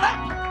starter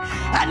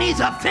and he's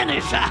a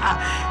finisher.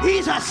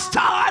 He's a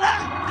starter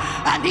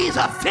and he's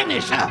a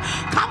finisher.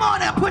 Come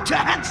on and put your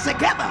hands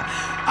together.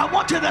 I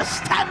want you to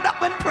stand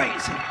up and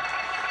praise him.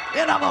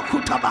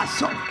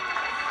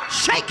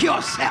 Shake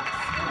yourself.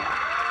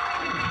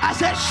 I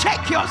said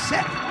shake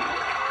yourself.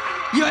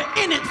 You're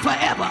in it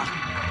forever.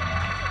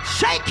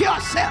 Shake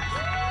yourself.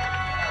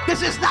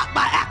 This is not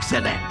by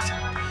accident.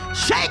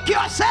 Shake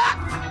yourself.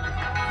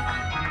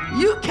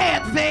 You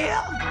can't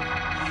fail.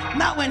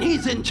 Not when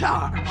he's in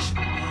charge.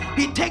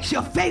 He takes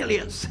your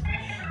failures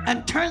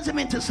and turns them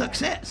into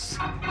success.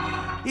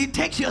 He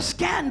takes your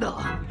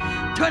scandal,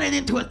 turn it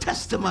into a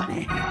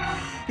testimony.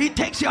 He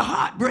takes your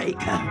heartbreak,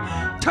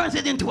 turns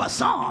it into a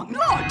song.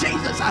 Lord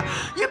Jesus,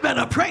 you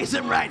better praise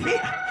him right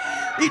here.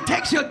 He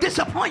takes your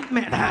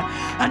disappointment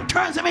and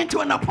turns them into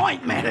an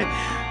appointment.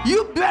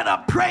 You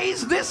better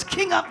praise this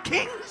King of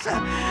Kings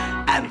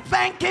and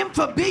thank him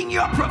for being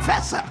your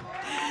professor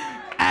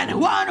and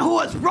one who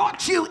has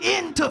brought you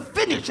into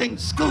finishing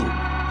school.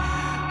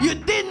 You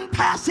didn't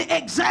pass the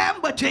exam,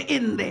 but you're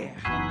in there.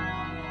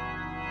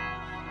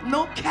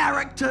 No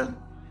character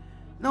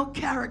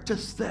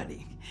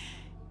study.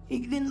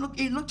 He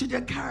looked at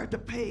your character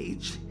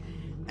page,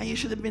 and you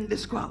should have been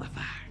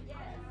disqualified.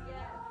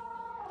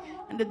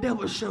 And the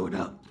devil showed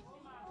up.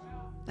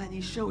 And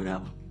he showed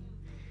up,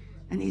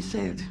 and he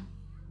said,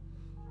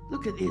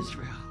 look at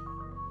Israel.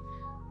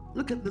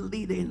 Look at the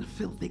leader in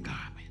filthy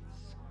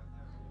garments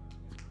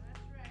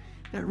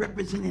that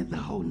represented the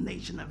whole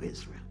nation of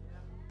Israel.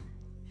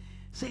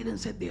 Satan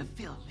said they're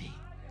filthy.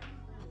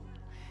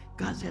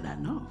 God said, I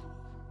know.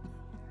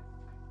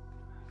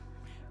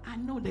 I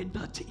know they're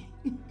dirty.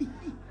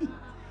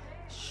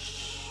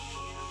 Shh.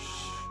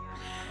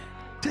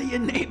 Tell your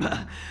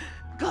neighbor,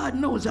 God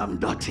knows I'm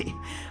dirty.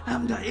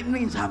 It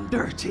means I'm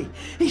dirty.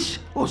 Ish,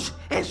 osh,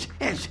 esh,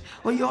 esh.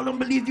 Oh, y'all don't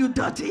believe you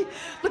dirty?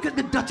 Look at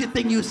the dirty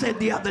thing you said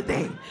the other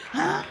day.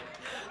 Huh?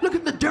 Look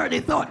at the dirty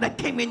thought that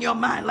came in your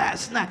mind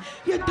last night.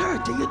 You're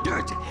dirty, you're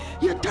dirty,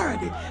 you're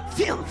dirty.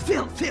 Filth,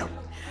 filth, filth.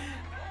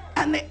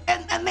 And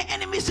the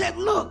enemy said,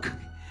 look.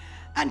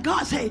 And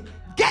God said,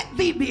 get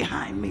thee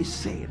behind me,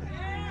 Satan.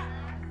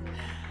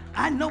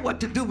 I know what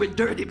to do with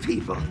dirty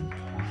people.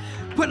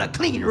 Put a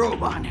clean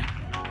robe on him.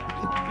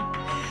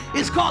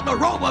 It's called the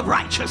robe of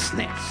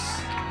righteousness.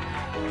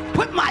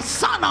 Put my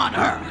son on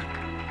her.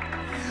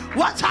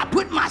 Once I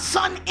put my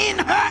son in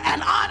her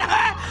and on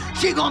her,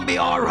 she gonna be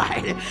all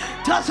right.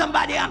 Tell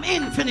somebody I'm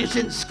in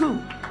finishing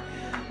school.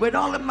 With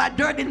all of my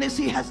dirtiness,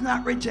 he has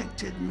not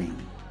rejected me.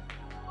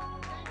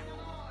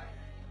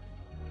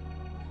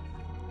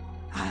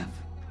 I've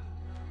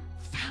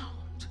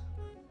found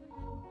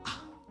a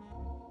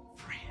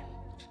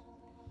friend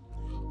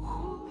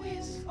who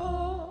is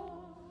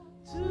all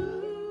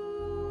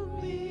to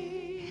me.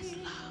 His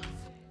love.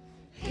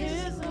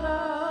 His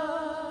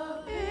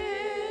love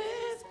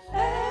is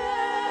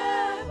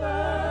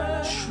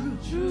ever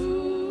true.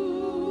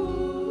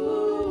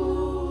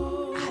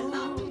 I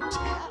love to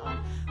tell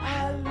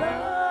I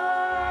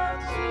love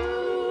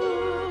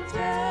to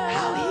tell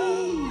how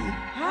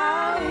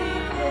he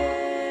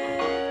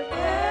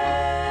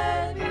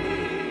lifted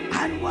me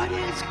and what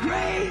his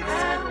grace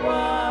and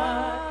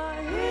what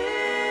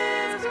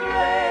His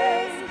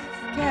grace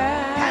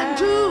can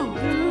do.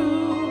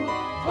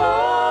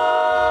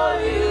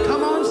 for you.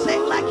 Come on,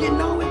 sing like you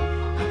know it.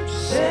 I'm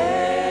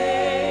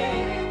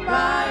Saved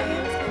by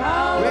His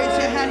power. Raise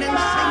your hand and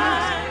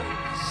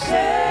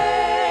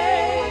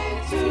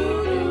Saved to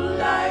new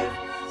life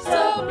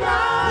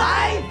sublime.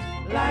 life.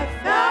 Life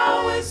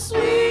now is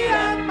sweet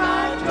and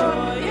my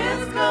joy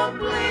is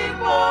complete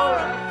for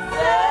us.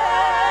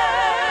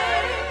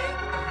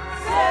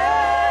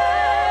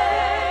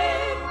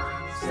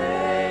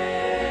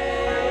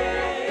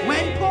 Saved.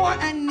 When poor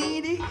and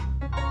needy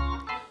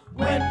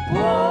When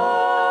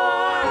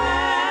poor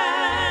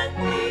and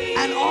needy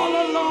and all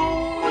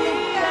alone,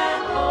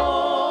 and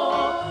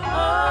all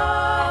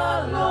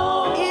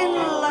alone in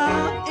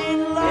love, in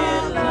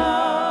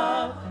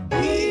love,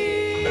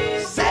 he He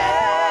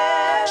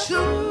said said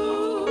to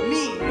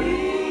me,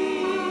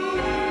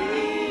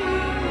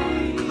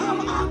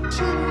 come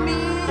unto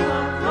me,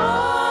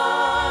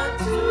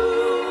 unto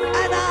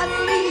and I'll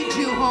lead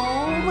you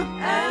home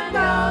and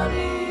I'll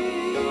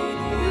lead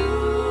you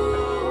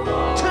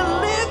to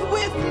live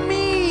with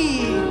me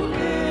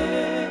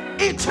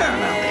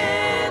eternally.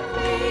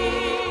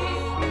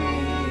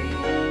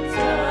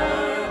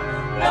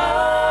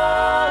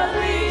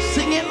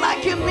 Sing it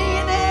like you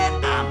mean it.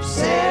 I'm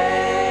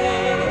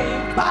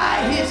saved by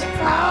his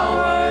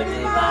power,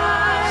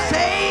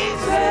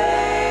 saved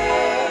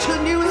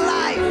to new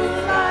life.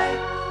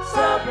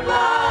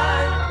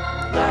 Sublime,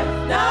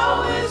 life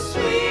now is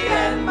sweet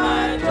and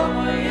my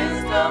joy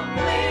is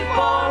complete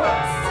for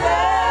us.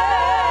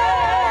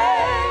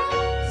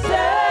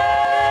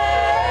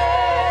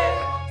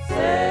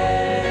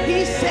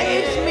 He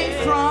saves me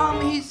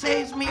from, he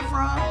saves me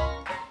from.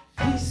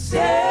 He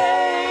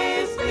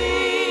saves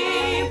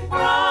me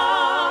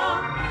from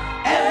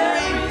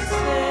every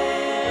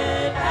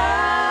sin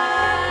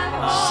and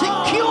harm.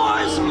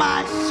 Secures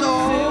my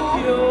soul.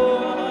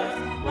 Secures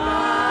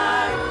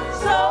my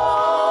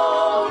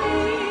soul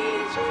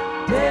each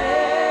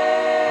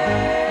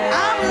day.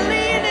 I'm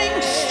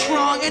leaning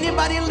strong.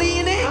 Anybody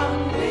leaning?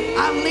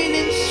 I'm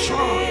leaning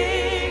strong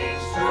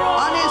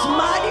on his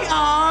mighty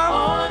arm.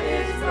 On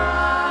His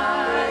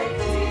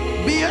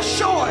mighty Be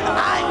assured,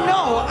 I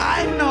know.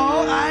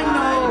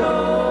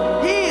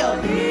 He'll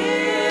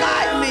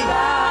guide me.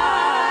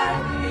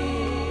 guide me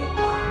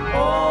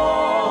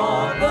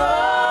all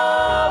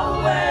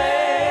the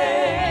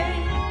way.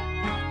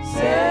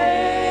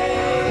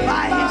 Saved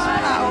By His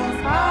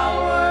His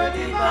power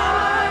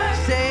divine.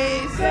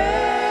 Saved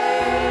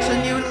Saved to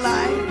new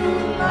life.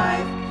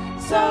 life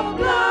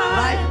sublime.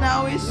 Life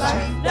now is Life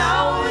sweet.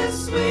 now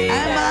is sweet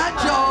And my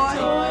joy,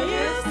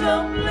 is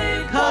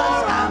complete.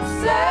 'cause for I'm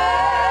I'm saved.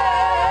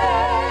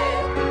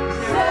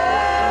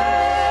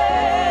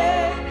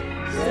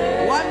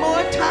 One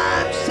more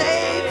time.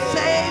 Saved,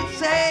 saved,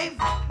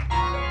 saved.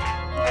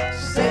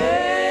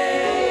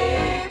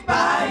 Saved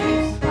by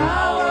His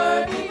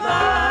power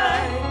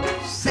divine.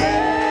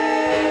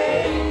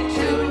 Saved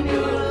to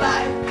new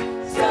life.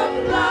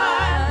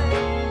 Sublime.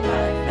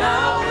 Life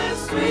now is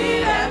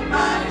sweet and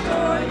my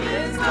joy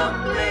is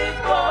complete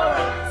for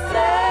us.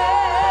 Saved.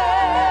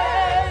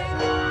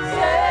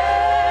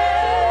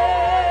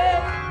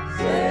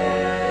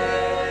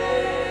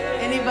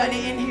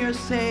 Anybody in here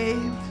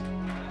saved?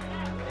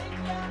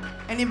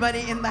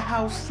 Anybody in the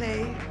house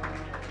saved?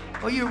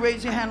 Or you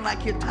raise your hand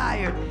like you're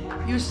tired.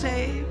 You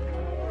saved?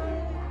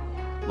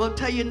 Well,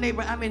 tell your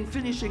neighbor, I'm in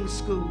finishing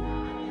school.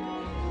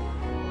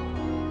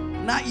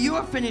 Not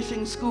your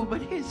finishing school,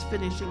 but his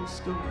finishing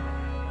school.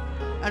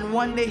 And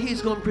one day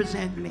he's going to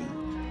present me.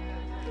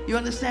 You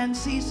understand,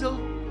 Cecil?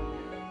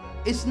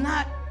 It's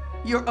not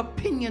your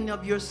opinion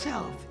of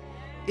yourself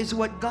is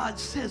what God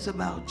says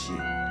about you.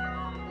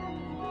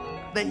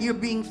 That you're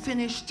being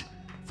finished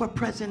for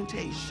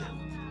presentation.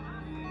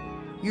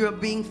 You're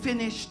being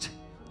finished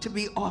to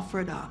be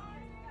offered up.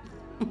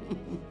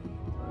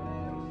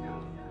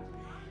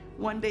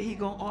 One day He's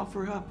going to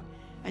offer up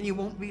and you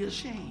won't be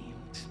ashamed.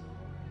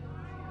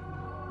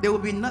 There will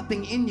be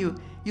nothing in you.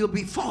 You'll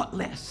be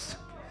faultless.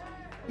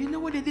 You know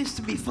what it is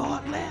to be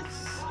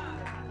faultless?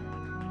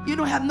 You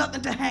don't have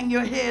nothing to hang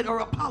your head or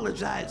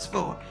apologize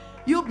for.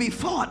 You'll be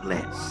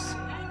faultless.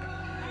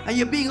 And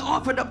you're being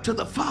offered up to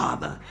the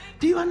Father.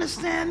 Do you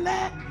understand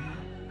that?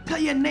 Tell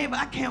your neighbor,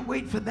 I can't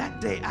wait for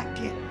that day. I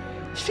can't.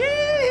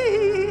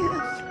 Jeez.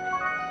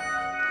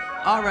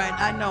 All right,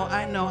 I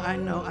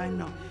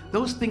know.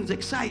 Those things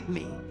excite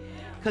me.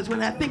 Because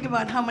when I think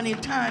about how many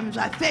times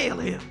I fail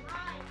Him,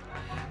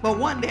 but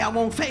one day I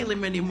won't fail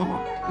Him anymore.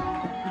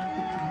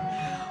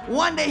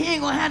 One day He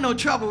ain't gonna have no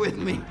trouble with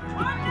me.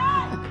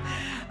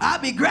 I'll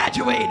be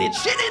graduated.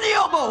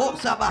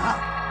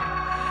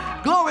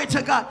 Glory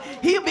to God.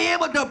 He'll be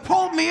able to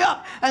pull me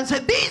up and say,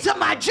 these are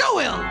my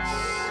jewels.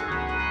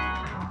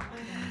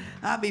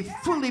 I'll be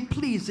fully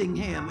pleasing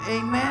Him.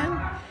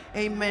 Amen.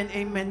 Amen.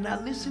 Amen. Now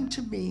listen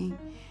to me.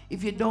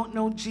 If you don't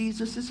know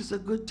Jesus, this is a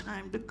good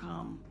time to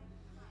come.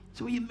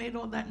 So you made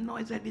all that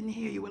noise, I didn't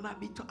hear you. Well,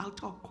 I'll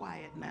talk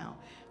quiet now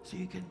so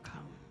you can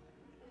come.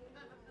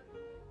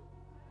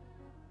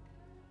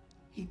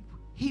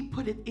 He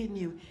put it in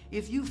you.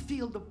 If you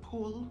feel the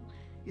pull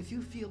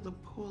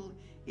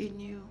in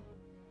you,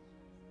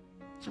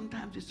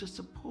 sometimes it's just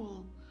a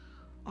pull,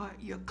 or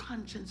your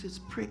conscience is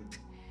pricked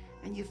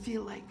and you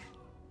feel like,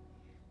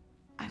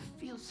 I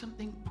feel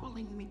something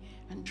pulling me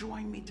and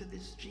drawing me to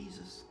this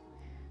Jesus.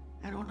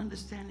 I don't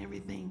understand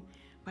everything,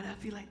 but I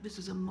feel like this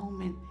is a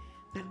moment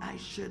that I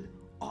should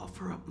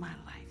offer up my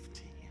life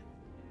to Him.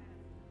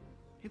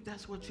 If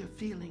that's what you're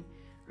feeling,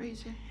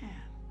 raise your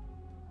hand.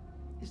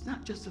 It's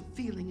not just a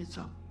feeling, it's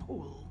a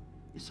pull,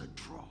 it's a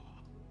draw.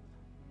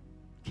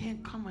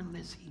 Can't come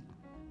unless He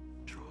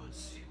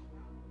draws you.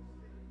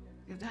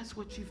 If that's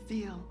what you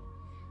feel,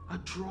 a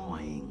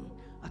drawing,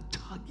 a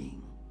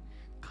tugging,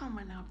 come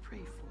and I'll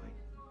pray for it.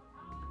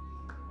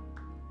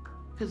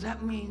 Because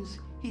that means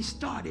He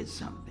started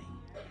something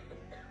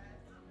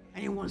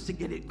and He wants to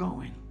get it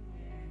going.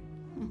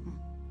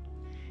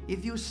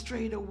 If you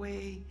strayed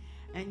away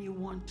and you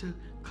want to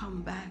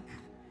come back,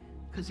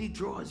 because He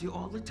draws you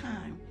all the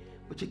time,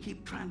 but you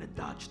keep trying to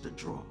dodge the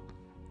draw,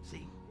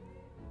 see?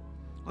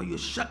 Or you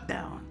shut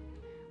down,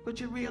 but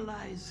you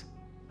realize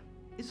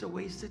it's a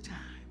waste of time.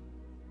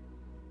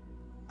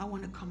 I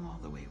want to come all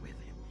the way with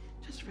Him.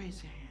 Just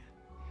raise your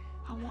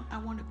hand. I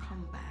want to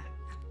come back.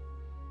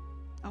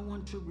 I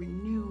want to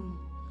renew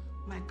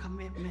my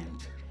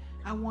commitment.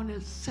 I want to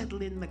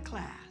settle in the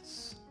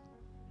class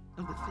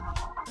of the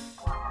finished.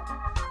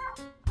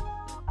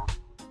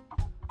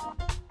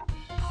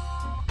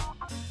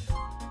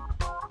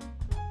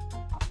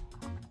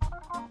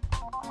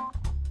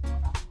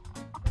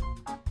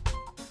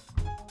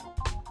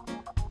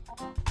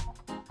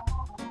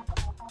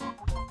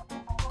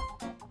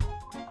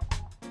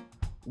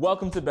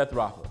 Welcome to Beth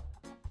Rapha.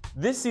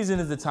 This season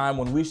is the time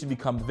when we should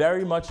become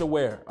very much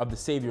aware of the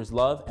Savior's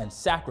love and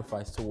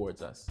sacrifice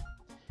towards us.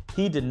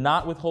 He did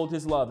not withhold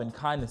His love and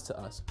kindness to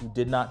us who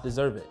did not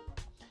deserve it.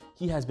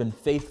 He has been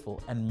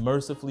faithful and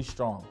mercifully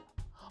strong.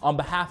 On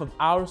behalf of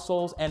our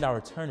souls and our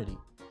eternity,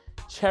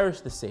 cherish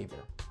the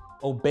Savior,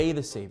 obey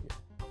the Savior,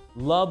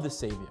 love the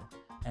Savior,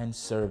 and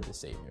serve the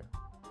Savior.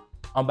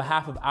 On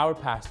behalf of our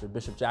pastor,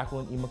 Bishop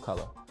Jacqueline E.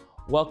 McCullough,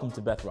 welcome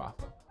to Beth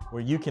Rapha,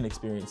 where you can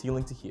experience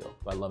healing to heal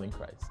by loving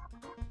Christ.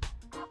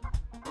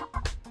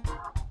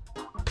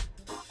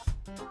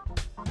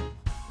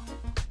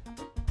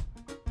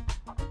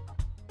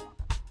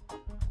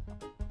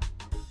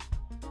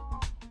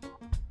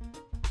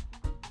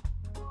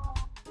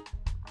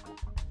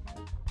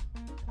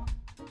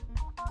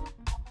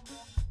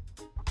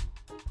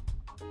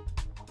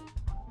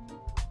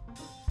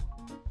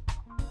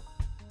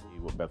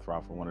 With Beth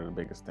Rapha, one of the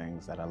biggest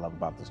things that I love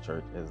about this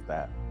church is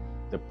that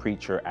the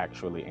preacher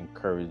actually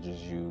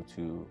encourages you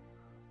to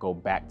go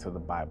back to the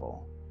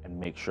Bible and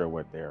make sure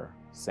what they're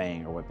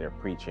saying or what they're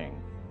preaching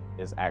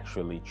is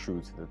actually true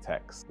to the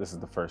text. This is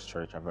the first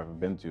church I've ever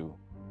been to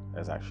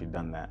that's actually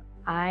done that.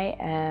 I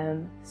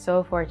am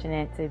so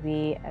fortunate to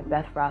be at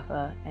Beth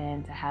Rapha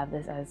and to have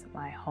this as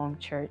my home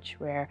church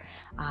where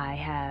I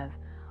have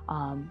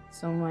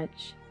so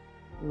much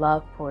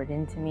love poured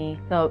into me.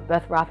 So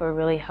Beth Rapha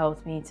really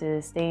helps me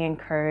to stay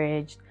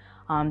encouraged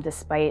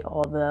despite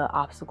all the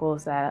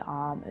obstacles that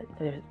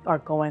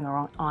are going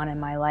on in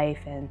my life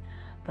and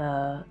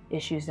the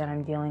issues that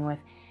I'm dealing with.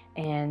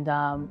 And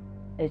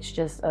it's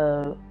just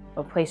a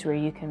place where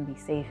you can be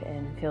safe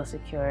and feel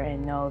secure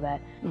and know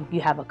that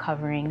you have a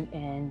covering,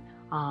 and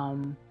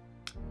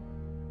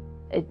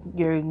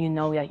you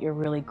know that you're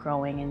really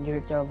growing, and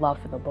your love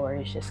for the Lord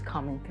is just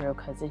coming through,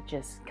 because it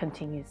just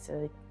continues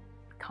to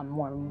become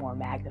more and more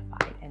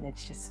magnified, and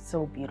it's just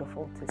so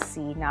beautiful to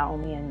see, not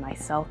only in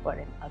myself but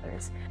in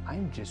others.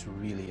 I'm just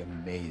really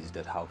amazed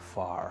at how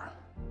far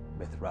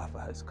Beth Rapha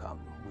has come,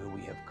 where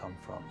we have come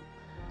from,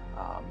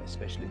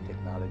 especially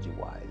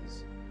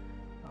technology-wise.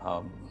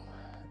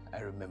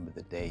 I remember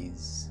the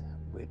days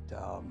with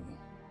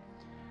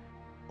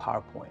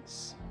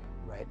PowerPoints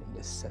right in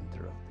the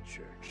center of the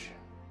church.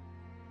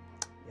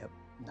 Yep,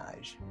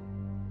 Nige.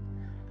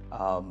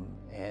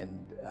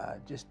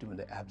 Just doing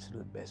the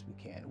absolute best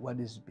we can. What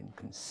has been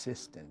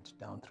consistent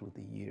down through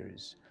the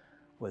years,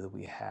 whether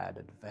we had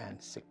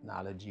advanced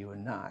technology or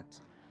not,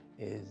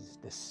 is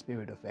the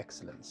spirit of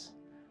excellence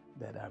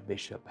that our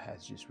bishop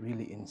has just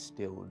really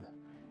instilled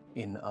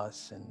in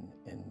us and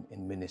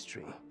in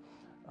ministry.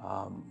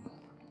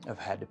 I've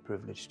had the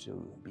privilege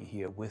to be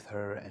here with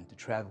her and to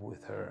travel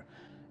with her,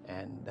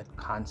 and that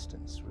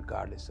constance,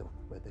 regardless of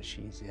whether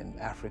she's in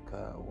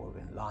Africa or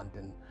in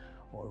London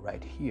or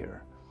right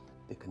here,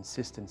 the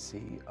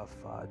consistency of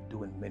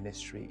doing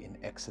ministry in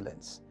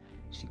excellence.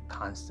 She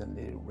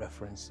constantly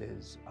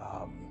references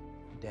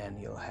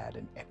Daniel had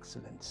an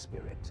excellent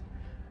spirit.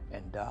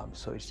 And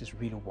so it's just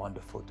really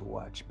wonderful to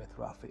watch Beth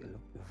Rapha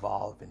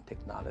evolve in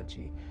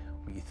technology.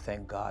 We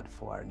thank God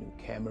for our new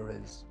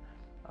cameras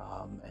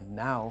and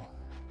now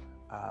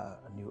a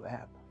new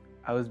app.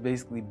 I was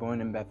basically born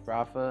in Beth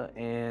Rapha,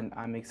 and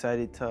I'm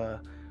excited to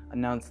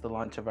announce the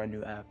launch of our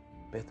new app.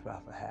 Beth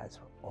Rapha has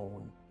her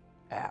own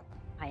app.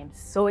 I am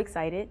so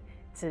excited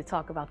to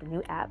talk about the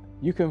new app.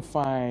 You can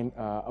find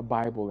a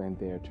Bible in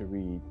there to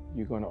read.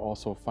 You're going to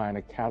also find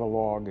a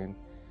catalog and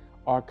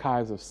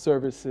archives of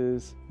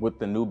services. With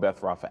the new Beth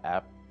Rapha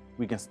app,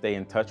 we can stay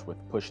in touch with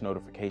push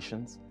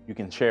notifications. You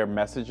can share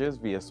messages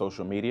via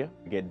social media.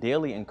 You get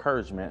daily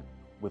encouragement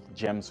with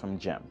Gems from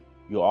Gem.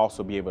 You'll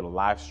also be able to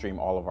live stream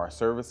all of our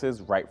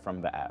services right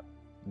from the app.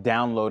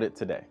 Download it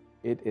today.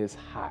 It is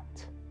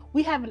hot.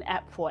 We have an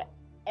app for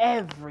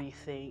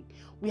everything.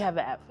 We have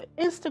an app for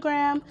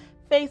Instagram,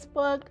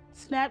 Facebook,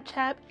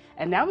 Snapchat,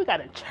 and now we got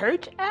a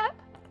church app.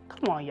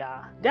 Come on,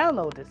 y'all.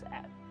 Download this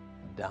app.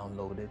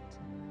 Download it,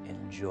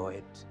 enjoy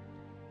it,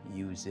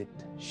 use it,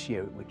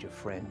 share it with your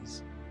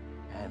friends.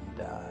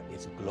 And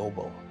it's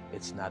global.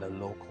 It's not a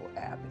local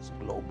app, it's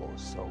global.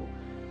 So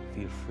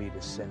feel free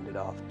to send it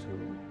off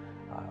to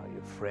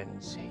your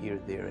friends here,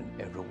 there,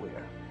 and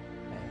everywhere.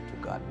 And to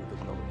God be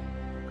the glory.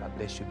 God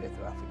bless you, Beth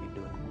Rapha. You're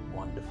doing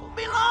wonderful.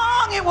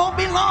 It won't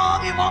be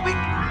long, it won't be.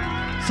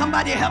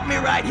 Somebody help me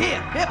right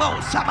here.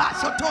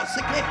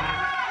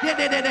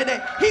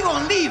 He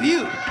gonna leave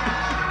you.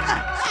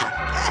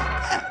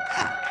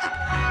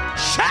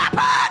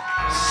 Shepherd,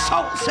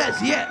 soul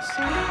says yes.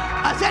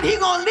 I said he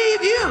gonna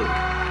leave you.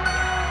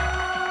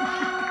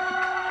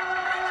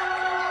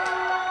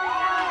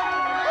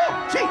 Oh,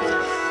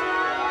 Jesus.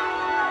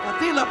 I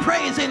feel a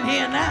praise in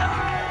here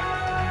now.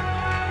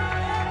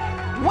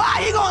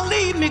 Why he gonna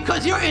leave me?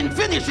 Because you're in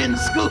finishing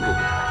school.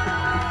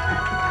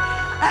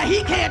 And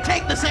he can't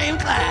take the same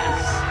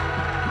class.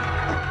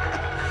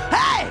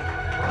 Hey!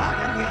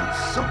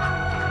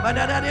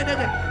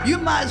 You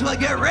might as well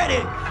get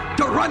ready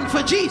to run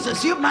for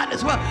Jesus. You might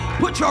as well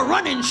put your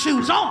running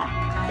shoes on.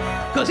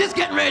 Because it's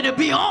getting ready to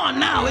be on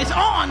now. It's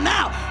on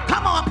now.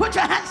 Come on, put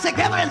your hands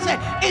together and say,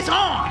 it's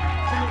on.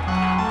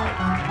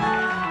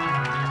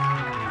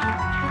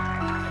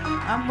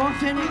 I'm going to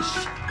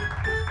finish.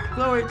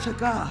 Glory to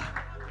God.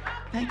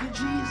 Thank you,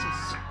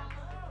 Jesus.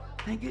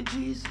 Thank you,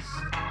 Jesus.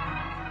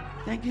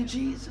 Thank you,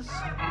 Jesus.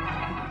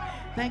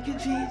 Thank you,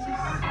 Jesus.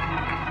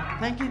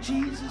 Thank you,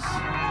 Jesus.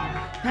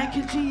 Thank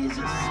you,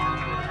 Jesus.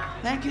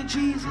 Thank you,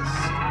 Jesus.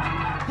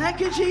 Thank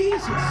you,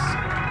 Jesus.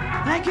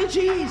 Thank you,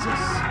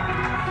 Jesus.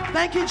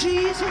 Thank you,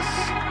 Jesus.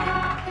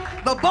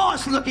 The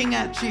boss looking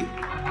at you.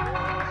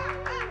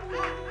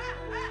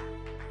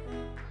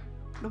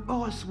 The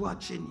boss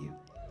watching you.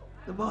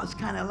 The boss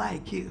kind of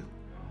like you.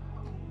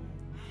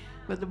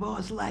 But the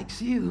boss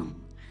likes you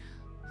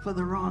for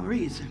the wrong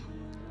reason.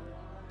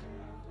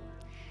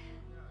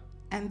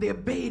 And they're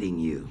baiting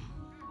you.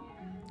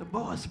 The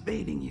boss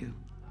baiting you.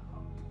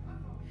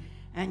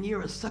 And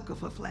you're a sucker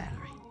for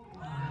flattery.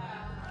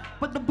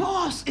 But the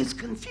boss is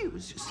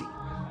confused, you see.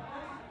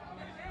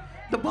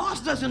 The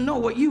boss doesn't know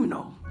what you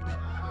know.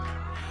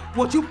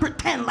 What you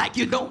pretend like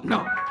you don't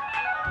know.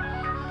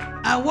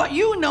 And what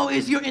you know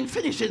is you're in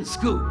finishing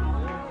school.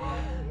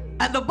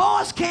 And the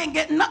boss can't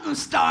get nothing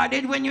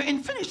started when you're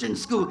in finishing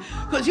school,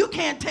 because you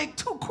can't take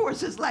two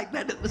courses like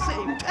that at the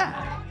same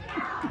time.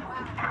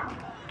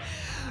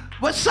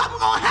 But something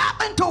gonna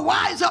happen to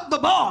wise up the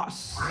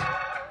boss.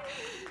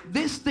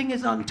 This thing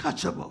is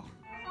untouchable.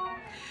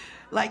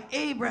 Like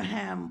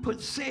Abraham put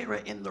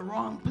Sarah in the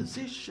wrong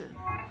position.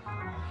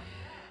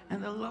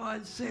 And the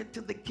Lord said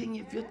to the king,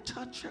 if you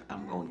touch her,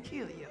 I'm gonna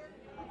kill you.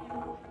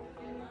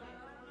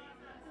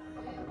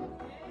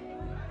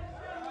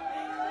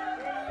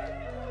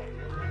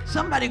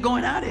 Somebody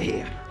going out of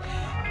here.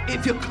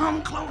 If you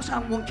come close,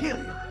 I'm gonna kill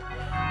you.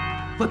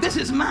 But this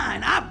is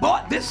mine. I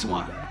bought this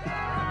one.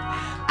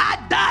 I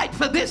died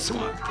for this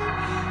one.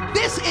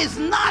 This is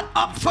not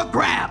up for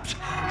grabs.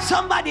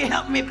 Somebody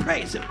help me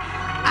praise him.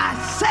 I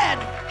said,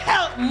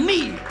 help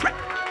me.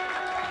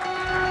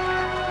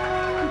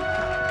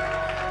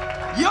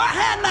 Your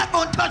hand not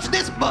gonna touch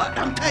this butt.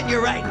 I'm telling you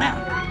right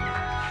now.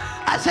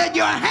 I said,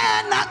 your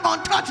hand not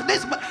going to touch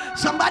this bud.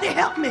 Somebody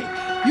help me.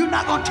 You're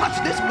not going to touch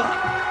this bud.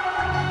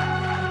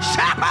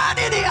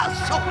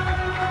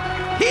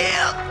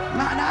 Heal.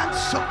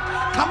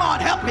 Come on,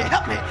 help me,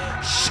 help me.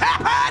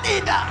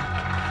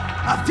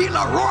 I feel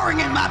a roaring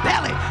in my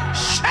belly.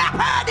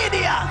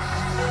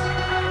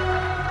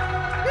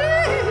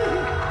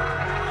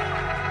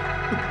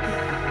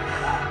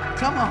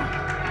 Come on.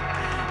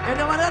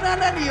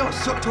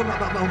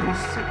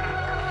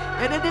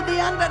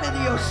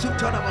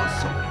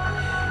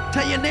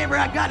 Tell your neighbor,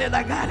 I got it,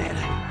 I got it.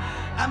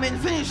 I'm in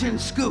finishing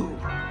school.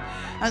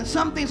 And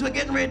some things were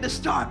getting ready to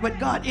start, but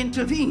God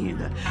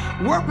intervened.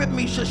 Work with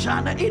me,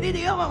 Shoshana.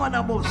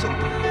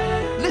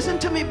 Listen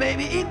to me,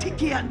 baby.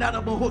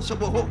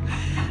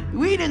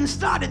 We didn't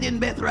start it in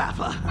Beth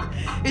Rapha.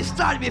 It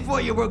started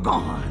before you were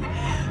gone.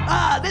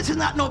 This is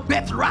not no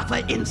Beth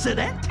Rapha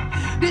incident.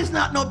 This is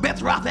not no Beth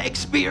Rapha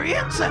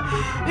experience.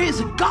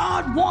 It's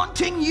God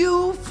wanting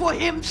you for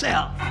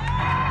himself.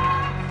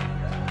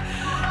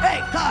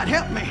 Hey, God,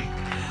 help me.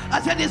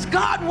 I said, it's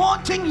God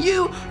wanting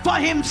you for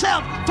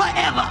himself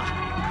forever.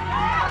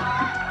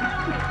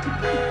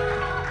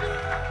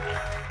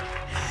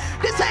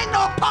 This ain't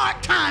no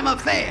part-time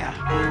affair.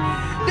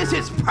 This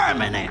is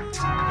permanent.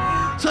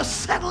 So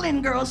settle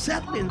in, girls,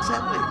 settle in,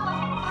 settle in.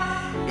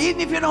 Even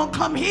if you don't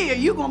come here,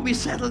 you're going to be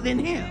settled in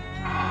him.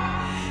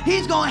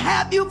 He's going to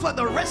have you for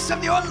the rest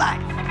of your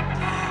life.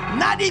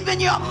 Not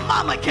even your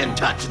mama can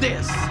touch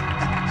this.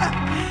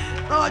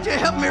 Lord, you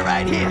help me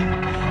right here.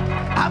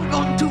 I'm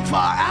going too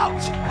far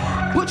out.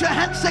 Put your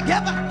hands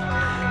together.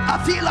 I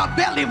feel a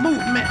belly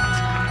movement.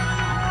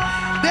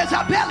 There's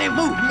a belly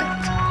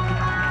movement.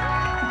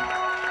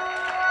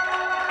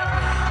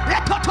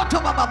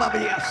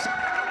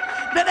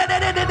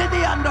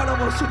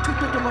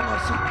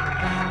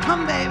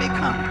 Come, baby,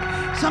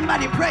 come.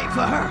 Somebody pray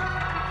for her.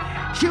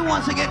 She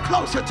wants to get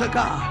closer to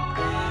God.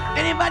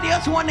 Anybody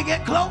else want to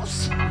get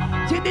close?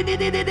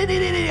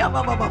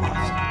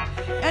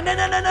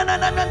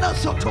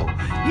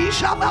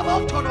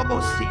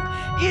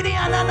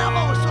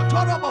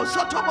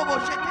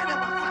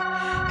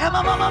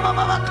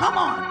 Come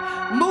on,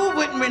 move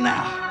with me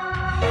now.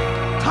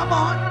 Come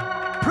on,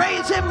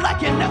 praise him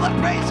like you never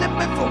praised him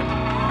before.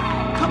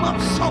 Come up,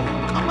 soul,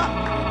 come up.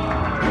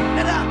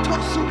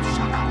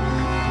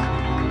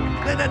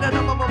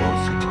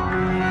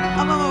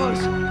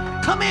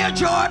 Come here,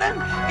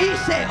 Jordan. He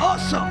say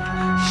also,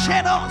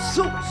 shadow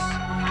suits.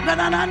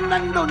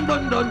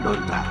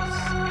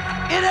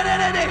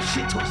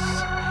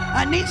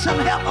 I need some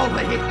help over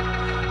here.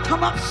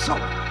 Come up, soul.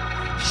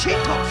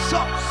 Shito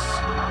sauce.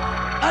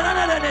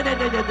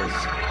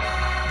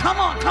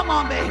 Come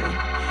on, baby.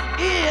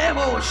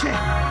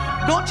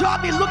 Don't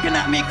y'all be looking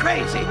at me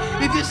crazy.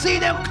 If you see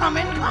them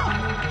coming, come.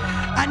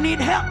 I need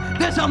help.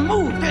 There's a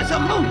move. There's a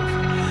move.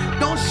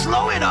 Don't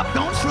slow it up.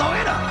 Don't slow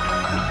it up.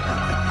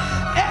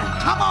 Yeah,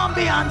 come on,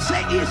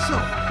 Beyonce.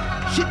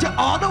 She took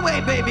all the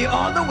way, baby,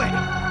 all the way.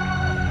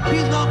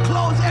 He's gonna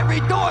close every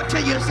door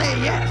till you say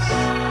yes.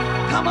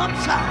 Come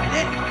upside,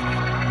 eh?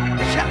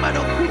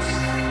 Shamadokus.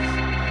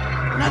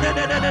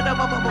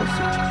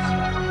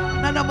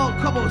 Nanamo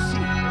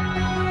Kobosi.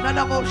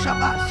 Nanamo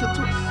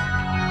Shabasutus.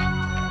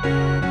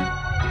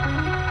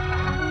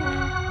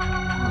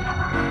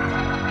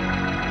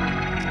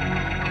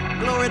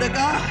 Glory to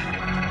God.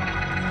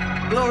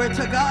 Glory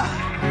to God.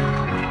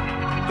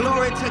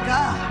 Glory to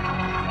God.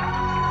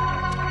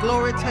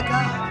 Glory to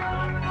God.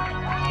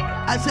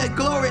 I said,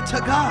 glory to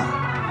God.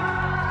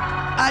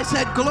 I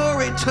said,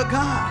 glory to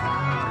God.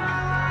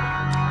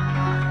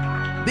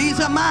 These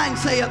are mine,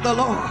 saith the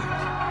Lord.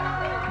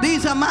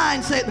 These are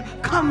mine, saith,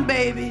 come,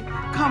 baby.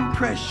 Come,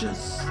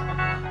 precious.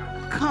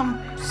 Come,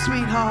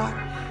 sweetheart.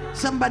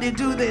 Somebody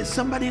do this.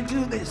 Somebody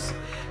do this.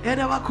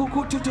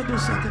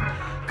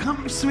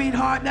 Come,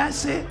 sweetheart.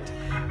 That's it.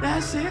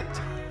 That's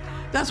it.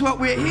 That's what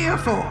we're here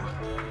for.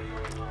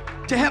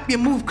 To help you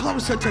move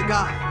closer to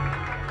God.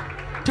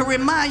 To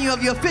remind you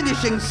of your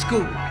finishing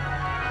school.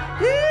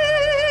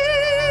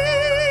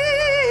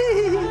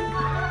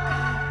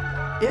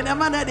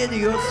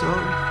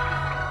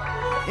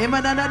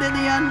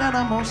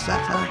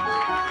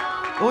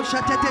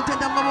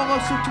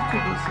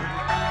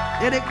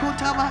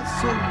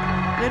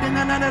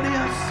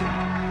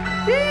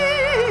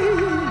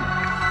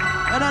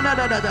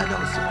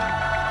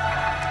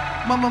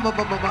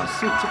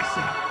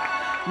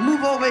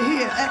 Move over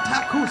here.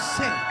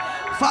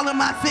 Follow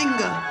my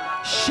finger.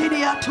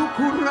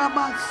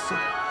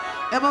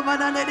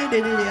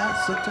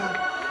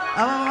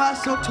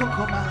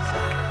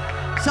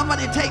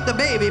 Somebody take the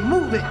baby.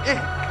 Move it.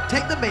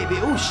 Take the baby.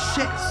 Oh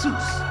shit,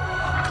 sus.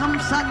 Come,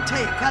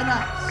 Sante,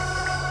 canas.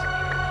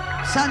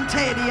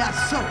 Sante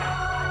diaso.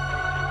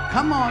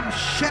 Come on,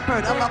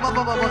 shepherd.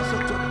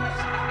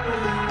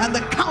 And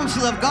the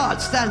counsel of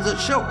God stands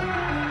ashore.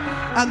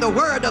 And the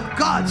word of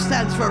God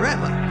stands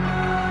forever.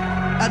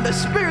 And the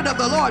Spirit of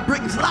the Lord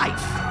brings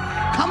life.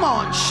 Come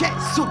on, shet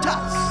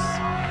sutas.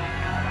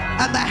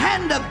 And the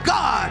hand of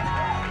God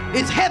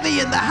is heavy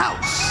in the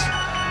house.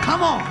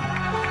 Come on,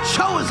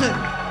 chosen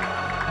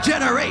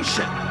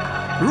generation.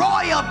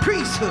 royal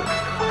priesthood,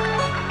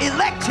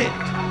 elected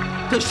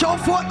to show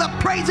forth the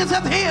praises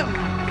of him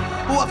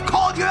who have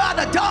called you out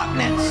of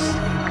darkness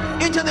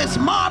into this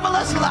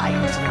marvelous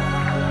light.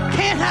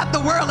 Can't have the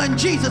world and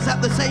Jesus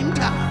at the same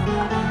time.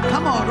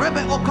 Come on.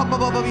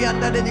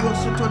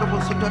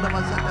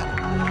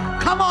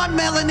 Come on,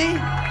 Melanie.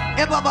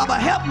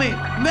 Help me.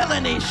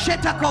 Melanie.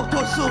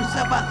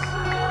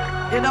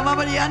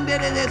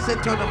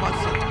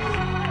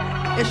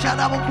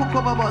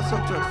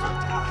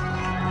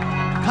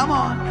 Come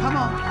on, come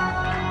on.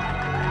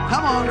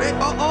 Come on.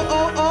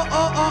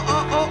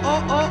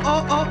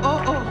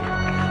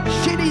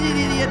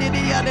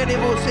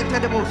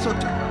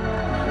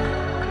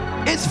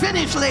 It's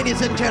finished,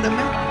 ladies and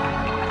gentlemen.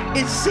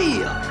 It's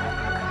sealed.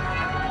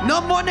 No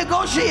more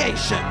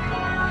negotiation.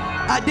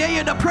 I dare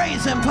you to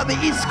praise him for the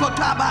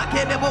Iskotaba.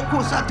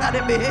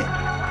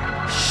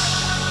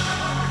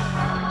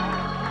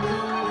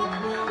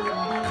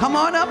 Come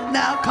on up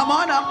now. Come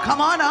on up. Come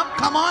on up.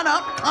 Come on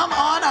up. Come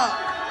on up.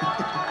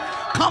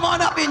 Come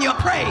on up in your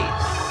praise.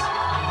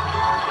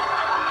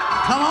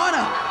 Come on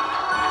up.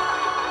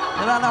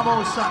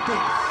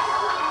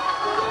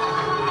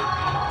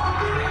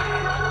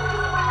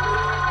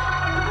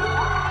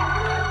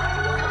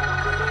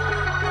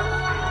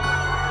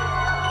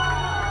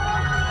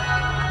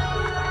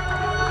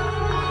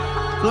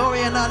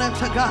 Glory and honor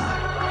to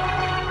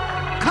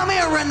God. Come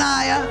here,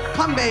 Renaya.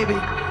 Come, baby.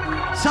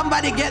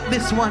 Somebody get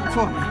this one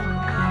for me.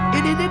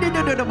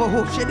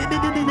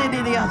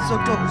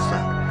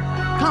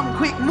 Come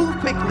quick, move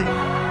quickly.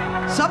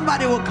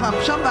 Somebody will come.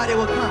 Somebody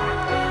will come.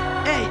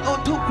 Hey,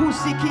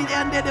 otokusiki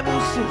and the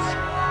busus.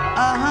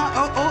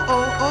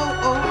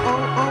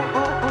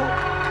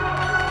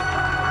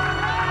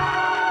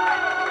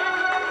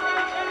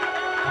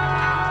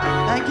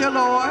 Thank you,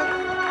 Lord.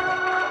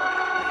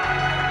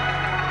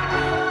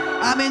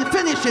 I'm in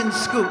finishing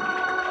school.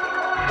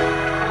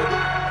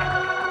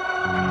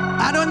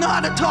 I don't know how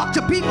to talk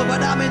to people,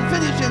 but I'm in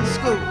finishing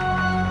school.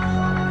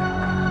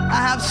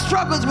 I have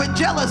struggles with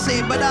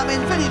jealousy, but I'm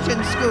in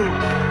finishing school.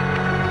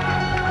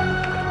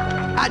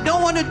 I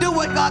don't want to do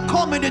what God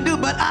called me to do,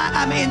 but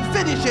I'm in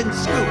finishing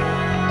school.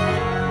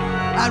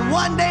 And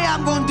one day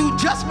I'm going to do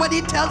just what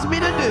he tells me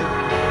to do.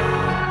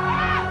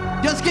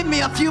 Just give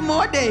me a few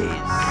more days.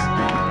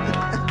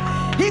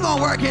 He going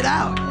to work it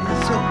out.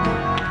 So,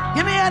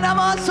 give me an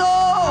amaso.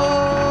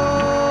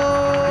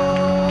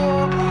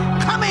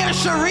 Come here,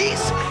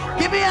 Sharice.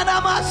 Give me an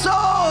amaso.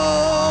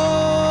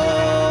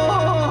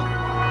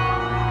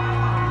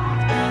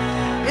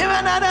 Give me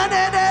an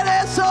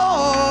amaso.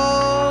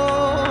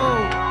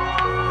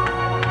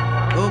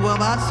 Oh,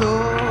 mama so.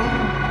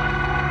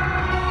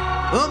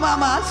 Oh,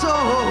 mama so.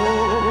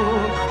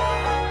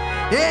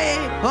 Hey,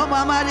 oh,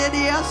 mama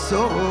dedia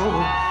so.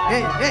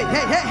 Hey, hey,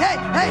 hey, hey, hey,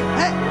 hey,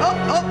 hey.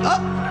 Oh.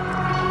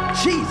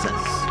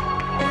 Jesus.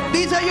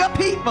 These are your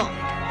people.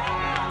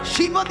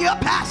 Sheep of your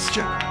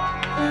pasture.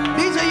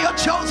 These are your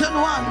chosen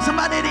ones.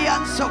 Somebody the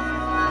answer.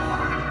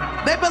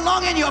 They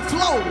belong in your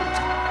float.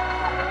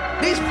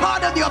 These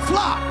part of your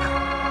flock.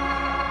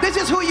 This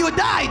is who you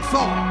died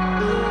for.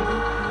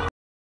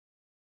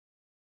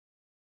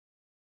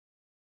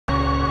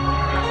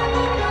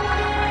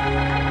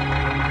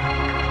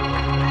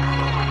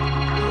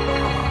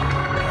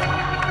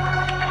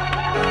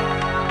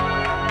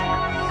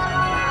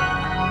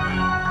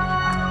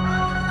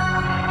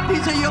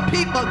 These are your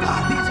people,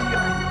 God. These are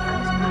your people.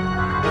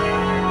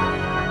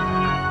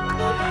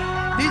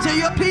 These are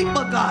your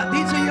people, God.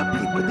 These are your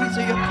people. These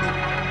are your people.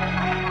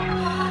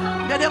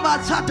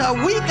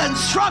 They're weak and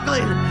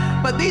struggling,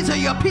 but these are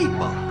your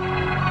people.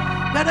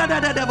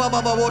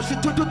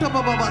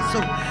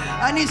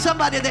 I need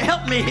somebody to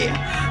help me here.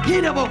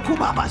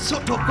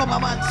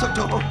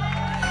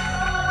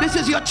 This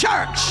is your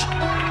church.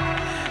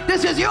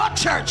 This is your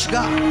church,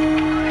 God.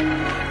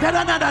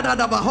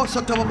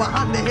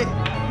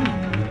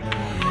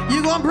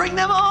 You're going to bring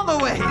them all the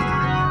way.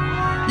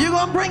 You're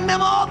going to bring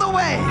them all the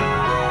way.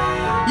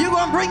 You're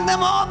going to bring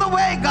them all the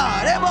way,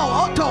 God.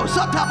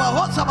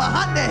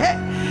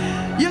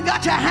 You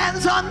got your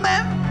hands on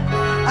them,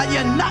 and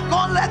you're not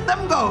going to let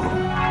them go.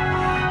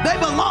 They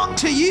belong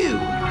to you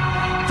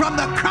from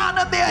the crown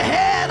of their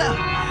head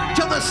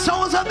to the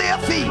soles of their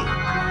feet.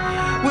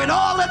 With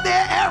all of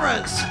their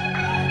errors,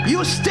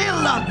 you still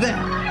love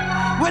them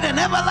with an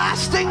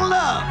everlasting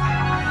love.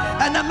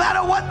 And no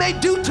matter what they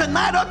do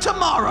tonight or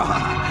tomorrow,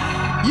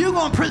 you're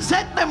going to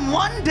present them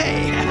one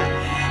day.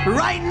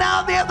 Right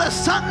now, they're the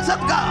sons of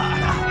God.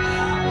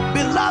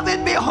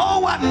 Beloved,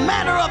 behold what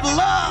manner of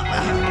love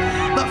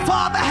the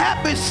Father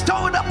hath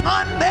bestowed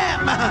upon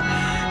them,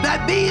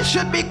 that these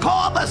should be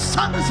called the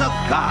sons of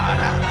God.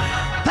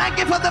 Thank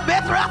you for the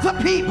Beth Rapha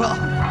people.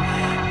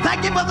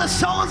 Thank you for the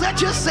souls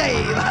that you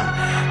save.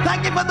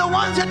 Thank you for the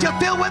ones that you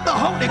fill with the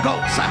Holy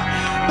Ghost.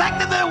 Thank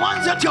you for the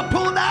ones that you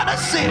pulled out of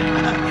sin.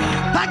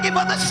 Thank you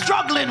for the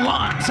struggling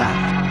ones.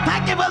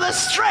 Thank you for the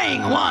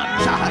straying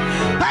ones.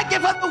 Thank you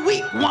for the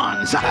weak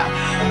ones.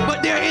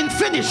 But they're in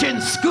finishing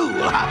school.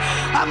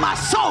 And my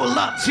soul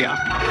loves you.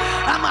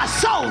 And my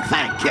soul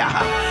thank you.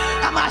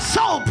 And my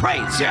soul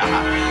praise you.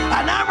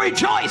 And I'm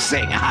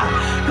rejoicing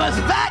because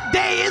that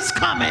day is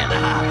coming.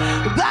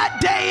 That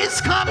day is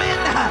coming.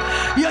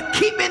 You're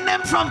keeping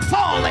them from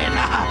falling.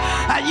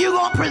 And you're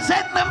going to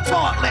present them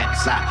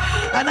faultless.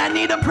 And I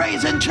need a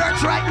praise in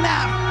church right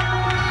now.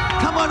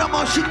 Come on,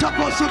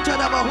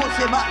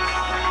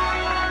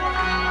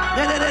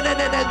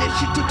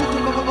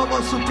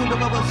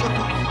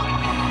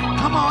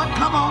 come on,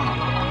 come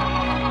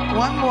on.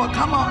 One more,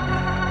 come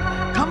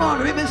on. Come on,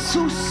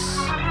 Ribisus.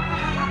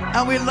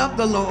 And we love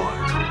the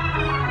Lord.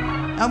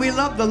 And we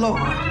love the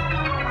Lord.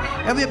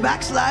 Every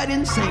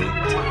backsliding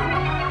saint,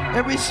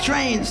 every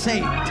strange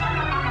saint,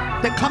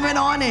 they're coming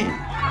on in.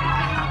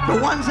 The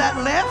ones that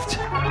left,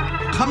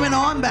 coming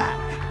on back.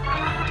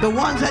 The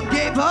ones that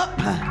gave up,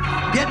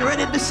 getting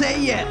ready to say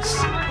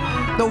yes.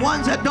 The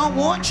ones that don't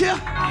want you,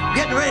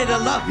 getting ready to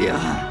love you.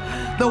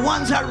 The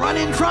ones that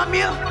running from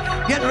you,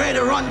 getting ready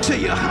to run to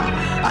you.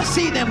 I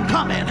see them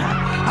coming.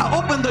 I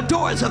open the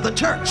doors of the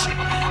church.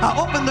 I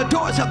open the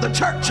doors of the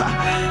church.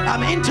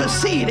 I'm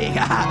interceding.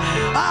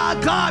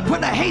 God,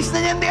 put a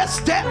hastening in their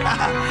step.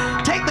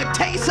 Take the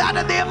taste out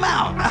of their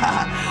mouth.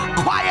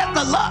 Quiet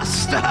the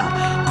lust.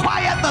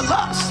 Quiet the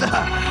lust.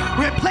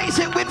 Replace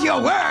it with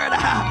your word.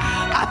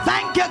 I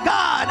thank you,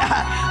 God,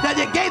 that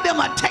you gave them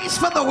a taste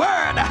for the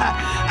word.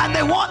 And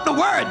they want the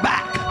word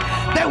back.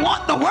 They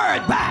want the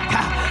word back.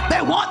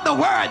 They want the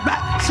word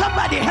back.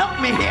 Somebody help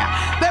me here.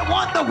 They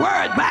want the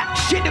word back.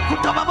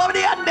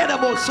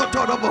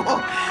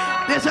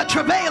 There's a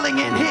travailing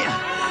in here.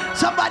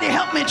 Somebody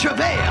help me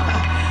travail.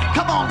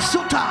 Come on,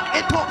 Suta,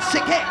 Eto,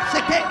 Seke,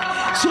 Seke,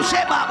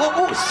 Susheba,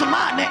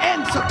 Usmane,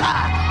 and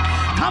Suta.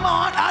 Come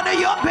on, out of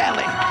your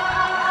belly.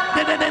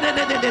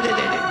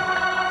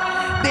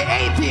 The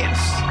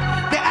atheist,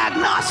 the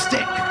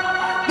agnostic,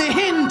 the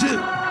Hindu,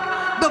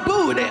 the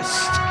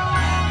Buddhist,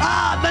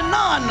 the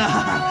nun,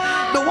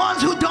 the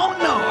ones who don't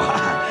know.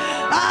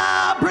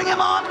 Bring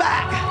them on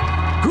back.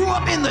 Grew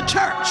up in the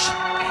church,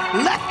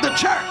 left the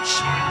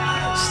church,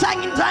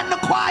 sang in the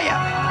choir,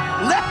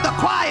 left the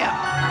choir,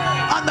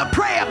 on the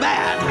prayer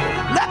band,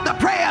 left the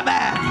prayer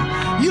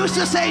band. Used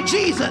to say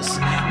Jesus,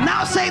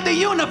 now say the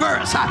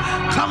universe.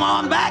 Come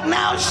on back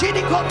now,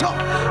 Shidikoto.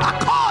 I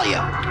call you.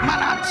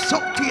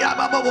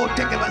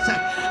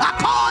 I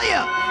call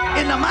you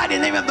in the mighty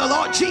name of the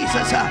Lord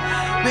Jesus,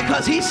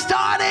 because he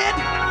started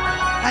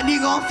and he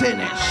gonna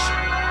finish.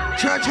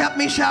 Church, help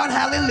me shout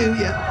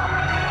hallelujah.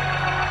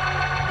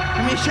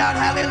 Let me shout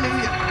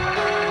hallelujah.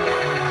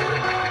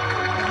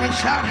 Let me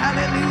shout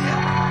hallelujah.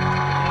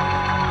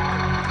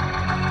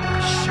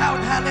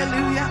 Shout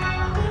hallelujah.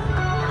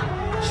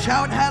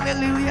 Shout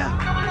hallelujah.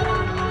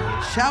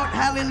 Shout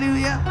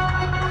hallelujah.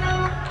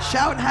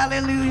 Shout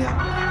hallelujah.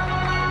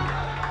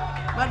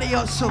 Mother,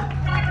 you're so.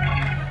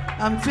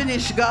 I'm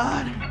finished,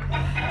 God.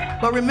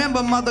 But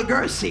remember Mother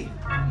Gersie.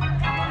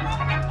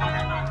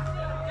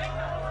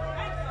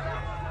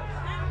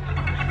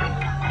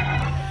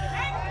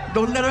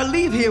 Don't let her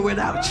leave here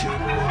without you.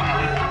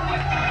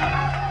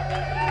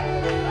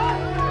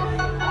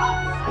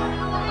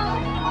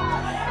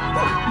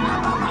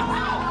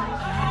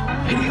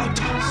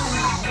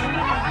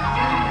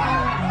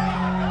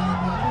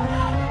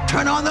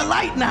 Turn on the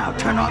light now.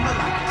 Turn on the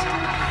light.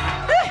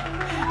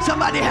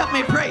 Somebody help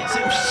me praise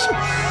him.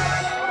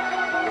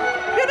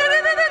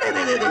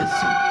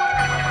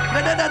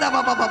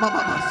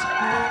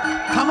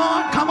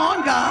 Come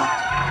on, God.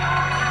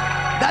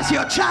 That's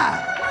your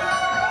child.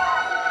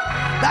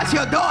 That's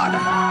your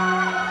daughter.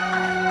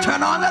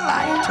 Turn on the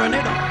light. Turn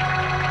it on.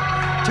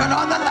 Turn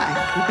on the light.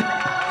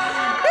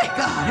 Hey,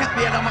 God, help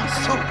me out of my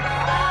soul.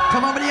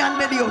 Come over the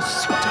under the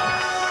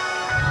Osuta.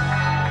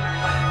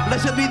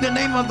 Blessed be the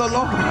name of the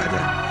Lord.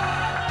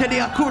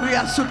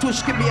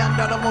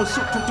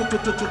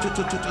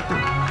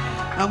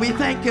 And we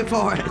thank you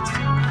for it.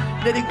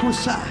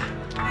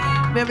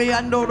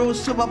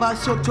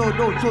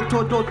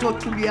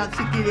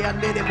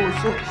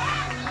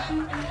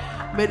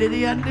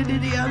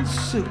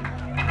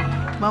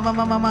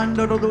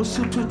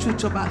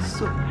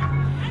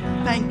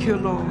 Thank you,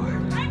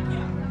 Lord.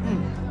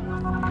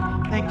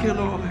 Thank you,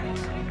 Lord.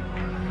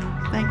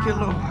 Thank you,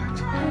 Lord.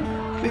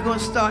 We're going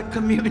to start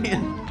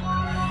communion.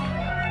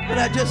 But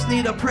I just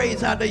need a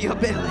praise out of your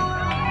belly.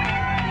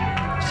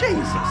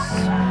 Jesus.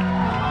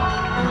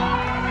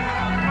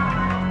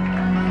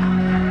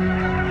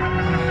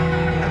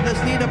 I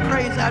just need a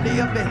praise out of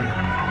your belly.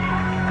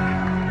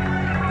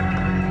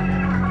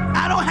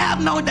 I don't have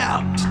no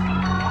doubt.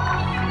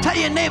 Tell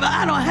your neighbor,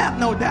 I don't have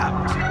no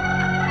doubt.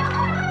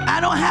 I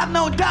don't have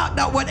no doubt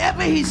that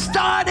whatever he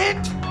started,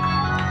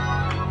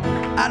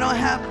 I don't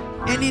have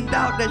any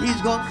doubt that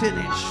he's going to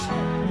finish.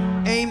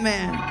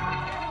 Amen.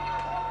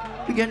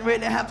 We're getting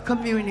ready to have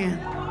communion.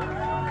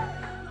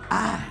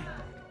 I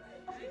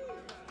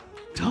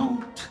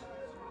don't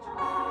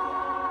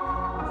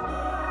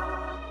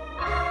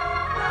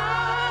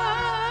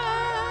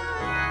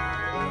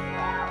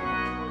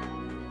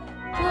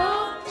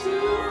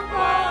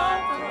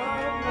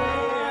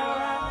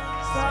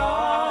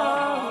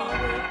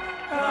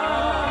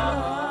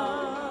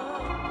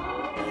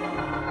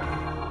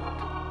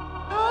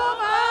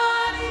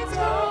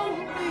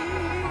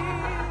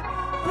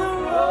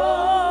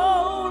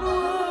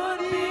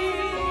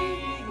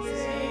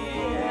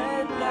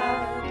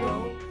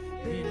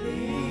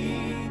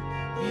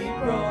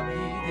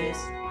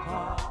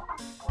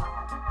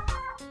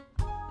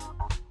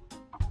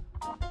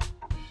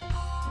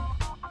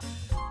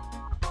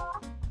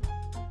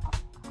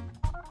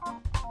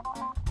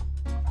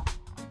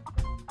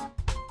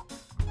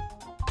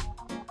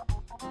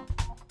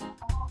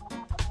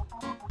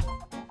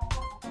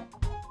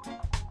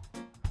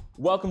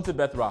Welcome to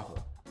Beth Rapha.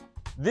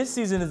 This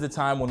season is the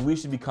time when we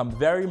should become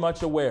very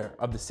much aware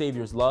of the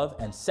Savior's love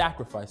and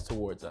sacrifice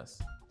towards us.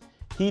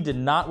 He did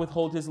not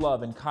withhold his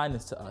love and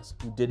kindness to us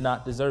who did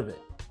not deserve it.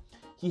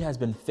 He has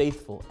been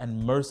faithful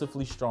and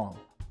mercifully strong.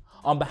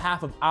 On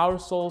behalf of our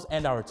souls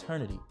and our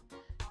eternity,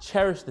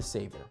 cherish the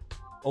Savior,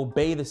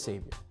 obey the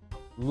Savior,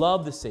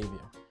 love the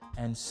Savior,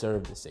 and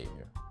serve the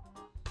Savior.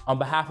 On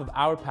behalf of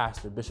our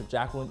pastor, Bishop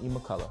Jacqueline E.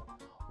 McCullough,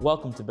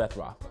 welcome to Beth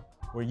Rapha,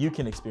 where you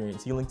can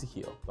experience healing to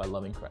heal by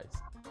loving Christ.